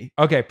it'll be.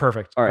 Okay,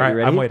 perfect. All right, you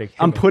ready? I'm waiting. Hit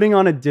I'm me. putting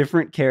on a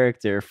different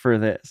character for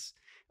this.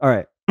 All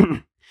right.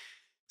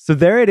 So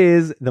there it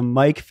is, the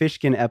Mike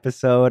Fishkin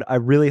episode. I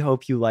really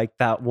hope you liked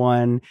that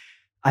one.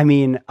 I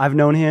mean, I've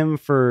known him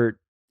for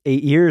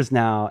 8 years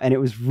now, and it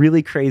was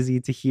really crazy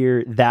to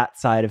hear that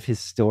side of his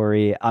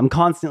story. I'm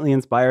constantly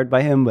inspired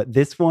by him, but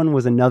this one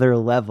was another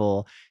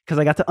level because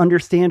I got to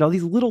understand all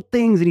these little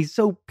things, and he's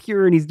so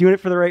pure and he's doing it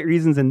for the right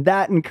reasons, and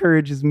that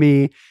encourages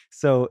me.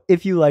 So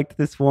if you liked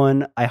this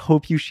one, I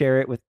hope you share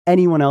it with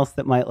anyone else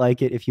that might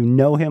like it. If you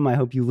know him, I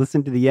hope you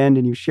listen to the end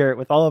and you share it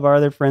with all of our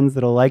other friends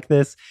that'll like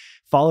this.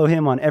 Follow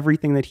him on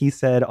everything that he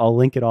said. I'll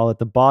link it all at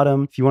the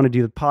bottom. If you want to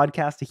do the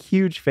podcast, a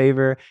huge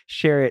favor,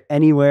 share it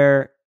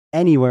anywhere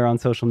on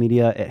social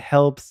media. It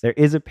helps. There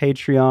is a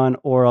Patreon,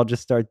 or I'll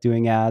just start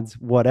doing ads,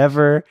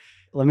 whatever.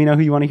 Let me know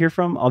who you want to hear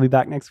from. I'll be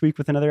back next week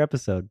with another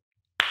episode.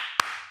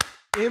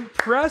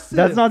 Impressive.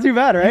 That's not too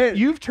bad, right?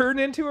 You've turned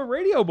into a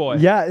radio boy.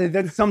 Yeah,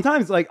 that's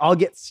sometimes like I'll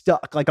get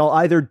stuck. Like I'll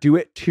either do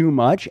it too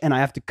much and I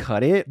have to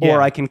cut it, Yeah.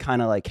 or I can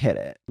kind of like hit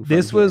it. from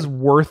This here. was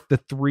worth the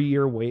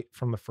 3-year wait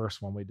from the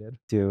first one we did.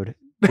 dude.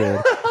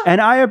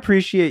 And I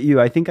appreciate you.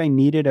 I think I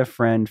needed a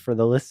friend for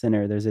the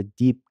listener. There's a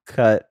deep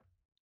cut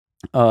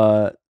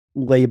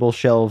label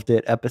shelved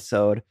it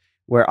episode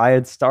where I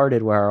had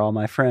started Where Are All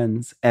My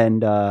Friends,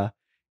 and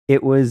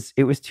it was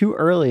too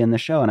early in the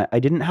show, and I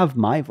didn't have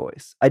my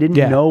voice. I didn't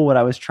Yeah. know what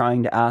I was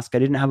trying to ask. I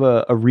didn't have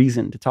a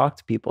reason to talk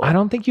to people. I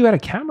don't think you had a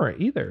camera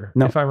either,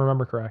 No. if I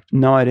remember correct.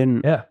 No, I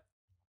didn't. Yeah.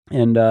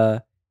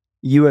 And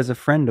you as a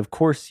friend, of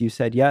course, you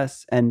said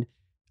yes. And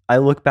I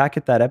look back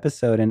at that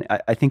episode, and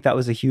I think that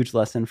was a huge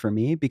lesson for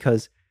me,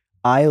 because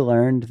I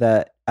learned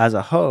that as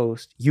a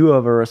host, you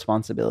have a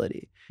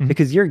responsibility. Mhm.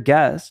 Because your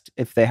guest,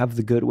 if they have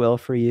the goodwill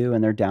for you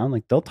and they're down,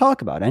 like they'll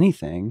talk about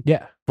anything,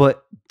 Yeah.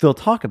 but they'll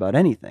talk about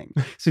anything.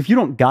 So if you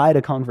don't guide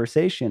a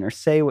conversation or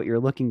say what you're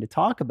looking to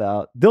talk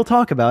about, they'll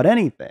talk about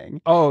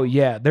anything. Oh,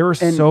 yeah. There were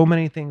And- so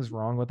many things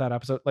wrong with that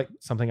episode. Like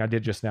something I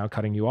did just now,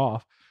 cutting you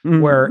off,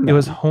 Mm, where no. it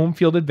was home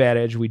field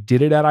advantage. We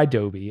did it at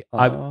iDobe. Oh.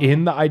 I'm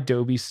in the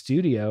iDobe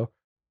studio.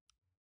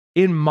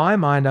 In my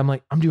mind, I'm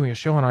like, I'm doing a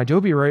show on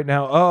iDobe right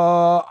now.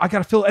 I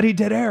gotta fill any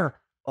dead air.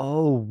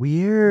 Oh,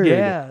 weird.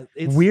 Yeah,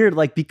 it's Weird.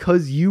 Like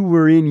because you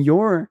were in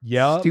your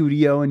Yup.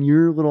 studio and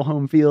your little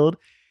home field,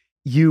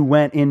 you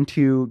went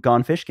into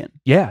Gone Fishkin.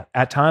 Yeah,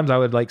 at times I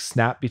would like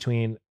snap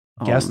between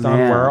Oh, guest on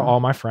Where Are man. All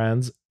My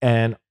Friends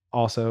and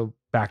also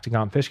back to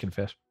Gone Fishkin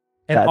Fish.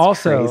 And That's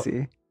also,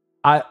 crazy.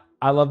 I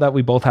love that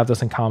we both have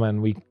this in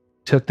common. We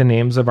took the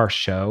names of our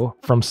show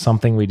from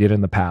something we did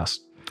in the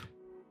past.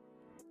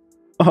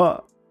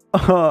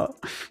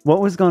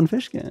 What was Gone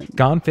Fishkin?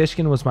 Gone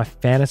Fishkin was my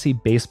fantasy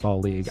baseball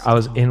league. I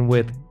was in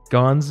with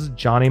Guns,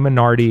 Johnny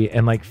Minardi,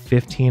 and like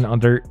 15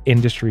 other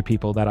industry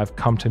people that I've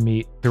come to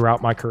meet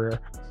throughout my career.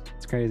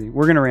 It's crazy.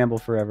 We're gonna ramble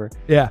forever.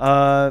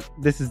 Yeah.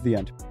 This is the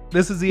end.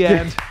 This is the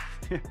end.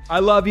 I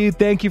love you.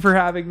 Thank you for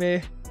having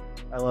me.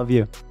 I love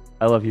you.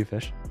 I love you,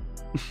 Fish.